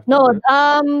 The day after? No,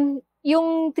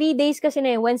 yung 3 days kasi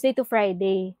na Wednesday to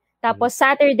Friday. Tapos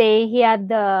Saturday, he had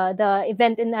the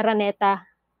event in Araneta.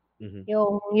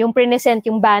 Yung present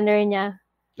yung banner niya.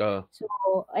 So,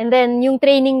 and then yung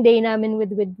training day namin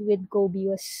with Kobe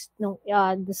was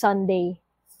the Sunday.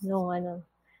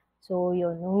 So,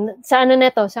 yun. Sa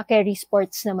sa Kerry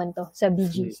Sports naman to, sa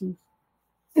BGC.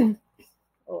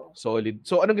 Solid.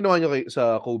 So, anong ginawa nyo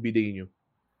sa Kobe Day nyo?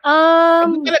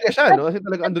 Andun talaga siya, no? Kasi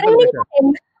talaga andun talaga siya.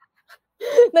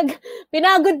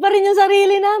 Pinagod pa rin yung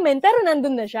sarili namin, pero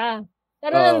nandun na siya.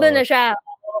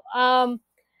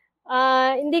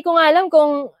 Hindi ko nga alam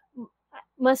kung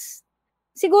mas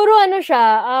siguro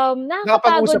siya,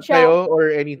 nakakapagod siya. Kayo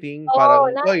or anything? Parang,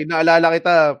 naalala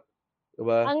kita.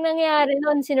 Diba? Ang nangyari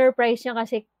noon, sinurprise niya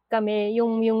kasi kami,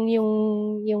 yung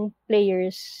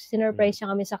players, sinurprise niya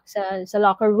kami sa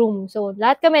locker room. So,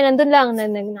 lahat kami nandun lang,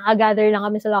 nakagather lang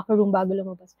kami sa locker room bago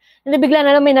lumabas. And bigla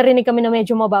na lang may narinig kami na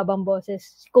medyo mababang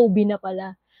boses. Si Kobe na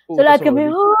pala. So, lahat kami,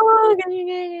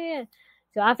 ganyan.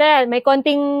 So, after that, may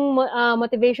konting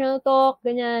motivational talk,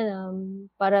 ganyan,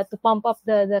 para to pump up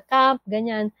the camp,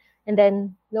 ganyan. And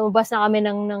then, lumabas na kami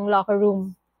ng locker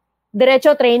room.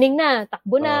 Diretso training na,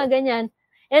 takbo na, ganyan.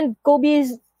 And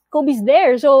Kobe's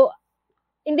there. So,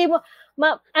 hindi mo,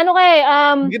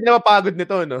 hindi na mapagod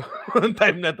nito, no?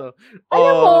 Time na to.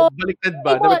 Baliktad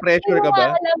ba? Na-pressure ka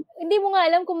ba? Hindi mo nga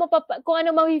alam kung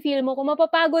ano ma-feel mo. Kung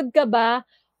mapapagod ka ba,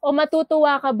 o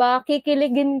matutuwa ka ba,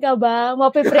 kikiligin ka ba,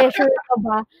 mapipressure ka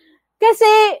ba.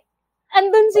 Kasi,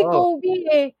 andun si Kobe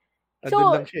eh. So,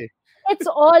 andun lang siya eh. It's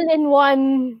all in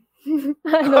one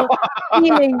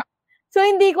feeling. So,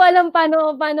 hindi ko alam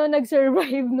paano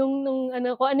nag-survive nung kung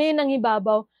ano yung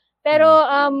nangibabaw. Pero,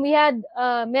 we had,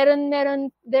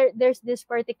 there's this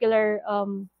particular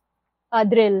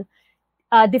drill,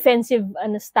 defensive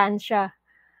stance siya.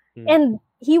 And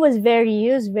he was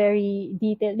very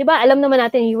detailed. 'Di ba? Alam naman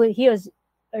natin he was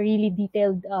a really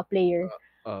detailed player.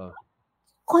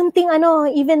 Konting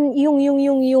even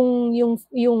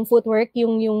yung footwork,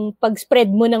 yung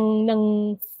pag-spread mo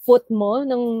ng foot mo,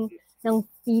 ng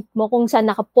feet mo, kung saan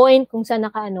naka-point, kung saan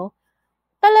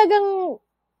talagang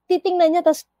titingnan niya,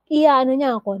 tas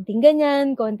niya, konting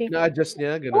ganyan, konting... Na-adjust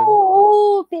niya, gano'n?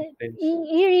 Oo.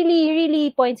 He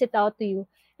really points it out to you.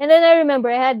 And then I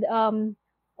remember, I had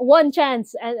one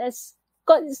chance,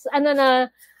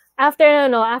 after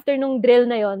nung drill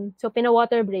na yon, so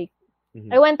pina-water break,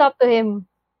 I went up to him,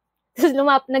 tapos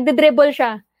nagde-dribble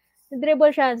siya,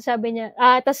 sabi niya,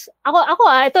 tas ako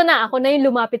na yung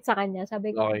lumapit sa kanya,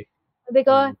 sabi ko,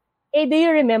 hey, do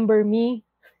you remember me?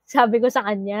 Sabi ko sa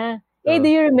kanya, hey, do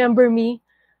you remember me?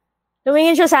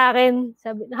 Tumingin siya sa akin,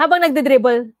 habang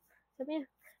nagde-dribble, sabi niya,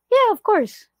 yeah, of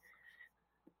course.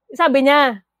 Sabi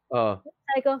niya,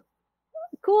 sabi ko,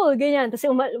 cool, ganyan. Tapos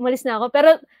umalis na ako.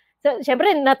 Pero,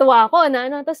 syempre, natuwa ako na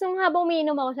Tapos nung habang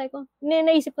umiinom ako, sabi ko,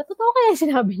 naisip ko, totoo kaya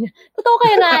sinabi niya? Totoo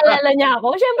kaya naalala niya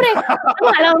ako? Syempre,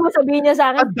 alam mo sabihin niya sa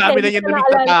akin? Ang dami na niya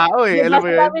namit tao eh. Alam mo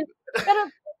yun? Pero,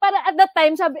 para at that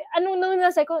time, sabi, nung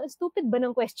nasa ko, stupid ba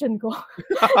ng question ko?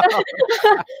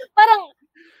 Parang,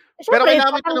 pero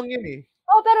kailangan tanong yun eh.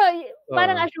 Pero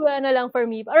parang lang for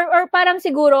me. Or parang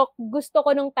siguro, gusto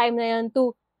ko nung time na yun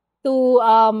to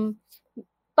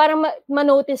parang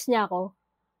ma-notice niya ako.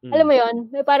 Alam mo yun?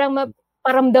 Parang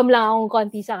paramdam lang akong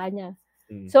konti sa kanya.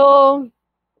 So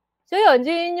yun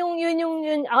yung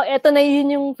eto na yun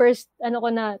yung first ko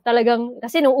na talagang,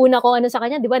 kasi nung una ko sa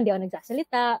kanya, di ba, hindi ako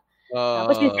nagsasalita.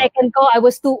 Tapos yung second ko, I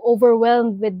was too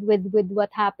overwhelmed with what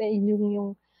happened,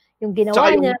 yung ginawa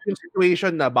saka niya. Yung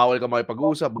situation na bawal ka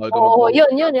makipag-usap, bawal ka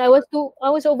yun. I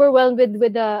was overwhelmed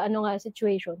with the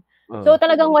situation. So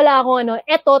talagang wala akong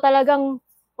eto talagang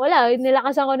wala,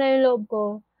 nilakasan ko na yung loob ko.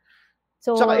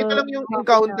 So, saka ito lang yung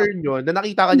encounter nyo na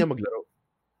nakita ka niya maglaro.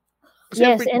 Kasi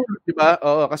yes, and di ba?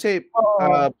 Kasi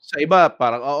sa iba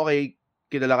parang okay,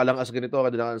 kilala ka lang as ganito, kilala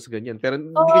ka lang as ganyan. Pero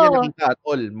hindi ka niya nakita at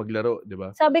all maglaro, di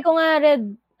ba? Sabi ko nga, Red,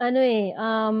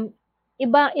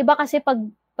 iba kasi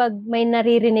pag may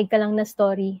naririnig ka lang na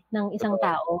story ng isang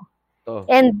tao.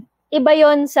 And iba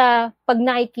yon sa pag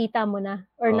nakikita mo na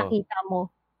or nakita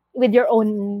mo with your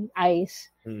own eyes.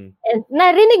 And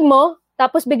narinig mo,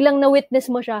 tapos biglang na-witness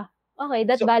mo siya. Okay,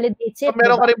 that validates it. So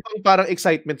meron ka rin parang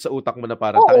excitement sa utak mo na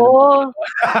parang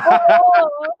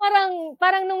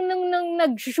parang nung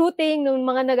nag-shooting, nung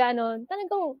mga talagang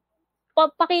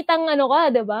pakitang ka,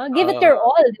 diba? Give it your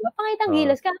all, diba? Pakitang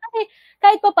gilas ka. Kasi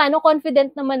kahit pa paano,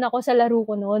 confident naman ako sa laro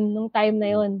ko noon, nung time na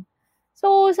yon.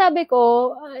 So sabi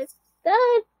ko,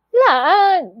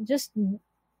 just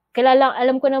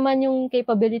alam ko naman yung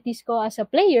capabilities ko as a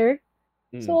player.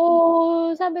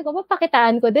 So, sabi ko,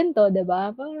 pakitaan ko din to,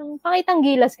 diba? Parang pakitang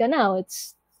gilas ka na.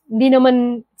 It's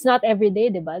not everyday,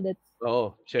 diba?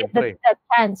 Syempre. That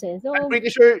chance, eh. So, I'm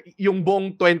pretty sure yung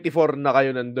buong 24 na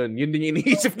kayo nandun, yun din yung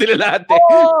iniisip nila lahat, eh.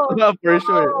 For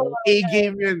sure.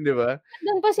 A-game yun, diba?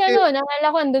 Doon pa si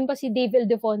naalala ko, doon pa si Dave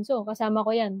Ildefonso. Kasama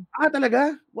ko yan.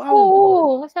 Talaga? Wow.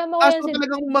 Oo, kasama ko yan.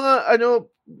 Talagang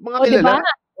mga kilala.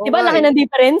 Diba, laki ng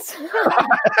difference?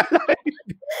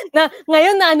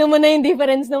 Ngayon, mo na yung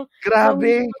difference ng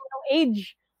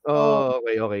age. Oh,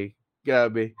 okay.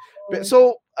 Grabe.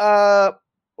 So,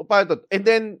 paano to? And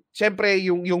then, syempre,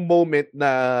 yung moment na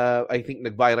I think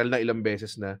nag-viral na ilang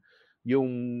beses na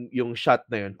yung shot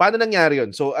na yun. Paano nangyari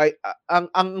yun? So,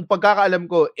 ang pagkakaalam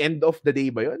ko, end of the day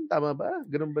ba yun? Tama ba?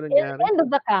 Ganun ba nangyari? End of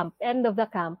the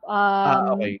camp.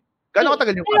 Okay. Gano'ng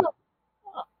katagal yung camp?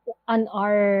 An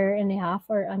hour and a half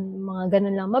or mga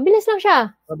ganun lang. Mabilis lang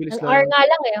siya. An hour nga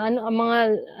lang eh.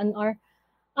 An hour.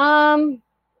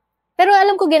 Pero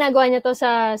alam ko ginagawa niya to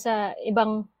sa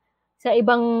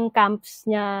ibang camps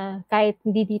niya kahit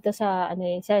hindi dito sa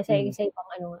sa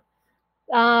ibang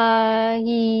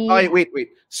Okay,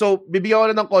 wait. So, bibigyan ko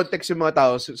na ng context yung mga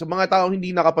tao. Sa mga taong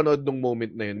hindi nakapanood ng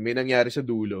moment na yun, may nangyari sa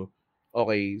dulo.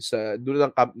 Okay, sa dulo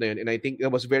ng camp na yun. And I think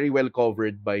it was very well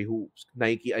covered by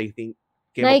Nike, I think.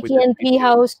 Nike and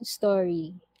Treehouse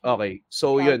Story. Okay,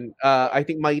 so yun. I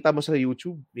think makita mo sa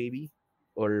YouTube, maybe?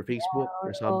 Or Facebook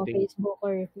or something. Facebook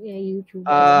or YouTube.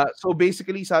 So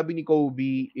basically, sabi ni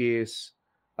Kobe is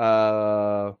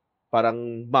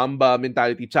parang Mamba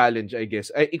mentality challenge, I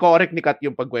guess. I-correct ni Kat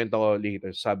yung pagkwento ko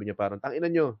later. Sabi niya parang,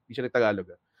 tanginan nyo. Hindi siya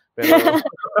nagtagalog.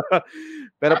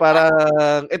 Pero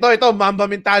parang, ito,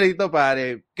 Mamba mentality ito,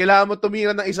 pare. Kailangan mo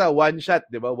tumira ng isa, one shot,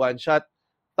 di ba? One shot,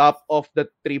 top of the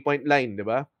 3-point line, di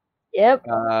ba? Yep.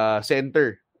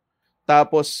 Center.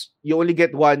 Tapos, you only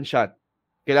get one shot.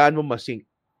 Kailangan mo masink.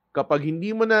 Kapag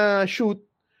hindi mo na shoot,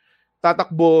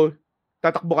 tatakbo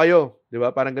kayo. Di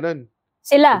ba? Parang ganun.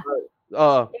 Sila.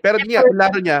 Pero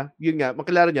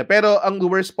makilaro niya. Pero ang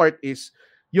worst part is,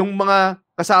 yung mga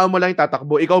kasama mo lang yung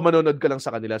tatakbo, ikaw manonood ka lang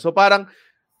sa kanila. So parang,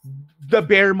 the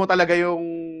bear mo talaga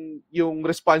yung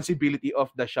responsibility of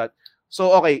the shot.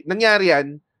 So okay, nangyari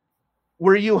yan.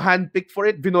 Were you handpicked for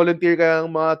it? Volunteer ka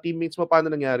ng mga teammates mo? Paano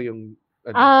nangyari yung...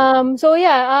 So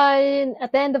yeah,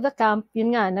 at the end of the camp,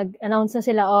 yun nga, nag-announce na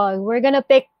sila,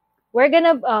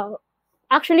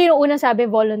 actually, yung unang sabi,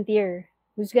 volunteer.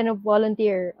 Who's gonna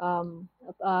volunteer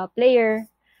a player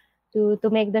to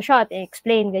make the shot,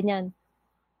 explain, ganyan.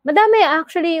 Madami,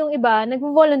 actually, yung iba,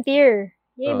 nag-volunteer.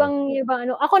 Yung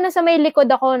ibang ako nasa may likod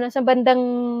ako, nasa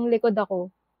bandang likod ako.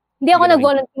 Hindi ako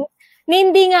nag-volunteer.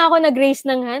 Hindi nga ako nag-raise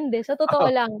ng hand, sa totoo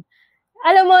lang.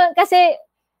 Alam mo, kasi,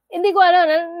 hindi ko alam,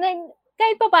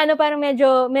 kahit pa paano, parang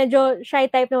medyo shy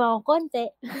type naman ako, konti.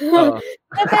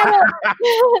 Pero,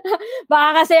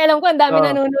 baka kasi alam ko, ang dami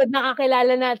nanonood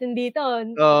nakakilala natin dito.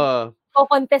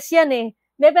 O-contest yan eh.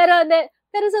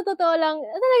 Pero sa totoo lang,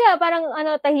 talaga, parang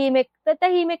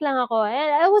tahimik lang ako.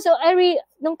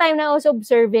 Nung time na I was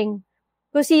observing,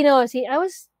 I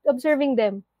was observing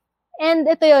them. And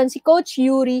ito yon, si Coach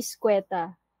Yuri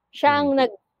Squeta. Siya ang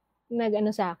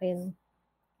sa akin.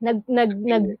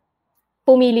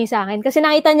 Pumili sa akin. Kasi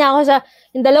nakita niya ako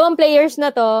yung dalawang players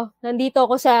na to, nandito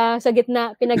ako sa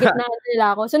gitna, pinagitnaan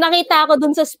nila ako. So nakita ako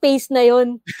dun sa space na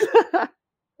yun.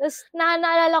 Tapos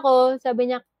naalala ko,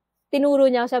 tinuro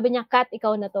niya, sabi niya, Kat,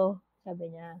 ikaw na to. Sabi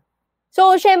niya.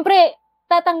 So, syempre,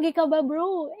 tatanggi ka ba,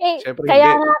 bro? Syempre,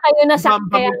 kaya nga kayo nasa...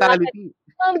 Mamba mentality.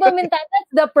 Mamba mentality.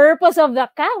 That's the purpose of the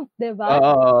camp, diba?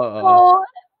 So,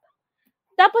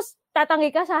 tapos,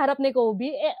 tatanggi ka sa harap ni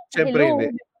Kobe. Syempre, hindi.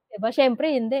 Diba? Syempre,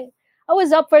 hindi. I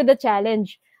was up for the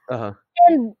challenge.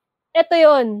 And, eto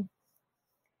yun.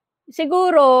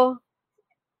 Siguro,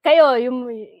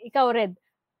 ikaw, Red,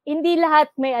 hindi lahat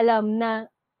may alam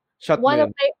na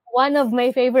one of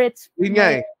my favorites. Yun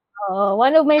nga eh.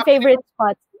 One of my favorite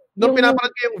spots. Nung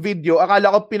pinapanood ko yung video,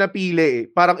 akala ko pinapili eh.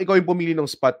 Parang ikaw yung pumili ng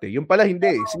spot eh. Yung pala hindi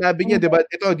eh. Sinabi niya, di ba?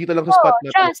 Ito, dito lang sa spot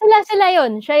na to. Sila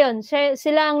yun.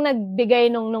 Sila ang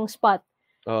nagbigay nung spot.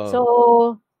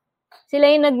 So, sila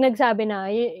yung nagsabi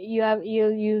na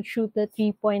you shoot the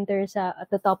 3-pointer at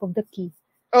the top of the key.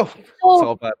 So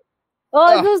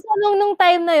nung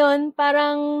time na yun,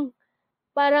 parang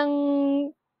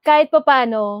kahit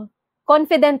paano,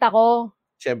 confident ako.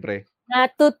 Siyempre.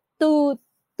 Na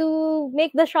to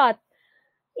make the shot.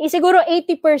 Siguro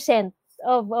 80%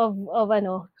 of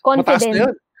confidence. Mataas na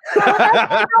yun.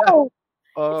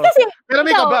 Kasi, pero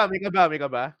may ka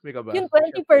ba? Yung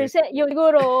 20%, yung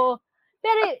siguro.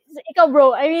 Pero ikaw,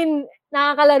 bro, I mean,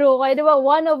 nakakalaro ko. Di ba?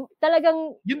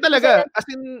 Talagang... Yun talaga. As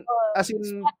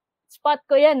in spot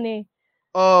ko yan eh.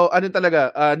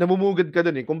 Talaga. Namumugad ka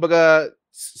dun eh. Kumbaga,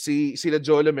 sila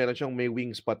Jolo, meron siyang may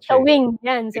wing spot siya. Sa wing.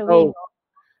 Yan, sa wing.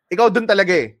 Ikaw dun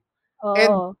talaga eh.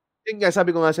 And, yun nga, sabi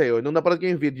ko nga sa'yo, nung napanood ko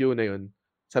yung video na yun,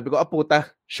 sabi ko,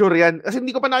 puta, sure yan. Kasi hindi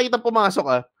ko pa nakita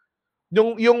pumasok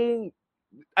Yung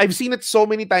I've seen it so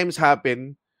many times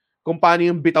happen, kung paano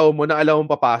yung bitaw mo na alam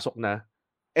mong papasok na.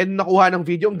 And nakuha ng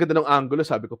video, ang ganda ng angulo.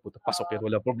 Sabi ko, puta, pasok yan,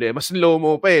 wala problema. Slow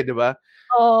mo pa eh, di ba?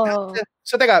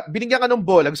 So, teka, binigyan ka ng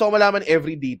ball. Gusto ko malaman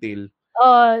every detail.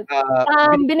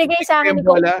 Binigay sa akin yung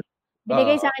bola.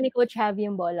 ni Coach Javi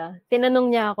yung bola. Tinanong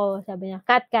niya ako, sabi niya,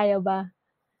 Kat, kaya ba?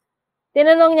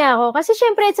 Tinanong niya ako, kasi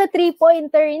syempre it's a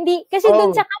 3-pointer. Hindi, kasi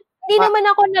dun sa Kat, hindi naman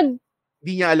ako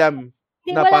Hindi niya alam.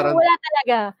 Wala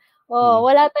talaga.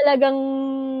 Wala talagang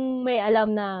may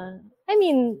alam na, I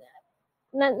mean,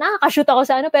 nakaka-shoot ako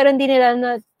sa pero hindi nila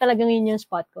na talagang yun yung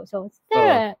spot ko. So,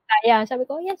 kaya. Sabi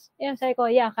ko, yes. Sabi ko,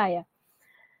 kaya.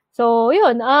 So,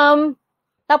 yun.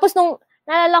 Tapos nung,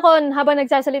 naalala ko, habang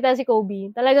nagsasalita si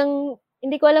Kobe, talagang,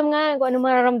 hindi ko alam nga kung ano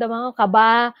mararamdaman ko.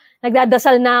 Kaba,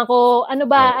 nagdadasal na ako. Ano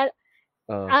ba?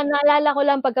 Naalala ko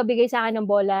lang pagkabigay sa akin ng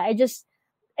bola.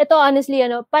 Ito honestly,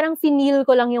 parang finil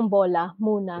ko lang yung bola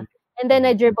muna. And then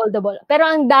I dribble the ball. Pero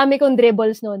ang dami kong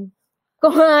dribbles nun.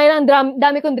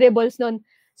 Dami kong dribbles nun.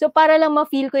 So, para lang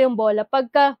ma-feel ko yung bola.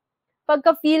 Pagka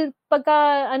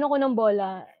ano ko ng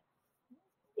bola,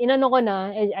 inano ko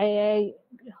na, I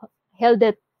held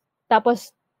it.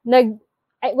 Tapos,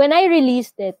 when I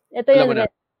released it, ito yung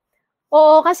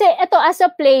Oo, kasi ito, as a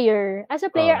player,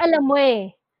 alam mo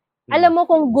alam mo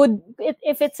kung good,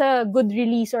 if it's a good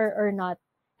release or not.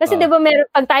 Kasi di ba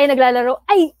pag tayo naglalaro,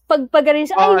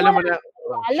 pag-release, alam mo na.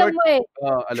 Alam mo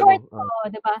short,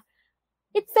 di ba?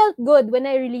 It felt good when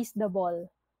I released the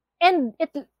ball. And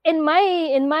in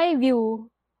my view,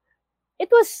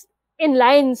 it was in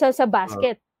line sa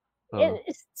basket.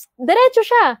 Diretso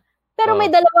siya. Pero may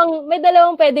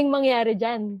dalawang pwedeng mangyari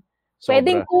diyan.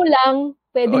 Pwedeng kulang,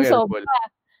 pwedeng sobra.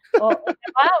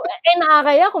 Diba?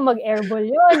 Nakakaya kung mag-airball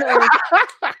yun.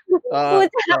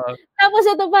 Tapos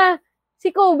ito pa,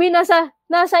 si Kobe nasa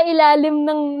ilalim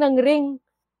ng ring.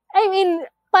 I mean,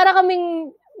 para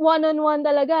kaming one-on-one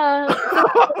talaga.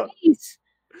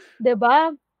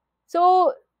 Diba?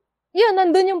 So, yun,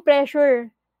 nandun yung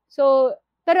pressure. So,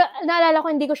 pero naalala ko,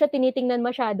 hindi ko siya tinitingnan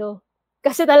masyado.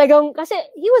 Kasi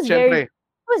he was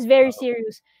very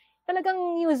serious.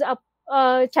 Talagang he was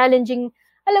challenging.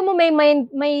 Alam mo, may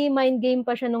mind game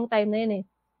pa siya nung time na yun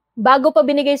Bago pa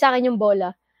binigay sa akin yung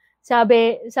bola,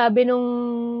 sabi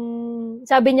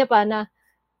niya pa na,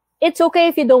 it's okay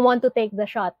if you don't want to take the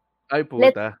shot. Ay,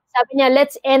 puta. Sabi niya,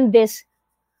 let's end this.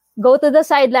 Go to the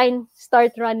sideline,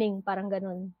 start running. Parang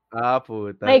ganun.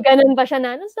 Puta. May ganun pa siya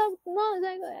na,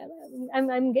 I'm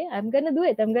gonna do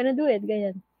it.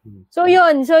 Ganyan. So,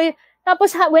 yun. So,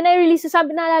 tapos, when I release,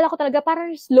 naalala ko talaga,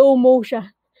 parang slow-mo siya.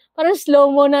 Parang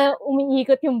slow-mo na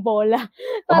umiikot yung bola.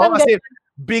 Parang kasi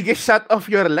biggest shot of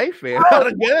your life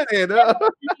Parang ganun no?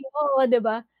 Oo,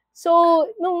 diba? So,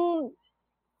 nung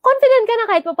confident ka na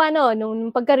kahit pa paano,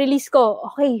 nung pagka-release ko,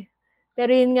 okay.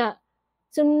 Pero yun nga,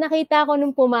 so nakita ko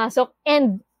nung pumasok,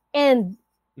 and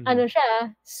ano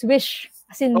siya, swish.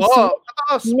 As in,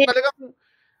 talagang,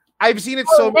 I've seen it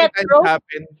so many times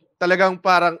happen. Talagang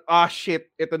parang,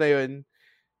 shit, ito na yun.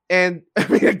 And,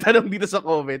 may nagtanong dito sa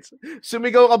comments,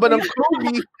 sumigaw ka ba ng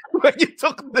Kobe when you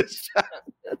took the shot?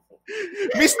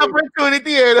 Missed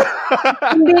opportunity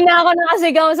Hindi na ako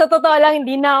nakasigaw. Sa totoo lang,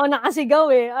 hindi na ako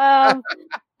nakasigaw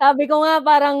sabi ko nga,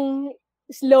 parang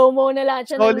slow-mo na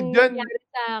lahat siya nangyari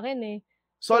sa akin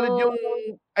Solid yung,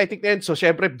 I think na yun. So,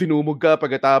 syempre, dinumog ka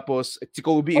pagkatapos. Si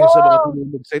Kobe, isa sa mga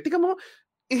dumumog sa'yo. Tika mo,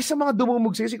 isa sa mga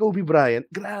dumumog sa'yo si Kobe Bryant.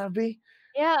 Grabe.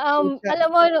 Yeah, alam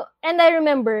mo, and I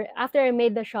remember, after I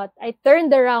made the shot, I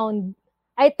turned around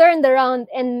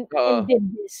and did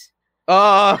this.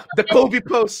 The Kobe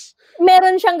pose.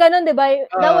 Meron siyang ganun, di ba?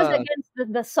 That was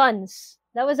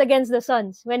against the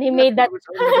Suns. When he made that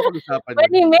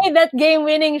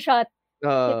game-winning shot. He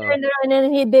turned around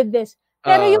and he did this.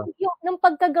 Pero yung nung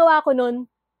pagkagawa ko nun,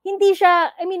 hindi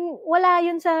siya, I mean, wala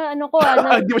yun sa ano ko.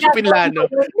 Hindi mo siya pinlano.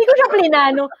 Hindi ko siya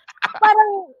plinano.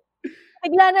 Parang,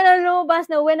 bigla na lumabas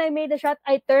na when I made the shot,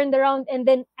 I turned around and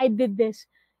then I did this.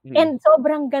 And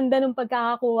sobrang ganda ng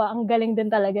pagkakakuha. Ang galing din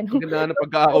talaga. Ganda ng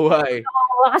pagkakakuha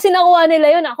Kasi nakuha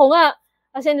nila yun. Ako nga.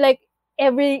 As in like,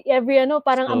 every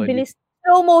parang ang bilis.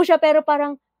 Slow-mo siya, pero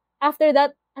parang after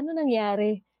that, ano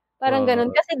nangyari? Parang ganun.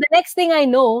 Kasi the next thing I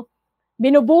know,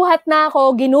 binubuhat na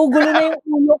ako, ginugulo na yung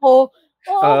ulo ko.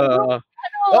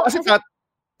 Kasi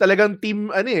talagang team,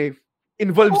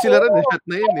 involved sila rin. Shot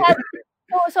na yun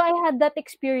So I had that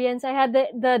experience. I had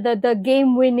the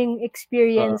game-winning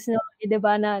experience, no, 'di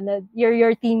ba, na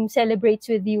your team celebrates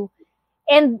with you.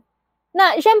 And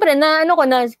syempre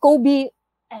Kobe,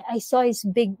 I saw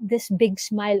this big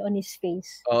smile on his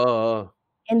face.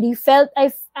 And he felt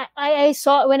I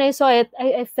saw when I saw it,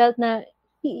 I felt na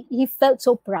he felt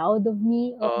so proud of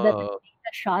me of that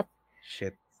shot.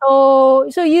 Shit. So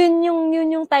yun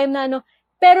yung time na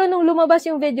pero nung lumabas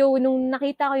yung video, nung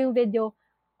nakita ko yung video,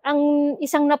 ang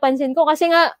isang napansin ko, kasi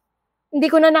nga,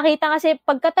 hindi ko na nakita kasi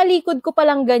pagkatalikod ko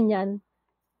palang ganyan,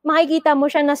 makikita mo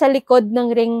siya nasa likod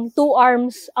ng ring, 2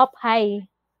 arms up high.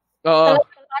 Oo.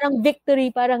 Parang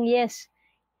victory, parang yes.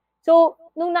 So,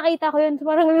 nung nakita ko yun,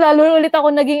 parang lalo ulit ako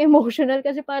naging emotional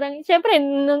kasi parang, syempre,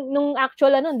 nung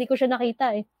actual hindi ko siya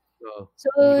nakita eh. So,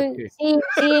 seeing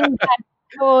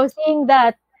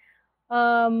that,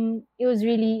 it was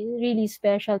really, really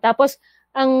special. Tapos,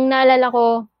 ang naalala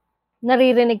ko,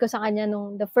 naririnig ko sa kanya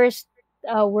nung the first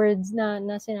words na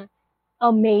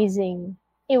amazing.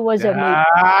 It was amazing.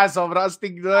 Sobrang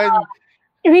astig doon.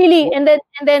 Really, and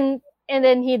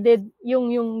then he did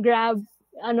yung grab,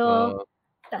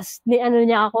 tas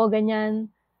niya ako ganyan.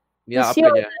 Niyakap ka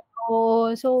niya.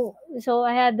 So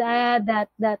I had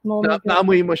that moment.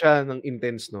 Naamoy mo siya ng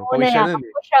intense, no? Pawis siya nun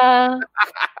eh.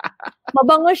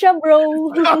 Mabango siya, bro.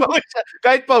 Mabango siya.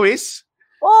 Kahit pawis?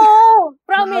 Oo,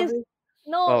 promise.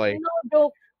 No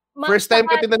joke. First time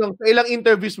ko tinanong, sa ilang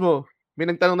interviews mo, may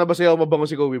nagtanong na ba sa'yo mabango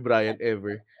si Kobe Bryant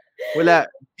ever? Wala.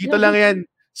 Dito lang yan.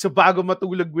 So bago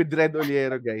matulog with Red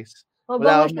Oliero, guys.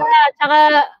 Mabango siya.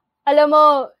 Tsaka, alam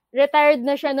mo, retired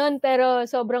na siya nun, pero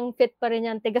sobrang fit pa rin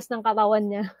yan. Tigas ng katawan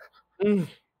niya.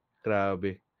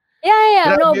 Grabe.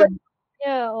 Yeah. Grabe. No, but,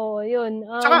 yun.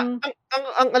 Tsaka,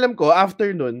 ang alam ko,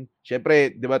 after nun,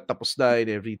 syempre, di ba, tapos na and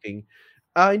everything.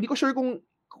 Hindi ko sure kung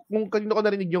kanino ko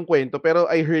narinig yung kwento, pero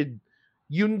I heard,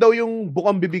 yun daw yung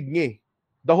bukang bibig niya.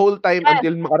 The whole time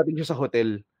until makarating siya sa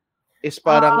hotel is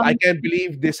parang, I can't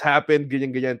believe this happened,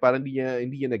 ganyan-ganyan. Parang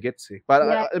hindi niya na-gets eh.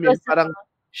 Parang, parang,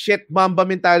 shit, Mamba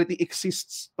mentality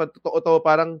exists. Totoo to,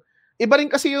 parang, iba rin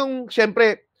kasi yung,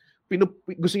 syempre,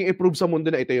 gusto niya i-prove sa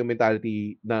mundo na ito yung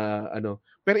mentality na,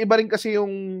 pero iba rin kasi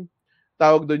yung,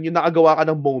 tawag doon, yung nakagawa ka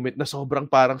ng moment na sobrang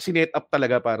parang sinet up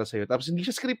talaga para sa'yo. Tapos hindi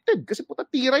siya scripted kasi puta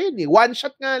tira yun eh. One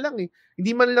shot nga lang eh.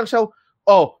 Hindi man lang siya,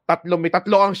 may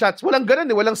tatlo ang shots. Walang ganun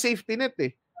eh. Walang safety net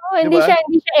eh. Hindi siya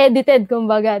edited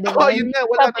kumbaga. Diba? Yun nga.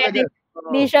 Wala talaga.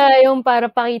 Hindi siya yung para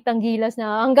pakitang gilas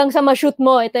na hanggang sa ma-shoot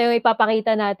mo, ito yung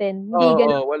ipapakita natin. Hindi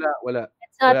ganun. Wala.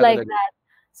 It's not like that.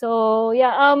 So,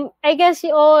 yeah. I guess,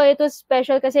 it was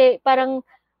special kasi parang,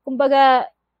 kumbaga,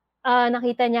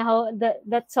 nakita niya how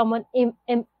that someone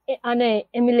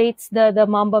emulates the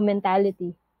Mamba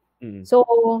mentality. So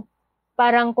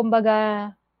parang kumbaga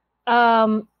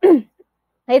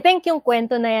I think yung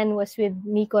kwento na yan was with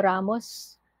Nico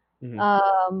Ramos.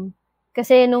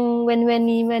 Kasi when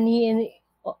he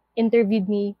interviewed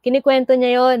me, kinikwento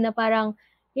niya yon na parang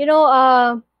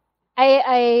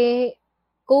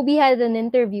Kobe had an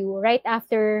interview right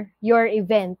after your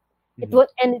event. It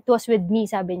was with me,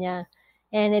 sabi niya.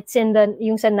 And it's in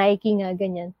yung sa Nike nga,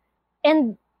 ganyan.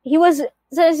 And he was,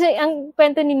 ang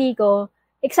kwento ni Nico,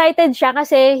 excited siya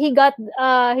kasi he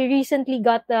recently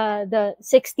got the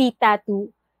 60 tattoo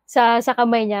sa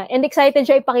kamay niya. And excited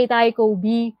siya ipakita kay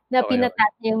Kobe na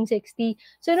pinatat niya yung 60.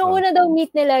 So, nung una daw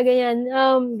meet nila, ganyan,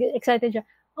 excited siya.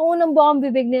 Ang unang bukang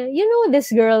bibig niya, you know this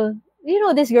girl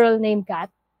named Kat?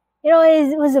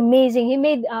 It was amazing.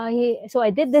 So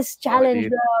I did this challenge.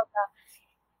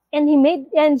 And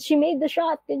she made the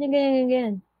shot.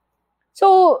 Ganyan.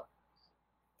 So,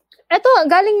 eto,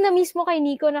 galing na mismo kay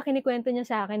Nico na kinikwento niya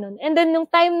sa akin nun. And then, nung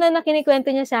time na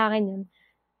kinikwento niya sa akin yun,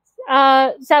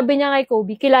 sabi niya kay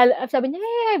Kobe, sabi niya,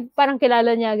 parang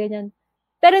kilala niya, ganyan.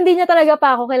 Pero hindi niya talaga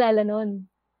pa ako kilala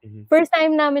nun. First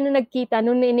time namin na nagkita,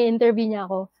 nung ini-interview niya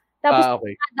ako. Tapos,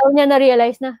 daw niya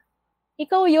na-realize na,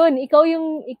 ikaw yun, ikaw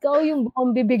yung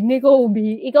bukang bibig ni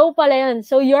Kobe. Ikaw pala yun.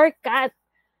 So, you're Kat.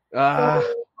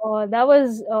 That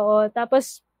was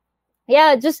tapos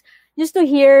just to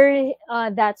hear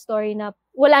that story na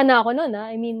wala na ako noon.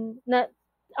 I mean, na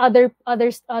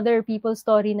other people's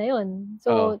story na yon.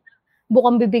 So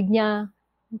bukang bibig niya,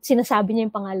 sinasabi niya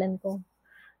yung pangalan ko.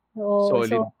 Solid.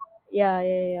 So yeah.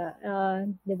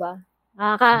 'Di ba?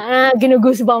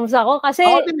 Ginugoosebumps ako kasi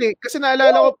ako din eh. Kasi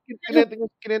naalala ko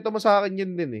kinento mo sa akin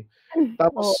yun din eh.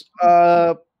 Tapos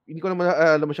hindi ko naman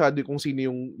alam masyado kung sino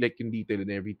yung like in detail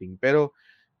and everything. Pero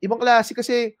ibang klase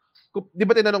kasi, di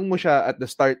ba tinanong mo siya at the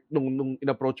start, nung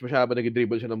in-approach mo siya, ba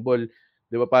nag-dribble siya ng ball,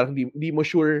 di ba parang di mo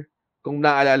sure kung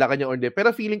naalala ka niya or hindi.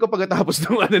 Pero feeling ko pagkatapos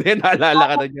ng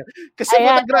naalala ka na niya. Kasi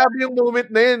grabe yung moment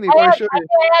na yun, for sure.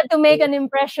 I had to make an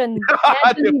impression. I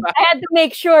had to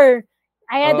make sure.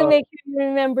 I had to make sure he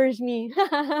remembers me.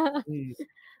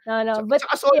 No. But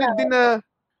saka solid din na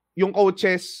yung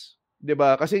coaches, di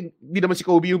ba? Kasi di naman si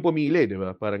Kobe yung pumili, di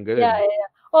ba? Parang gano'n. Yeah.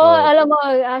 Alam mo,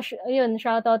 yun,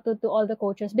 shout out to all the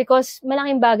coaches because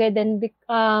malaking bagay din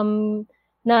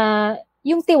na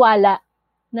yung tiwala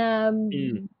na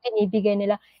binibigay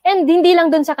nila. And hindi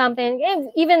lang dun sa campaign,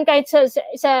 even kahit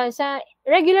sa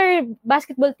regular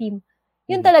basketball team,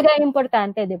 yun talaga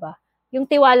importante, di ba? yung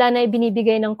tiwala na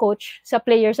ibinibigay ng coach sa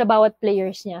bawat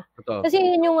players niya. Totoo. Kasi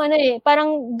yun yung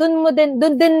parang doon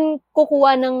din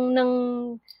kukuha ng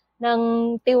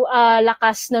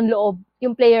lakas ng loob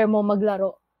yung player mo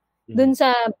maglaro. Doon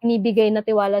sa binibigay na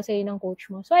tiwala sa iyo ng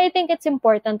coach mo. So I think it's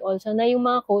important also na yung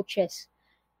mga coaches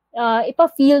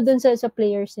ipa-feel doon sa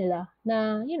players nila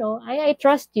na, I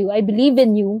trust you, I believe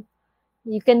in you.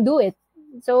 You can do it.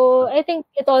 So I think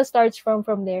it all starts from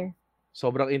there.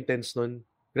 Sobrang intense nun.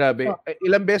 Grabe.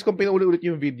 Ilang beses kong pinaulit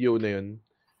yung video na yun.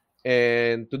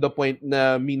 And to the point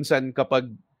na minsan kapag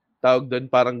tawag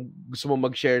doon, parang gusto mo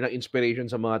mag-share ng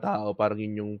inspiration sa mga tao, parang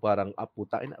yun yung parang,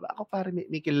 puta, ako parang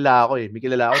may kilala ako eh. May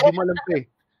kilala ako. Di mo alam ko eh.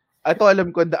 Ito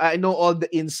alam ko, I know all the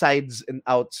insides and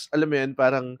outs. Alam mo yun,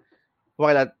 parang,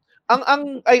 what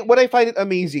I find it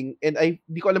amazing, and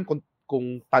di ko alam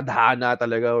kung tadhana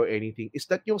talaga or anything, is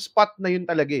that yung spot na yun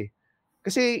talaga eh.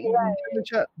 Kasi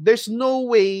there's no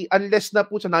way unless na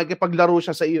po nakikipaglaro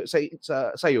siya sa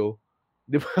iyo,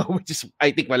 'di ba? Which is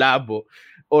I think malabo.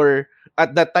 Or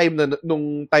at that time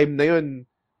nung time na 'yon,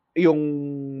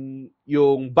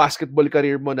 yung basketball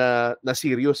career mo na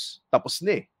serious, tapos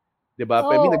na eh. 'Di ba?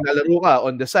 Pero naglalaro ka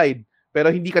on the side,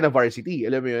 pero hindi ka na varsity,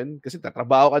 alam mo 'yun? Kasi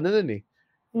tatrabaho ka na noon eh.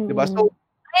 'Di ba? So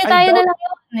tayo na lang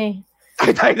 'yun eh.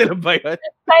 Tayo na lang ba yun?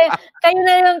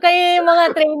 kayo yung mga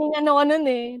training nun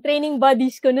eh. Training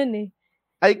buddies ko nun eh.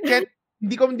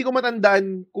 Hindi ko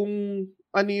matandaan kung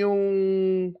ano yung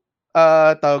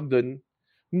tawag dun.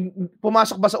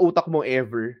 Pumasok ba sa utak mo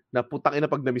ever na putang ina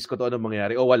pag na-miss ko to, anong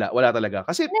mangyari? O wala talaga.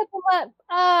 Kasi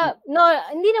no,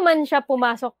 hindi naman siya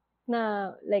pumasok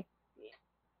na like,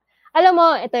 alam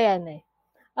mo, ito yan eh.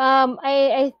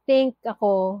 I think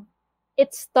ako,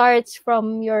 it starts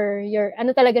from your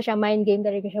ano talaga siya, mind game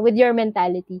talaga siya, with your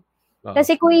mentality.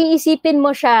 Kasi kung iisipin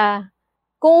mo siya,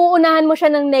 kung uunahan mo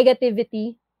siya ng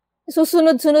negativity,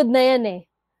 susunod-sunod na yan eh.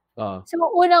 So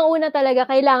unang-una talaga,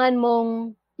 kailangan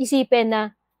mong isipin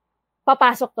na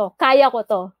papasok to, kaya ko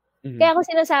to. Kaya ako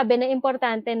sinasabi na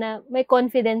importante na may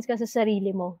confidence ka sa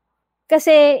sarili mo.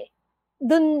 Kasi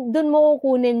dun mo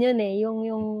kukunin yun eh, yung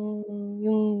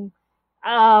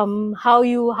how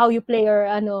you play or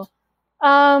ano.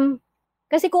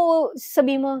 Kasi kung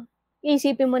sabihin mo,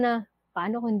 isipin mo na,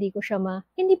 paano kung hindi ko siya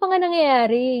hindi pa nga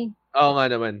nangyayari. Oo nga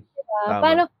naman. Diba?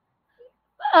 Paano,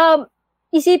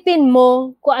 isipin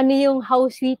mo kung ano yung how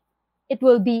sweet it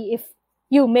will be if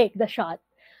you make the shot.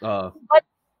 But,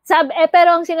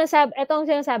 pero ang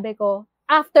sinasabi ko,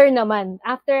 after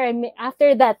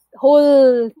that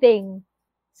whole thing,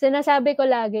 sinasabi ko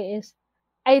lagi is,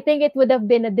 I think it would have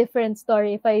been a different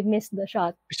story if I missed the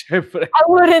shot. Siyempre.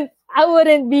 I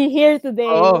wouldn't be here today.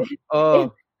 Or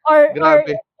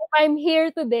if I'm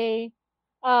here today,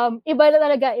 iba na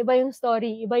talaga, iba yung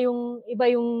story, iba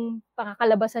yung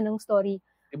pakakalabasan ng story.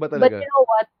 Iba talaga. But you know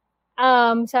what?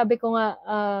 Sabi ko nga,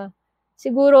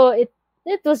 siguro it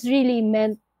was really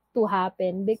meant to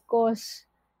happen because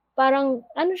parang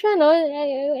ano siya, no?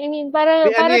 I mean, parang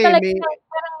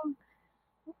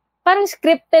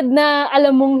scripted na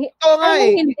alam mong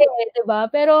hindi, 'di ba?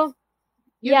 Pero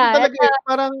talaga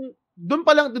parang doon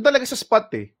talaga sa spot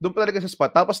eh. Doon talaga sa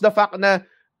spot. Tapos the fact na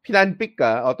pinanpick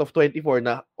ka out of 24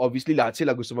 na obviously lahat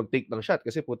sila gusto mag-take ng shot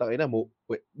kasi putang ina mo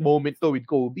moment to with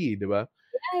Kobe, 'di ba?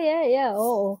 Yeah.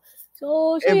 Oo.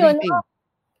 So everything.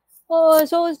 Yun.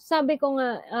 So sabi ko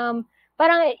nga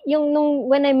parang yung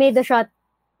when I made the shot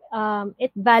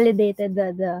it validated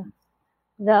the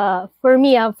for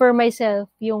me, for myself,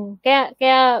 yung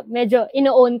kaya medyo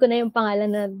ino-own ko na yung pangalan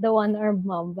na the one-armed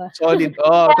Mamba. Solid.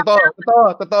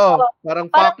 Totoo. Parang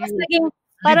fuck you.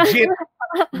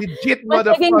 Legit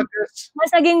motherfuckers. Mas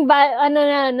naging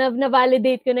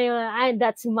na-validate ko na yung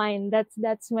that's mine.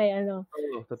 That's my ano.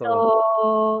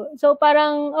 Totoo. So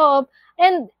parang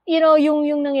and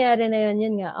yung nangyari na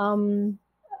yun nga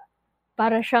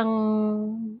para siyang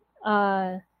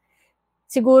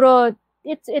siguro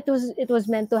it was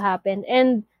meant to happen,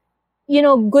 and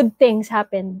good things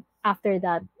happen after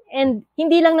that, and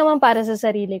hindi lang naman para sa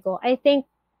sarili ko. I think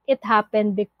it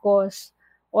happened because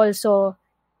also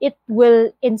it will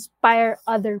inspire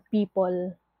other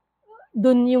people.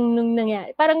 Dun yung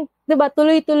nangyari, parang 'di ba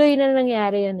tuloy-tuloy na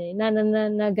nangyari yan eh, na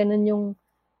ganun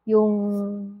yung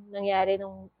nangyari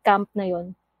nung camp na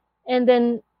yon, and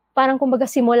then parang kumbaga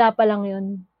simula pa lang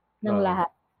yon ng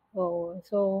lahat.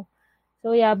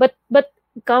 So yeah, but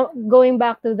going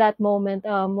back to that moment,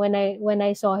 when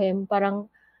I saw him,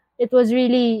 parang it was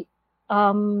really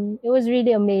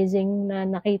amazing na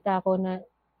nakita ko na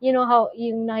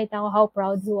nakita ko how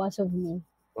proud he was of me.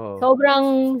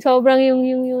 Sobrang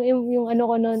yung ano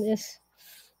ko noon is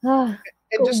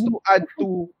and just to add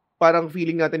to parang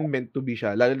feeling natin meant to be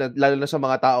siya. Lalo na sa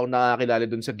mga taong nakakilala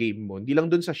dun sa game mo. Hindi lang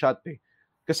dun sa shot eh.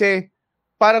 Kasi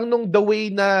parang nung the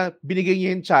way na binigay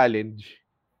niya yung challenge,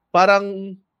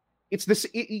 parang it's this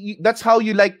that's how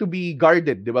you like to be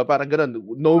guarded, 'di ba? Parang ganoon,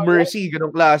 no mercy,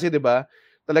 ganung klase, 'di ba?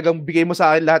 Talagang bigay mo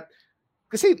sa akin lahat.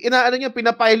 Kasi inaano niya,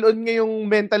 pinapile on niya yung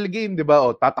mental game, 'di ba?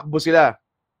 O tatakbo sila.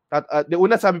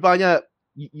 Una sabi pa niya,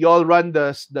 you all run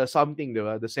the something, 'di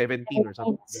ba? The 17 or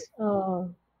something.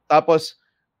 Tapos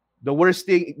the worst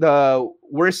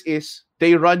is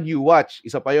they run, you watch.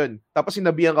 Isa pa 'yon. Tapos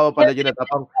sinabihan ka pa pala niya na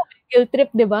tapang guilt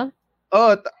trip, 'di ba?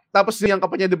 Oh, tapos sinabihan ka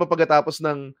pa niya 'di ba pagkatapos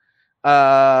ng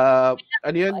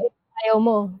ano 'yun? Ayaw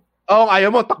mo.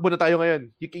 Ayaw mo, takbo na tayo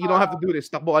ngayon. You don't have to do this.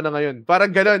 Takbo ka na ngayon.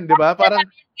 Parang gano'n, 'di ba? Parang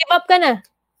give up ka na.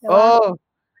 Diba?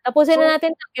 Tapusin na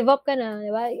natin, give up ka na,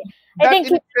 'di ba? I think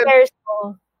he cares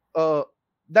mo.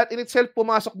 That in itself,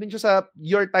 pumasok din siya sa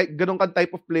your type, ganun kang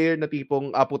type of player na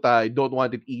tipong, puta, I don't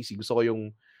want it easy. Gusto ko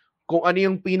yung, kung ano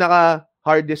yung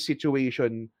pinaka-hardest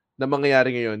situation na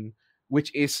mangyayari ngayon,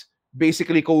 which is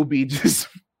basically Kobe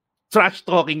just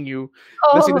trash-talking you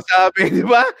na sinasabi, di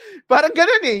ba? Parang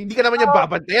ganun eh. Hindi ka naman yung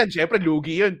babantayan. Siyempre,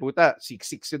 lugi yun. Puta,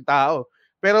 6'6" yung tao.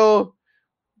 Pero,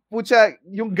 puta,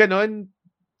 yung ganun,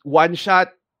 one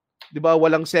shot, di ba?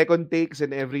 Walang second takes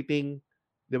and everything.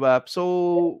 Di ba?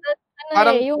 So,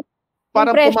 parang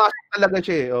pumasok talaga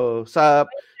siya sa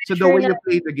the way you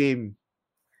play the game.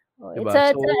 Diba?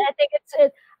 I think it's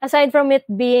aside from it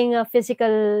being a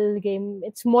physical game,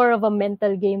 it's more of a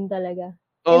mental game talaga.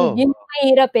 And yun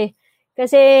mahirap eh.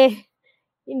 Kasi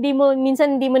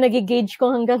minsan hindi mo nagigauge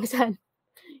kung hanggang saan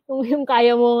yung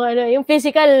kaya mo, yung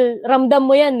physical, ramdam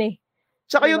mo yan eh.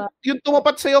 Tsaka diba? yung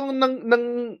tumapat sa yung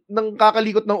ng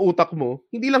kakalikot ng utak mo,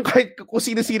 hindi lang kahit kung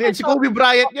sino-sino yan. Si Kobe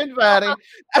Bryant yun, pare.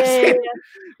 As in,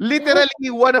 literally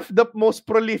one of the most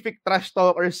prolific trash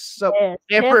talkers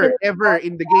ever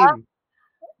in the game.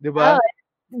 Diba?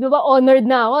 Diba, honored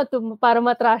na ako para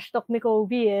ma-trash talk ni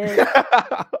Kobe eh.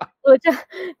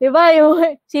 Diba,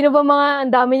 sino ba mga,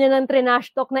 ang dami niya ng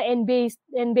trash talk na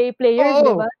NBA players,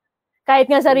 diba?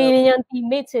 Kahit nga sarili niyang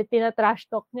teammates,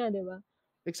 tina-trash talk niya, diba?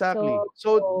 Exactly.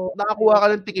 So nakakuha ka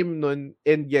ng tikim nun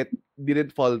and yet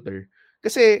didn't falter.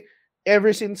 Kasi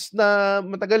ever since na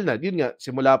matagal na, yun nga,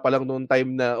 simula pa lang noong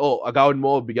time na, agawin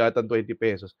mo, bigatan 20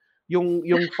 pesos. Yung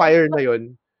fire na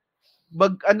yun,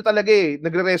 talaga eh,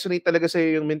 nagre-resonate talaga sa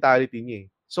yung mentality niya eh.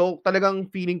 So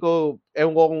talagang feeling ko,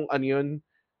 ewan ko kung ano yun,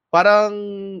 parang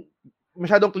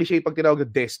masyadong cliche pag tinawag na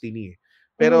destiny eh.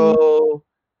 Pero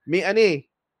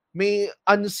may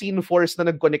unseen force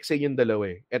na nag-connect sa inyong dalawa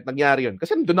eh. At nangyari yun.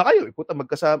 Kasi nandun na kayo. Puta,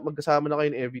 magkasama na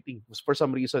kayo in everything. For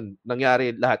some reason,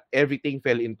 nangyari lahat. Everything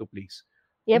fell into place.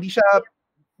 Yep. Hindi siya,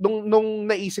 nung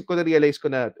naisip ko, na-realize ko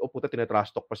na, puta,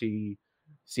 tinatrash talk pa si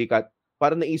Kat.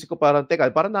 Parang naisip ko, parang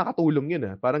nakakatulong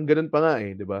yun ah. Parang ganun pa nga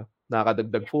eh, di ba?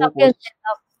 Nakakadagdag focus.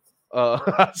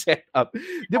 Set up.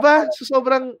 Di ba? So,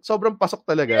 sobrang pasok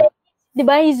talaga. Di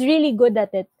ba? He's really good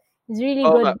at it. He's really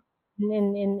good.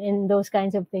 In those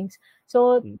kinds of things.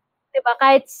 So, diba,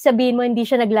 kahit sabihin mo hindi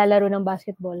siya naglalaro ng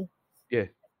basketball.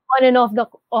 Yeah. On and off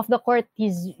the court,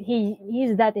 he's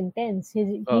that intense.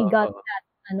 He got that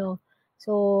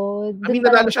So, I mean,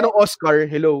 nanalo siya ng Oscar.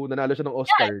 Nanalo siya ng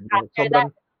Oscar.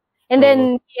 Sobrang and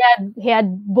then he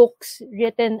had books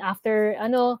written after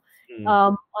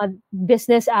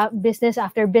business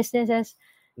after businesses.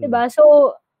 Diba?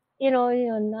 So, yun,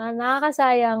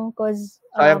 nakakasayang cause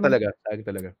sayang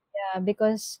talaga.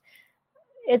 Because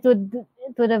it would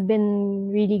have been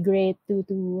really great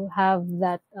to have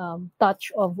that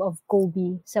touch of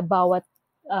Kobe sa bawat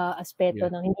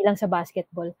aspeto ng hindi lang sa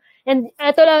basketball. And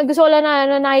eto lang, gusto ko lang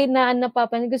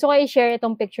gusto ko i-share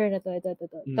itong picture na to.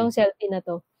 Itong selfie na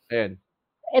to. Ayan.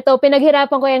 Ito,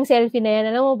 pinaghirapan ko yung selfie na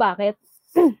yan. Alam mo bakit?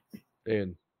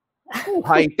 Ayan.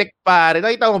 High-tech pare.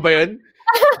 Nakita mo ba yun?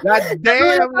 God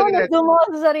damn! Nagdumo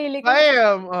sa sarili ko.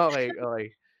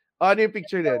 Okay. Ano yung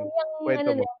picture din?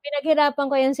 Pinaghirapan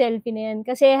ko yung selfie na yan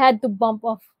kasi I had to bump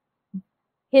off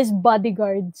his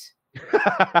bodyguards.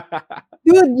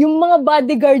 Dude, yung mga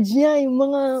bodyguards niya, yung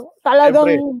mga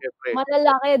talagang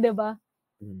malalaki, diba?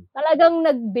 Talagang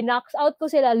nag-binox out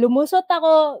ko sila. Lumusot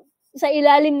ako sa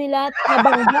ilalim nila at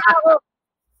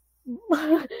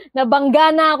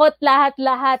nabangga na ako at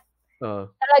lahat.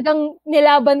 Talagang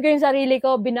nilaban ko yung sarili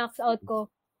ko, binox out ko.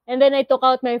 And then I took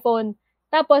out my phone.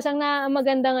 Tapos, ang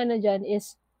magandang dyan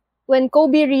is, when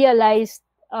Kobe realized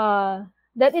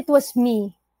that it was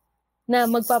me na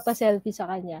magpapaselfie sa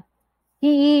kanya,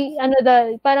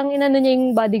 parang inano niya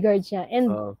yung bodyguard niya.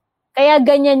 And kaya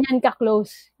ganyan yan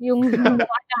ka-close yung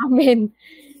mukha namin.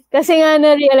 Kasi nga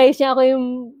na-realize niya ako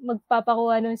yung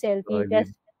magpapakuha ng selfie.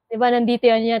 Diba, nandito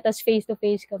yan niya, tapos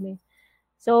face-to-face kami.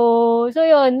 So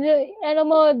yun, alam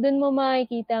mo, dun mo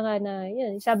makikita nga na,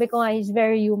 yun, sabi ko nga, he's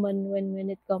very human when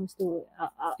it comes to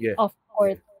off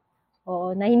court.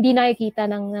 Oo, na hindi nakikita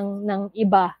ng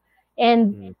iba.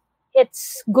 And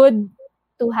it's good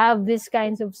to have these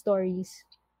kinds of stories,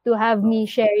 to have me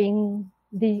sharing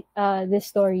the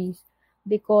stories,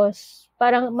 because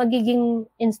parang magiging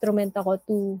instrument ako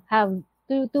to have,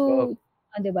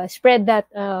 diba, spread that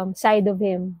side of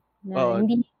him na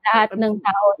hindi lahat ng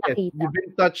tao nakita. You've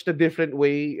been touched a different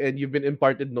way and you've been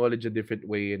imparted knowledge a different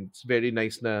way, and it's very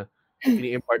nice na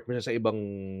ini-impart mo siya sa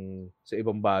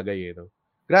ibang bagay, no?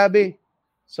 Grabe.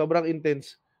 Sobrang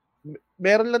intense.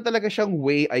 Meron lang talaga siyang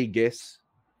way, I guess,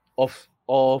 of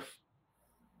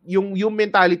yung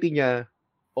mentality niya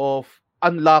of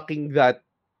unlocking that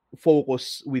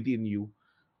focus within you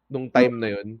nung time na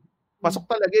yun. Pasok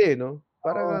talaga no?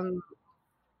 Parang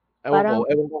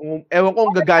ewan ko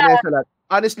kung gagana niya sa lahat.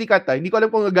 Honestly, Kat, hindi ko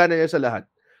alam kung gagana niya sa lahat.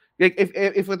 Like,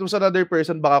 if it was another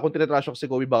person, baka kung tinatrash ako si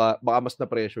Kobe, baka mas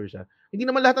na-pressure siya. Hindi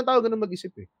naman lahat ng tao ganun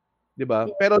mag-isip Diba?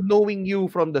 Yeah. Pero knowing you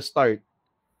from the start,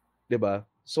 diba?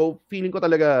 So, feeling ko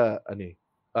talaga,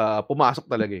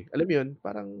 pumasok talaga Alam mo yun?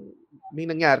 Parang may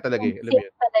nangyari talaga Alam mo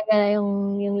yun? Talaga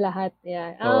yung lahat.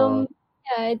 Yeah.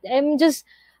 I'm just,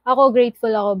 ako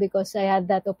grateful ako because I had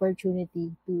that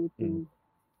opportunity to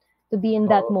be in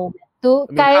that moment.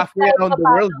 Halfway around the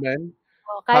world, man.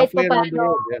 Kahit pa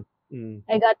paano,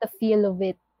 I got the feel of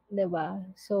it, diba?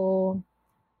 So,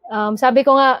 sabi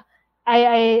ko nga,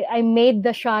 I made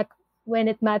the shot when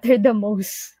it mattered the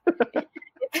most.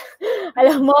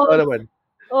 Alam mo?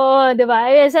 Diba?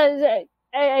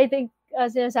 I think,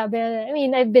 sinasabi, I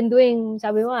mean, I've been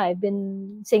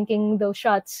sinking those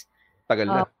shots. Tagal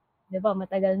na. Diba?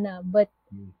 Matagal na. But,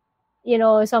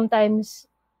 sometimes,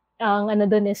 ang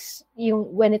dun is,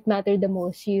 when it mattered the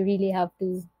most, you really have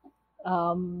to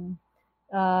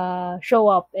show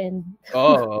up and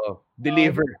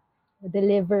deliver.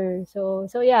 So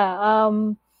yeah,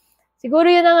 siguro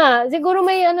yun na nga. Siguro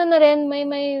may na rin,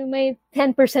 may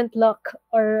 10% luck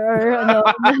or ano.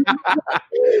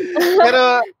 Pero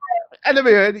alam mo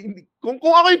yun, kung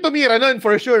ako yung tumira nun,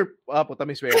 for sure, puta,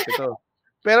 may swerte to.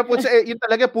 Pero yun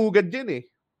talaga pugad din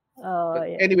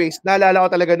Yeah. Anyways, naalala ko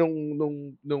talaga nung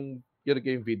yun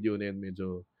yung video na yun,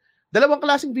 medyo dalawang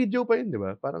klaseng video pa yun, di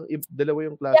ba? Parang dalawa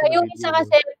yung klase ng yung video. Isa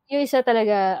kasi, yung isa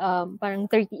talaga, parang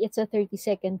it's a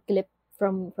 30-second clip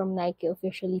from Nike,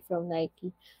 officially from Nike.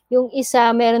 Yung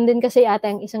isa, meron din kasi ata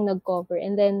yung isang nag-cover.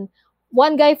 And then,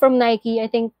 one guy from Nike,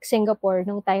 I think Singapore,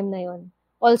 nung time na yon,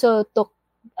 also took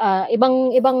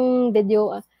ibang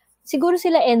video. Siguro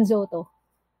sila Enzo to.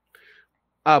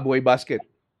 Buhay Basket.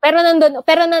 Pero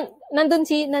nandun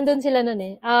sila nun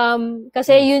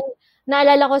kasi yun,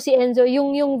 naalala ko si Enzo,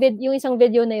 yung isang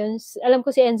video na yun, alam ko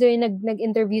si Enzo yung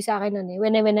nag-interview sa akin nun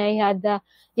when I had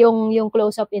yung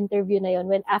close-up interview na yun,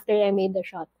 after I made the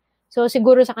shot. So,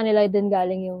 siguro sa kanila din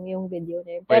galing yung video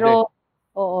na yun.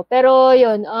 Pero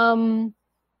yun,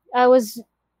 I was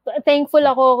thankful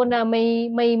ako na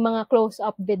may mga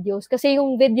close-up videos. Kasi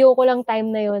yung video ko lang time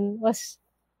na yun was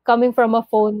coming from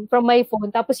my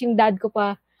phone. Tapos yung dad ko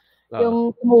pa,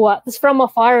 yung kumuha. Tapos from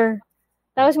afar.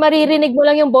 Tapos maririnig mo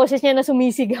lang yung boses niya na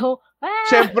sumisigaw.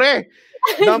 Siyempre!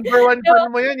 Number one fan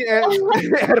mo yun, yung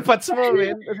airpods mo,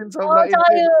 man.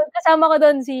 Kasama ko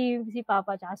doon si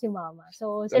Papa at si Mama.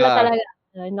 So, sila talaga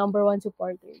number one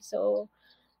supporters. So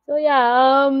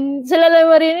yeah, sila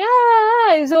lang marinig.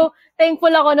 So,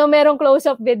 thankful ako na merong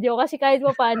close-up video kasi kahit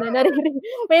pa paano,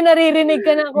 may naririnig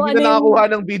ka na kung hindi na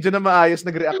nakakuha ng video na maayos,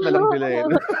 nag-react na lang sila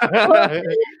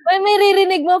may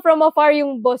ririnig mo from afar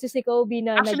yung boses ni Kobe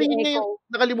na actually,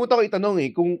 nakalimutan ko itanong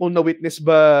kung na-witness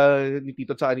ba ni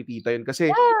Tito at ni Tita yun.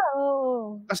 Kasi,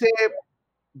 kasi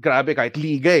grabe, kahit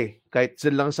liga kahit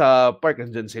sila lang sa park,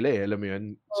 nandyan sila alam mo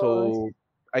yun. So,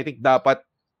 I think dapat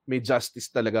may justice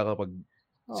talaga kapag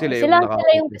sila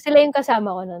yung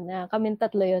kasama ko nun. Kaming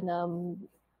tatlo yun.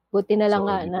 Buti na lang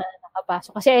na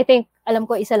nakapasok. Kasi I think, alam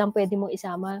ko, isa lang pwede mong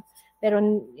isama. Pero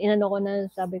inano ko na,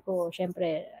 sabi ko,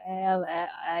 syempre,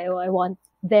 I want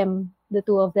them, the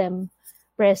two of them,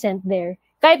 present there.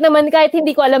 Kahit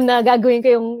hindi ko alam na gagawin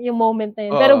ko yung moment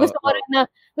na yun. Pero gusto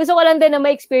ko lang din na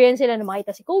ma-experience sila na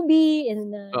makita si Kobe.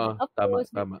 And, tama.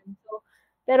 So,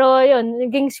 pero yun,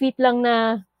 naging sweet lang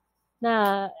na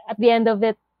at the end of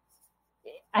it,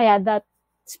 I had that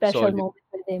special moment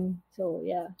with him. So,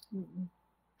 yeah.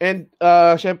 And,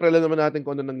 syempre, alam naman natin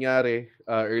kung ano nangyari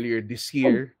earlier this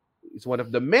year. It's one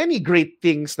of the many great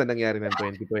things na nangyari ng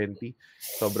 2020.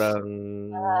 Sobrang,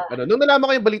 nung nalaman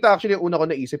ko yung balita, actually, yung una ko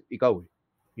naisip, ikaw.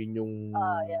 Yun yung,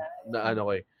 na ano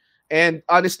ko And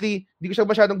honestly, hindi ko siya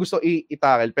masyadong gusto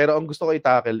i-tackle. Pero ang gusto ko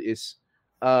i-tackle is,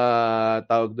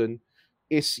 tawag dun,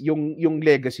 is yung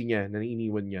legacy niya na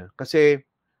iniwan niya. Kasi,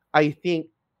 I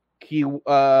think, he,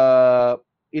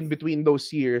 in between those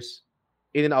years,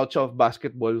 in and out siya of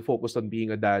basketball, focused on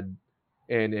being a dad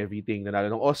and everything.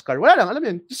 Nanalo ng Oscar. Wala lang, alam mo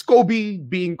yun. Just Kobe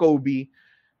being Kobe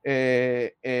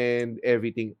and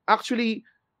everything. Actually,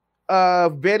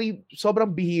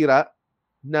 sobrang bihira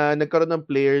na nagkaroon ng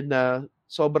player na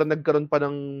sobrang nagkaroon pa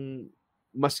ng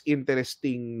mas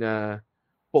interesting na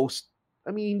post.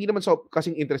 I mean, hindi naman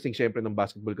kasing interesting syempre ng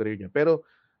basketball career niya. Pero,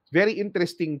 very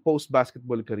interesting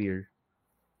post-basketball career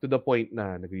to the point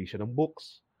na nag-release siya ng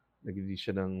books,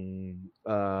 nag-release siya ng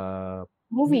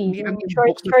movie,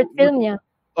 short film niya.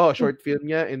 Short film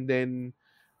niya, and then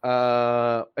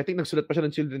I think nagsulat pa siya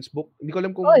ng children's book. Hindi ko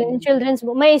alam kung yung children's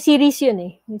book. May series yun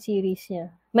eh. Yung series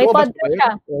niya. May podcast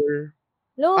siya.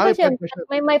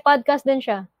 May podcast din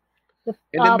siya.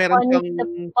 And then meron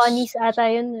siyang Funnies ata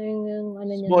yun. Yung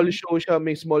ano niya. Small show siya.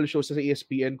 May small show sa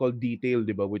ESPN called Detail,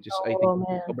 di ba? Which is, I think,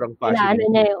 sobrang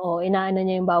fascinating. Inaano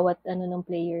niya yung bawat ng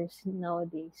players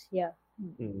nowadays. Yeah.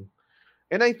 Mm.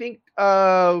 And I think,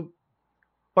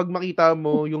 pag makita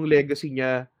mo yung legacy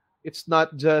niya, it's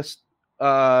not just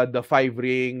the 5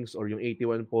 rings or yung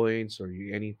 81 points or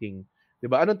yung anything. Di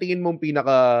ba? Anong tingin mong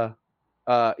pinaka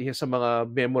isa sa mga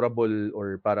memorable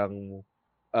or parang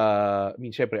I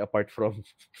mean, syempre, apart from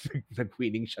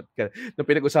nag-winning shot ka na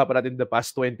pinag-usapan natin the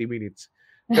past 20 minutes.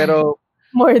 Pero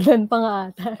more than pa nga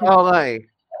ata. Oo nga eh.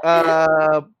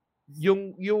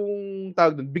 Yung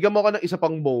tawag doon, bigyan mo ka ng isa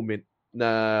pang moment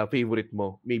na favorite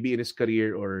mo, maybe in his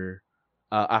career or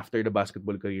after the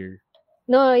basketball career.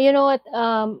 No, you know what?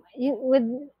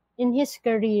 In his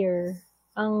career,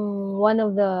 ang one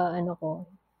of the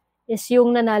is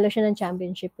yung nanalo siya ng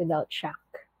championship without Shaq.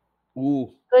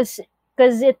 Ooh.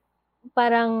 Because it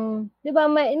parang, di ba,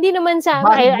 hindi naman sa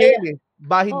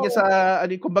bahid niya sa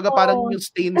kumbaga parang yung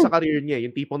stain sa career niya,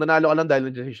 yung tipong nanalo ka lang dahil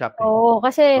nandiyan si Shaq.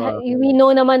 Kasi we know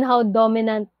naman how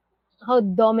dominant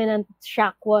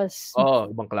Shaq was.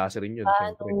 Ibang klase rin yun,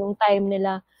 syempre. Nung time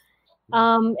nila.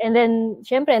 And then,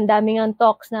 syempre, ang daming ang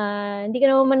talks na hindi ka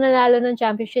naman mananalo ng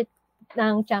championship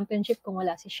kung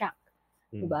wala si Shaq.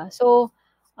 Diba? So,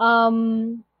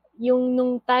 yung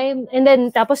nung time, and then,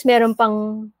 tapos meron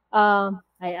pang,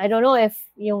 I don't know if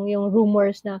yung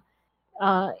rumors na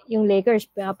yung Lakers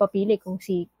papili kung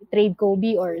trade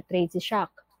Kobe or trade si Shaq.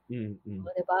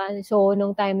 Diba? So,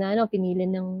 nung time na pinili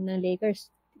ng Lakers,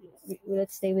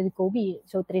 let's stay with Kobe.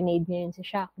 So, trade niya yun si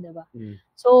Shaq. Diba?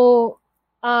 So,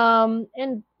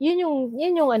 and yun yung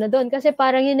doon. Kasi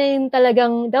parang yun na yung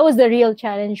talagang, that was the real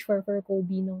challenge for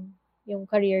Kobe nung yung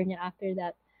career niya after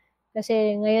that.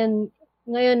 Kasi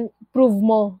ngayon prove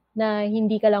mo na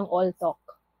hindi ka lang all talk.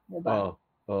 Diba?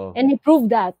 And he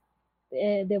proved that.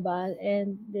 Diba?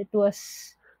 And it was...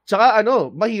 Tsaka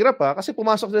mahirap kasi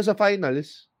pumasok sila sa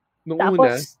finals nung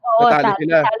una.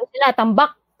 Natalo sila.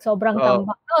 Tambak. Sobrang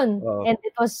tambak nun. And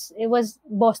it was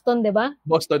Boston, diba?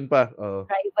 Boston pa.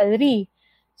 Rivalry.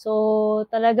 So,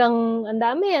 talagang ang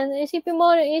dami yan. Isipin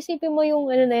mo yung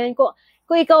na yan. Kung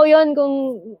ikaw yon,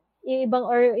 kung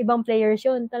ibang players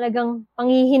yon, talagang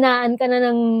panghihinaan ka na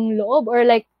ng loob or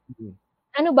like,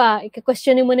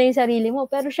 i-questionin mo na yung sarili mo.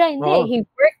 Pero siya, hindi. He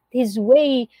worked his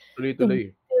way.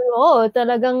 Tuloy-tuloy.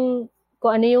 Talagang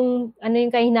kung ano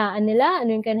yung kahinaan nila,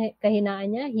 ano yung kahinaan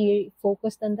niya, he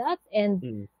focused on that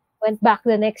and went back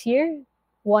the next year,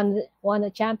 won a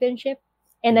championship,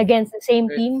 and against the same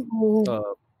team who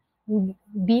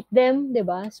beat them, 'di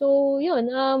ba? So, yun,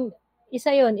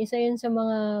 isa yun sa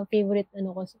mga favorite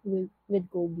ko with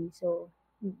Kobe. So,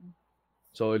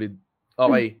 solid.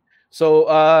 Okay. So,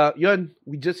 yun,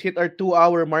 we just hit our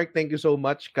 2-hour mark. Thank you so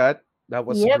much, Kat. That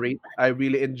was great. I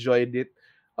really enjoyed it.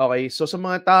 Okay, so sa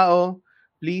mga tao,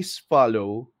 please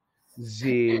follow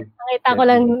Nakita ko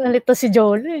lang ulit to si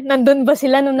Joel. Nandun ba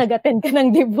sila nung nag-attend ka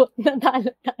ng debut na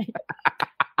talo tayo?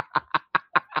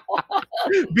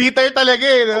 Bitter talaga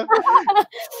no?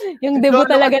 Yung debut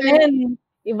talaga na yan.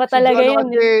 Iba talaga yun.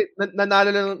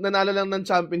 Nanalo lang ng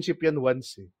championship yan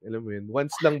once Alam mo yun?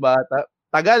 Once lang bata.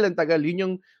 Tagal. Yun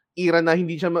yung era na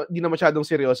hindi na masyadong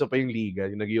seryoso pa yung liga.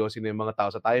 Yung nag-iossin na yung mga tao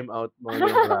sa timeout.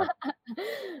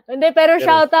 Hindi, pero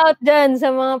shoutout dyan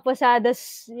sa mga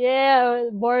Posadas.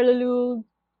 Yeah, Borlulu.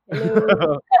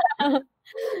 Hello.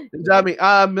 Dami.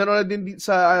 Meron na din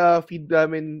sa feed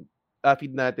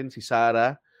natin si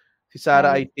Sarah. Si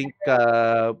Sarah, I think,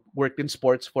 worked in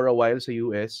sports for a while sa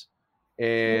US.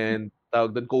 And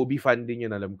tawag doon, Kobe fan din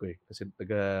yun, alam ko Kasi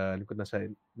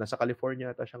nasa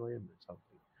California ata siya ngayon.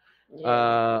 Something.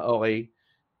 Okay.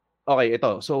 Okay,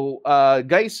 ito. So,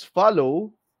 guys,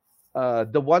 follow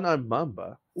The one-armed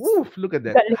mamba. Oof, look at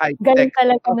that. Galing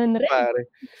talaga nun rin. Pare.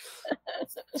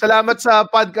 Salamat sa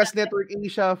Podcast Network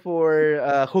Asia for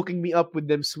hooking me up with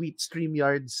them sweet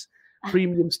StreamYards,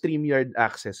 premium StreamYard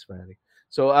access, pare.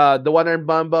 So, the one-armed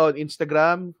mamba on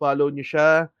Instagram, follow nyo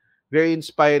siya. Very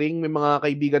inspiring. May mga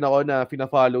kaibigan ako na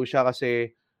fina-follow siya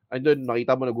kasi andun,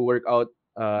 makita mo nag-workout,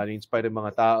 na-inspire yung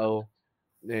mga tao,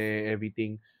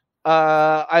 everything.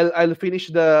 I'll finish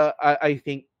I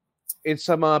think, it's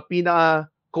sa mga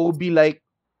pinaka-Kobe-like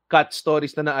cut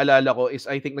stories na naalala ko is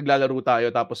I think naglalaro tayo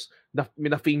tapos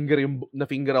na-finger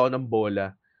ako ng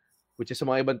bola. Which is sa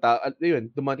mga ibang tao,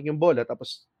 yun, dumating yung bola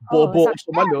tapos bobo o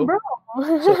sumalo.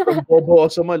 So, bobo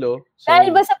o sumalo. So,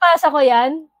 dahil ba sa pasa ko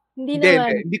yan? Hindi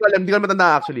naman. Hindi ko alam, hindi ko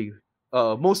matanda actually.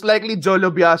 Most likely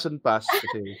Jolo Biason pass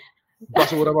kasi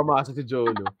basura mamasa si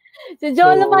Jolo. Si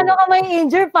Jolo, paano ka may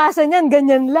injure? Pasa niyan,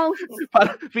 ganyan lang.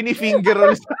 Parang fini-finger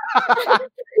rolls.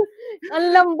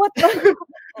 Ang lambot.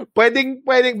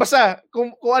 pwedeng, basta,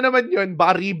 kung ano man yun,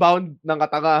 baka rebound ng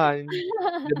katangahan.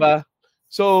 Diba?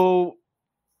 So,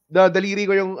 daliri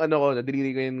ko yung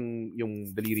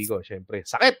daliri ko, syempre.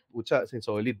 Sakit! Utsa,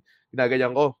 solid.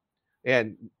 Ginaganyan ko.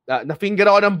 Ayan.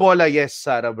 Na-finger ako ng bola. Yes,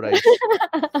 Sarah Bryce.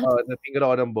 Na-finger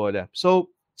ako ng bola.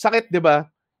 So, sakit, diba?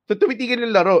 So, tumitigil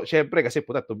yung laro. Syempre, kasi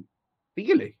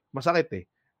tigil masakit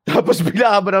Tapos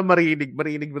bigla ka ba na marinig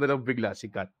mo na lang bigla si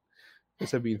Kat.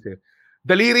 Sabihin sa'yo,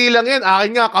 daliri lang yan,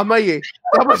 akin nga, kamay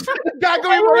Tapos,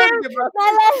 gagawin mo yan, diba?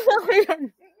 Nalala ko yan.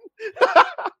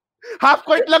 Half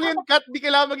court lang yun, Kat. Di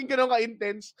kailangan maging ganun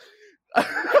ka-intense.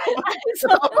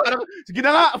 Parang, sige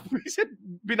na nga,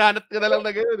 binanat ka na lang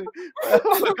na gano'n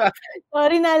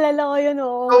Sorry, naalala ko yun,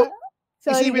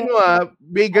 So, isipin mo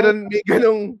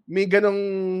may ganong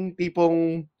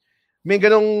tipong, may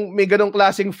ganong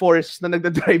klaseng force na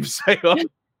nagda-drive sa'yo.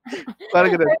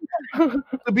 Parang gano'n.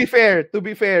 To be fair,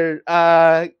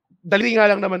 daliri nga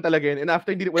lang naman talaga yun. And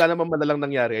after, wala naman malalang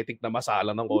nangyari. I think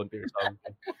namasalang ng konti or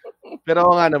something. Pero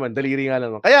ako nga naman, daliri nga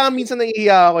naman. Kaya minsan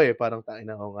nangihiya ako Parang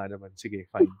ako nga naman. Sige,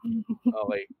 fine.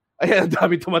 Okay. Ayan, ang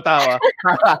dami tumatawa.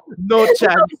 No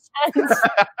chance.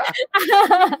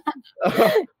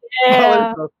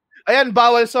 Yeah. Ayan,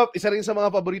 bawal soft. Isa rin sa mga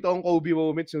paborito kong Kobe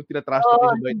moments yung tinatrash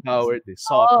ko ni Dwight Howard.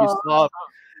 Soft.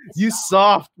 You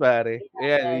soft, pare.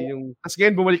 Ayan, tas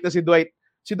ngayon bumalik na si Dwight.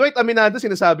 Si Dwight aminado,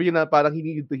 sinasabi niya na parang he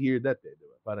needed to hear that. Diba?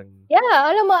 Parang, yeah,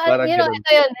 alam mo,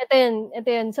 ito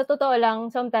yun. Sa totoo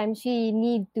lang, sometimes we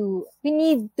need to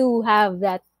have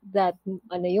that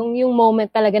yung moment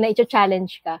talaga na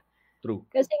i-challenge ka. True.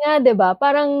 Kasi nga, 'di ba?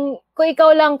 Parang kung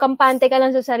ikaw lang kampante ka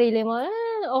lang sa sarili mo,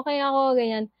 okay ako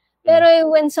ganyan. Pero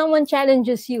when someone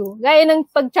challenges you, gaya ng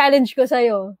pag-challenge ko sa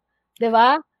iyo, 'di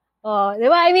ba? 'di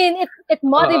ba? I mean, it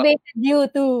motivated you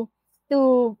to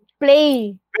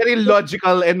play. Very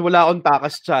logical and wala akong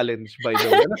takas challenge by the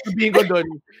way. Sabihin ko doon.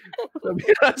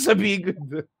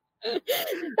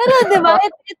 Pero 'di ba?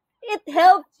 It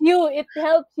helps you.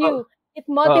 It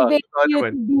motivates you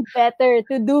to be better,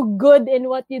 to do good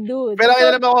in what you do. Pero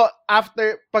kailan ako,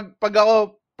 after, pag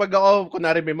ako,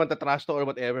 kunwari may matatrash to or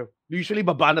whatever, usually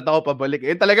babanat ako pabalik.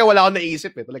 Talaga wala akong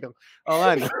naisip Talagang,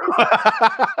 nga.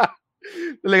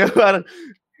 Talagang parang,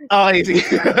 okay, sige.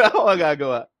 Ako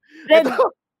magagawa.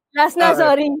 Last na,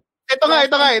 sorry. Ito nga.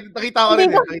 Nakita ko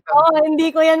rin.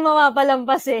 Hindi ko yan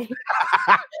mapapalampas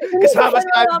Kasama si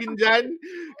Alvin dyan.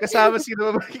 Kasama si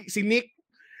Nick.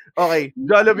 Okay,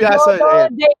 Jolo Biason.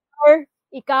 Jor,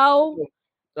 ikaw.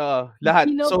 Lahat.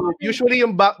 So, usually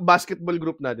yung basketball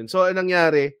group natin. So, anong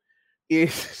nangyari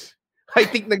is, I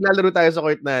think naglalaro tayo sa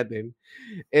court natin.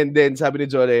 And then, sabi ni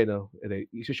Jolo,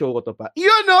 isushow ko to pa.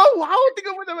 Wow,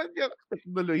 tingnan mo naman yung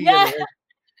technology. Yeah.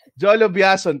 Jolo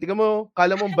Biason, tingnan mo,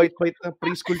 kala mo bite-bite na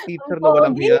preschool teacher na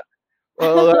walang hiya.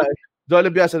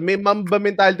 Jolo Biason, may mamba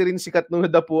mentality rin sikat nung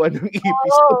nadapuan ng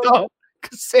ipis.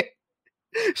 Kasi,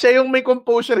 siya yung may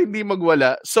composure, hindi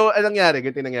magwala. So, anong nangyari?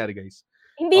 Ganito nangyari, guys.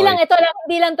 Hindi lang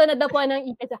to nadapuan ng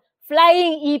ipis.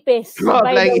 Flying ipis.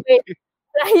 Flying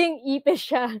ipis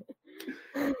siya.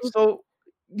 So,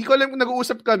 di ko alam kung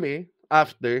nag-uusap kami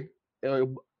after.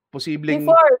 Posibleng...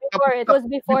 Before. It was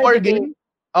before the game.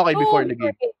 Okay, before the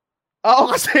game.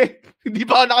 Oo, kasi hindi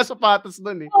pa ako nakasapatos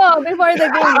doon before the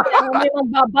game. May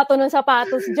magbabato ng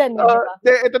sapatos dyan.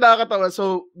 Ito nakakatawa.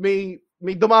 So, may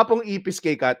dumapong ipis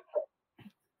kay Kat.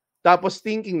 Tapos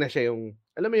thinking na siya yung,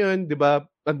 alam mo yun, di ba,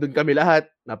 andun kami lahat,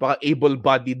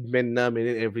 napaka-able-bodied men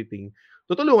namin and everything.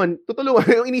 Tutulungan,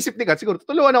 yung inisip ni Kat, siguro,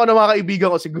 tutulungan ako ng mga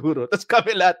kaibigan ko siguro. Tapos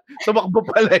kami lahat, tumakbo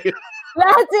pala yun.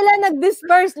 Lahat sila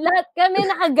nag-disperse, lahat kami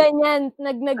nakaganyan,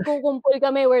 nagkukumpul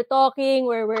kami, we're talking,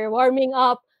 we're warming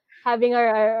up, having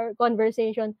our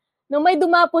conversation. Nung may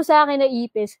dumapo sa akin na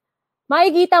ipis,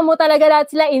 makikita mo talaga lahat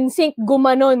sila in sync,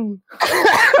 gumanon.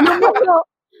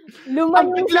 Ang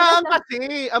biglaan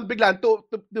kasi,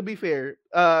 to be fair,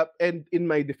 and in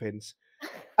my defense,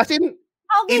 as in,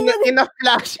 in a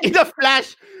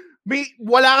flash, may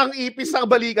wala kang ipis sa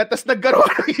balikat, tapos nagkaroon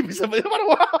ng ipis sa balikat.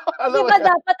 Diba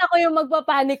dapat ako yung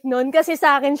magpapanik nun kasi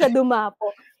sa akin siya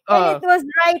dumapo. And it was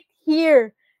right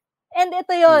here. And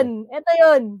ito yun.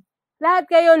 Lahat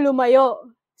kayo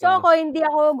lumayo. So ako, hindi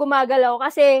ako gumagalaw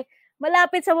kasi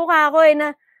malapit sa mukha ko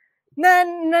na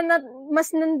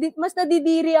mas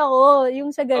nadidiri ako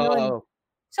yung sa ganun.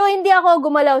 So hindi ako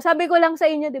gumalaw. Sabi ko lang sa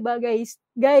inyo, 'di ba, guys,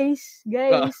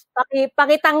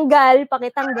 pakitanggal.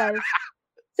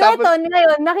 So ito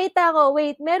ngayon, nakita ko,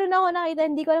 wait, meron ako nakita,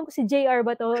 hindi ko alam kung si JR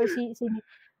ba to or si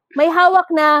may hawak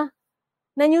na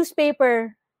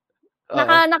newspaper.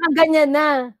 Nakaganyan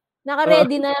na.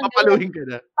 Naka-ready na.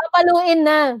 Papaluin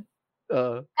na.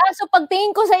 Kaso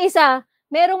pagtingin ko sa isa,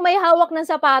 merong may hawak ng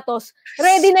sapatos.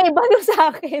 Ready na ibalo sa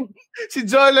akin. Si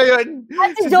Jolo yun.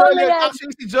 Si Jolo yan.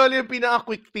 Actually, si Jolo yung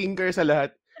pinaka-quick thinker sa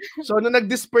lahat. So, nung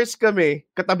nag-disperse kami,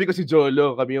 katabi ko si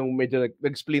Jolo. Kami yung medyo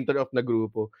nag-splinter off na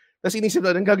grupo. Tapos inisip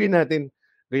na, anong gagawin natin?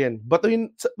 Ganyan. Batuhin,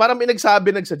 parang may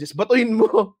nagsuggest, batuhin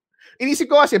mo. Inisip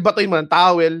ko kasi, batuhin mo ng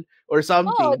towel or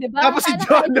something. Diba? Tapos si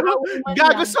Jolo,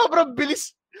 gago, sobrang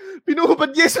bilis.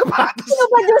 Pinuhubad niya yung sapatos.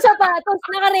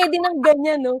 Naka-ready ng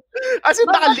ganyan, no? As in,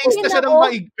 naka-lace na siya ng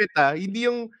maigpit, ha? Hindi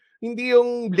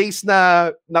yung lace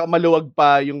na maluwag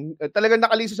pa. Yung, talagang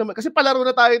naka-lace siya. Kasi palaro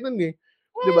na tayo nun, eh.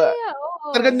 Diba?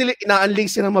 Talagang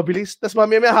ina-unlace siya ng mabilis. Tapos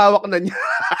mamaya may hawak na niya.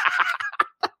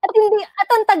 At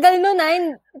ang tagal nun,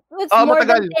 it was more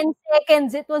than 10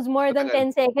 seconds. It was more than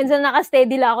 10 seconds na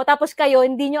naka-steady lang ako. Tapos kayo,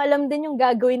 hindi nyo alam din yung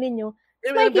gagawin ninyo.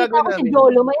 So, makikita ko si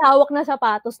Jolo, may hawak na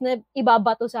sapatos na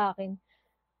ibabato sa akin.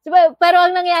 Diba? Pero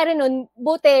ang nangyari nun,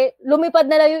 buti, lumipad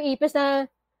na lang yung ipis na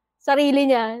sarili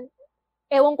niya.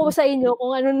 Ewan ko sa inyo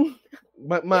kung anong...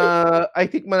 I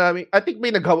think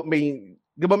may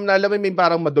di ba nalaman may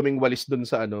parang maduming walis dun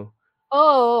sa ano?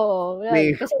 Oo.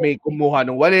 May kumuha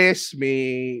ng walis,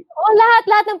 may...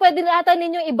 lahat ng pwede natin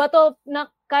ninyo ibato na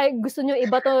gusto nyo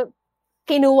ibato,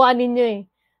 kinuha ninyo eh.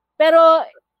 Pero,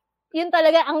 yun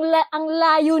talaga, ang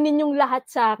layo ninyong lahat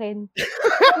sa akin.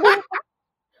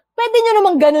 Pwede nyo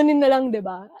namang ganunin na lang, di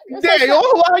ba? Hindi,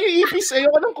 ayoko yung ipis.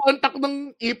 Ayoko ng contact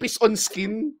ng ipis on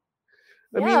skin.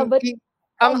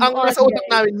 Ang nasa utak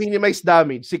namin, minimize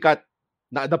damage. Sikat,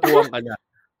 naadapuan ka na.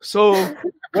 So,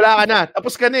 wala ka na.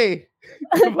 Tapos ka na eh.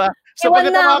 Diba? So,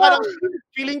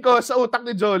 feeling ko, sa utak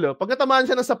ni Jolo, pag natamaan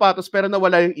siya ng sapatos pero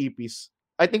nawala yung ipis,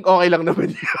 I think okay lang naman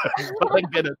yun. Parang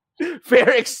ganun. Fair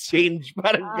exchange.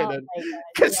 Parang ganun.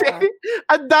 Kasi,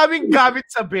 ang daming gamit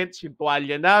sa bench. Yung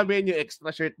tuwalya namin, yung extra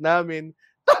shirt namin.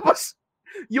 Tapos,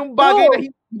 yung bagay na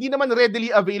hindi naman readily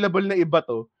available na iba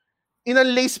to,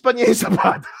 inunlace pa niya yung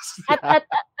sapatos.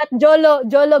 At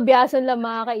Jolo Biason lang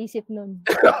makakaisip nun.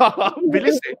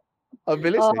 Bilis eh.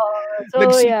 Bilis eh. So,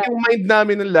 nag-sit yung mind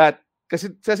namin ng lahat.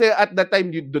 Kasi at that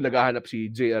time, doon naghahanap si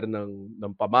JR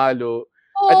ng pamalo.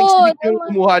 I think si Nick yung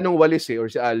kumuha ng walis eh, or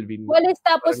si Alvin. Walis,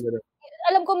 tapos,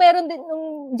 alam ko meron din,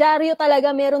 nung Jaryo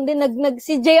talaga, meron din,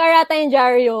 si JR ata yung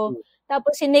Jaryo,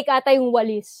 tapos si Nick ata yung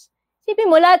walis. Sipin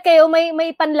mo, lahat kayo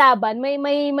may panlaban,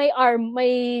 may arm,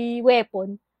 may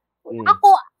weapon.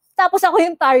 Tapos ako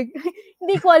yung target.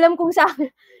 Hindi ko alam kung saan.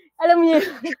 Alam niyo.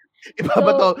 Iba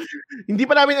ba to? Hindi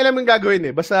pa namin alam yung gagawin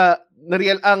eh. Basta,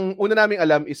 ang una namin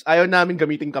alam is ayaw namin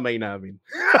gamitin kamay namin.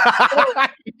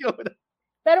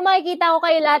 Pero makikita ko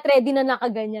kayo lahat ready na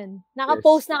nakaganyan.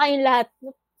 Naka-post na kayong lahat.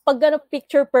 Pag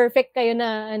picture perfect kayo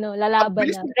na lalaban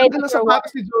na. Ready na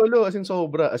sapatos si Jolo. As in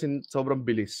sobrang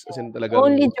bilis. As in talaga.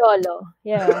 Only Jolo.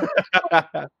 Yeah.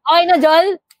 Okay na,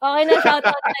 Jol? Okay na,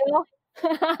 shoutout tayo.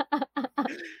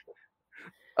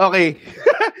 Okay.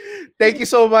 Thank you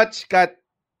so much, Kat.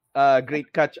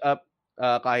 Great catch up.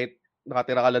 Kahit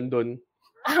nakatira ka lang doon.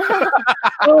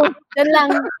 Yan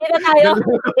lang. Kita tayo.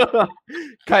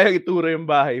 Kaya ituro yung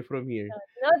bahay from here.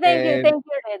 No, thank you. Thank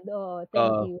you, Red.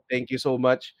 Thank you. Thank you so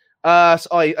much.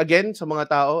 So, again, sa mga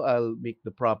tao, I'll make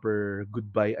the proper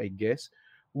goodbye, I guess.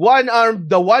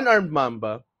 The one-armed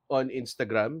Mamba on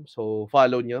Instagram. So,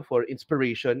 follow niyo for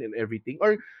inspiration and everything.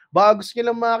 Or, baka gusto niyo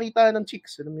lang makakita ng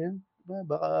chicks. Alam mo yan? Diba?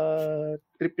 Baka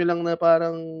trip niyo lang na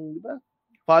parang, diba?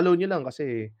 Follow niyo lang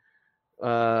kasi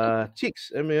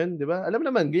chicks, alam mo yun, di ba? Alam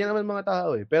naman, ganyan naman mga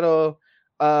tao eh. Pero,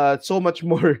 so much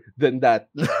more than that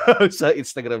sa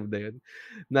Instagram na yun.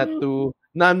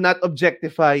 I'm not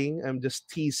objectifying, I'm just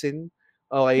teasing.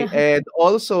 Okay, and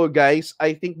also, guys,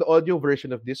 I think the audio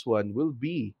version of this one will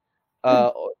be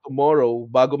tomorrow,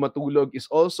 bago matulog, is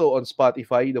also on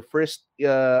Spotify. The first,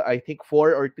 I think,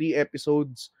 4 or 3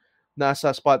 episodes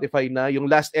nasa Spotify na. Yung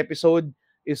last episode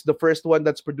is the first one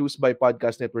that's produced by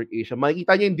Podcast Network Asia.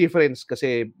 Makikita niyo yung difference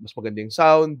kasi mas maganda yung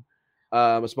sound,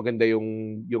 mas maganda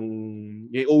yung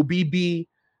OBB,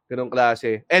 ganong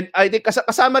klase. And I think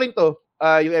kasama rin to,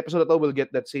 yung episode na to will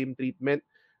get that same treatment.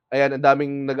 Ayan, ang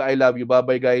daming nag-I love you.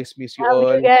 Bye-bye, guys. Miss you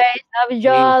all. Love you guys. Love you,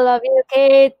 Joel. Love you,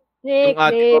 Kate. Nick,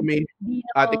 yung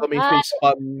ate ko may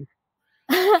facepalm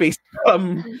emoji.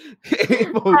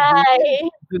 Hi.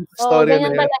 Story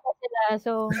ganyan na talaga sila.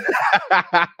 So,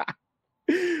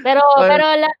 pero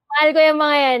mahal ko yung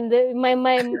mga yan. My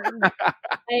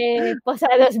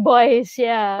Posados boys.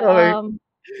 Yeah. Okay.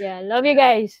 Yeah. Love you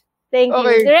guys. Thank you.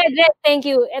 Okay. Red, thank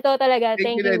you. Ito talaga.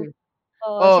 Thank you.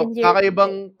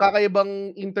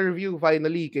 Kakaibang interview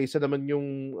finally kaysa naman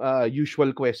yung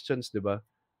usual questions, 'di ba?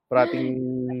 Parating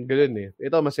ganoon eh.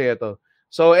 Ito masaya to.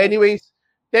 So anyways,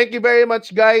 thank you very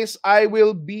much, guys. I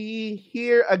will be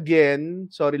here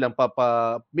again. Sorry lang,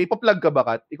 may pa-plug ka ba,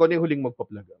 Kat? Ikaw na yung huling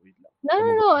magpa-plug. Wait lang.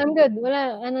 No. I'm good.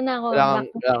 Wala, na ako.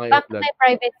 Back to my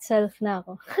private self na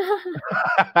ako.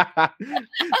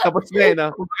 Tapos na yun,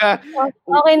 ha? Kumbaga,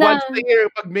 okay na. Once a year,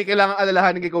 pag may kailangan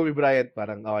alalahanin kay Kobe Bryant,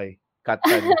 parang, okay, cut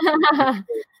ka.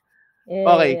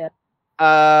 Okay.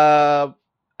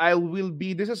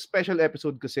 This is a special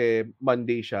episode kasi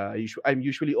Monday siya. I'm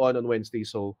usually on Wednesday,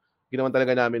 so ginawan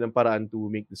talaga namin ng paraan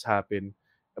to make this happen.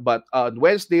 But on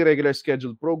Wednesday, regular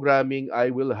scheduled programming,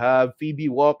 I will have Phoebe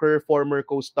Walker, former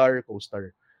former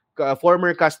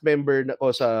cast member ko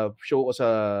sa show ko sa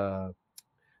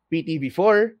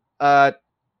PTV4 at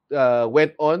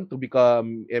went on to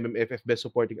become MMFF Best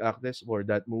Supporting Actress for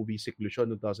that movie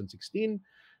Seclusion 2016.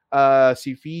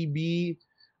 Si Phoebe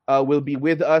will be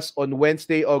with us on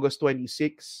Wednesday, August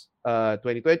 26,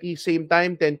 2020. Same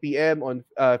time, 10 p.m. on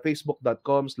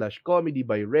facebook.com/comedy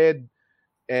by Red.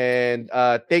 And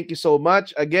thank you so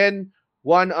much. Again,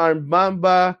 One Armed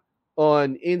Mamba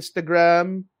on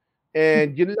Instagram.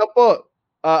 And yun lang po.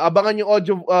 Abangan yung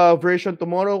audio version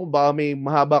tomorrow. Baka may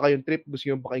mahaba kayong trip. Gusto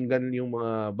nyo pakinggan yung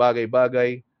mga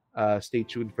bagay-bagay. Stay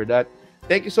tuned for that.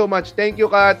 Thank you so much. Thank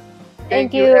you, Kat.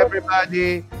 Thank you,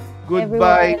 everybody.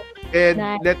 Goodbye. Everyone. And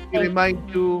let me remind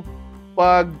you,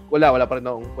 pag wala pa rin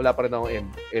akong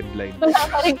end line. Wala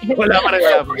pa rin. Kala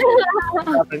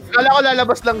ko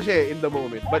lalabas lang siya in the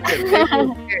moment. But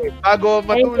then, bago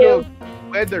matulog,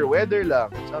 weather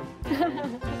lang.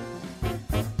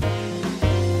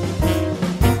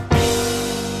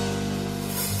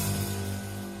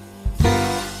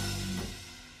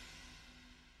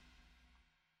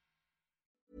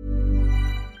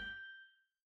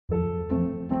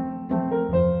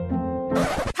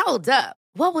 Hold up.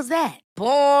 What was that?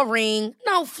 Boring.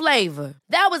 No flavor.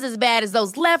 That was as bad as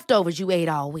those leftovers you ate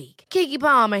all week. Keke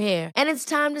Palmer here, and it's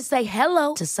time to say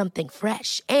hello to something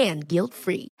fresh and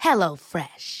guilt-free.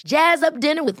 HelloFresh. Jazz up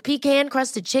dinner with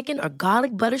pecan-crusted chicken or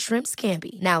garlic butter shrimp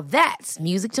scampi. Now that's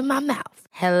music to my mouth.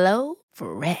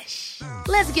 HelloFresh.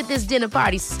 Let's get this dinner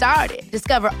party started.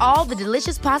 Discover all the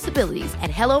delicious possibilities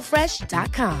at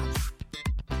HelloFresh.com.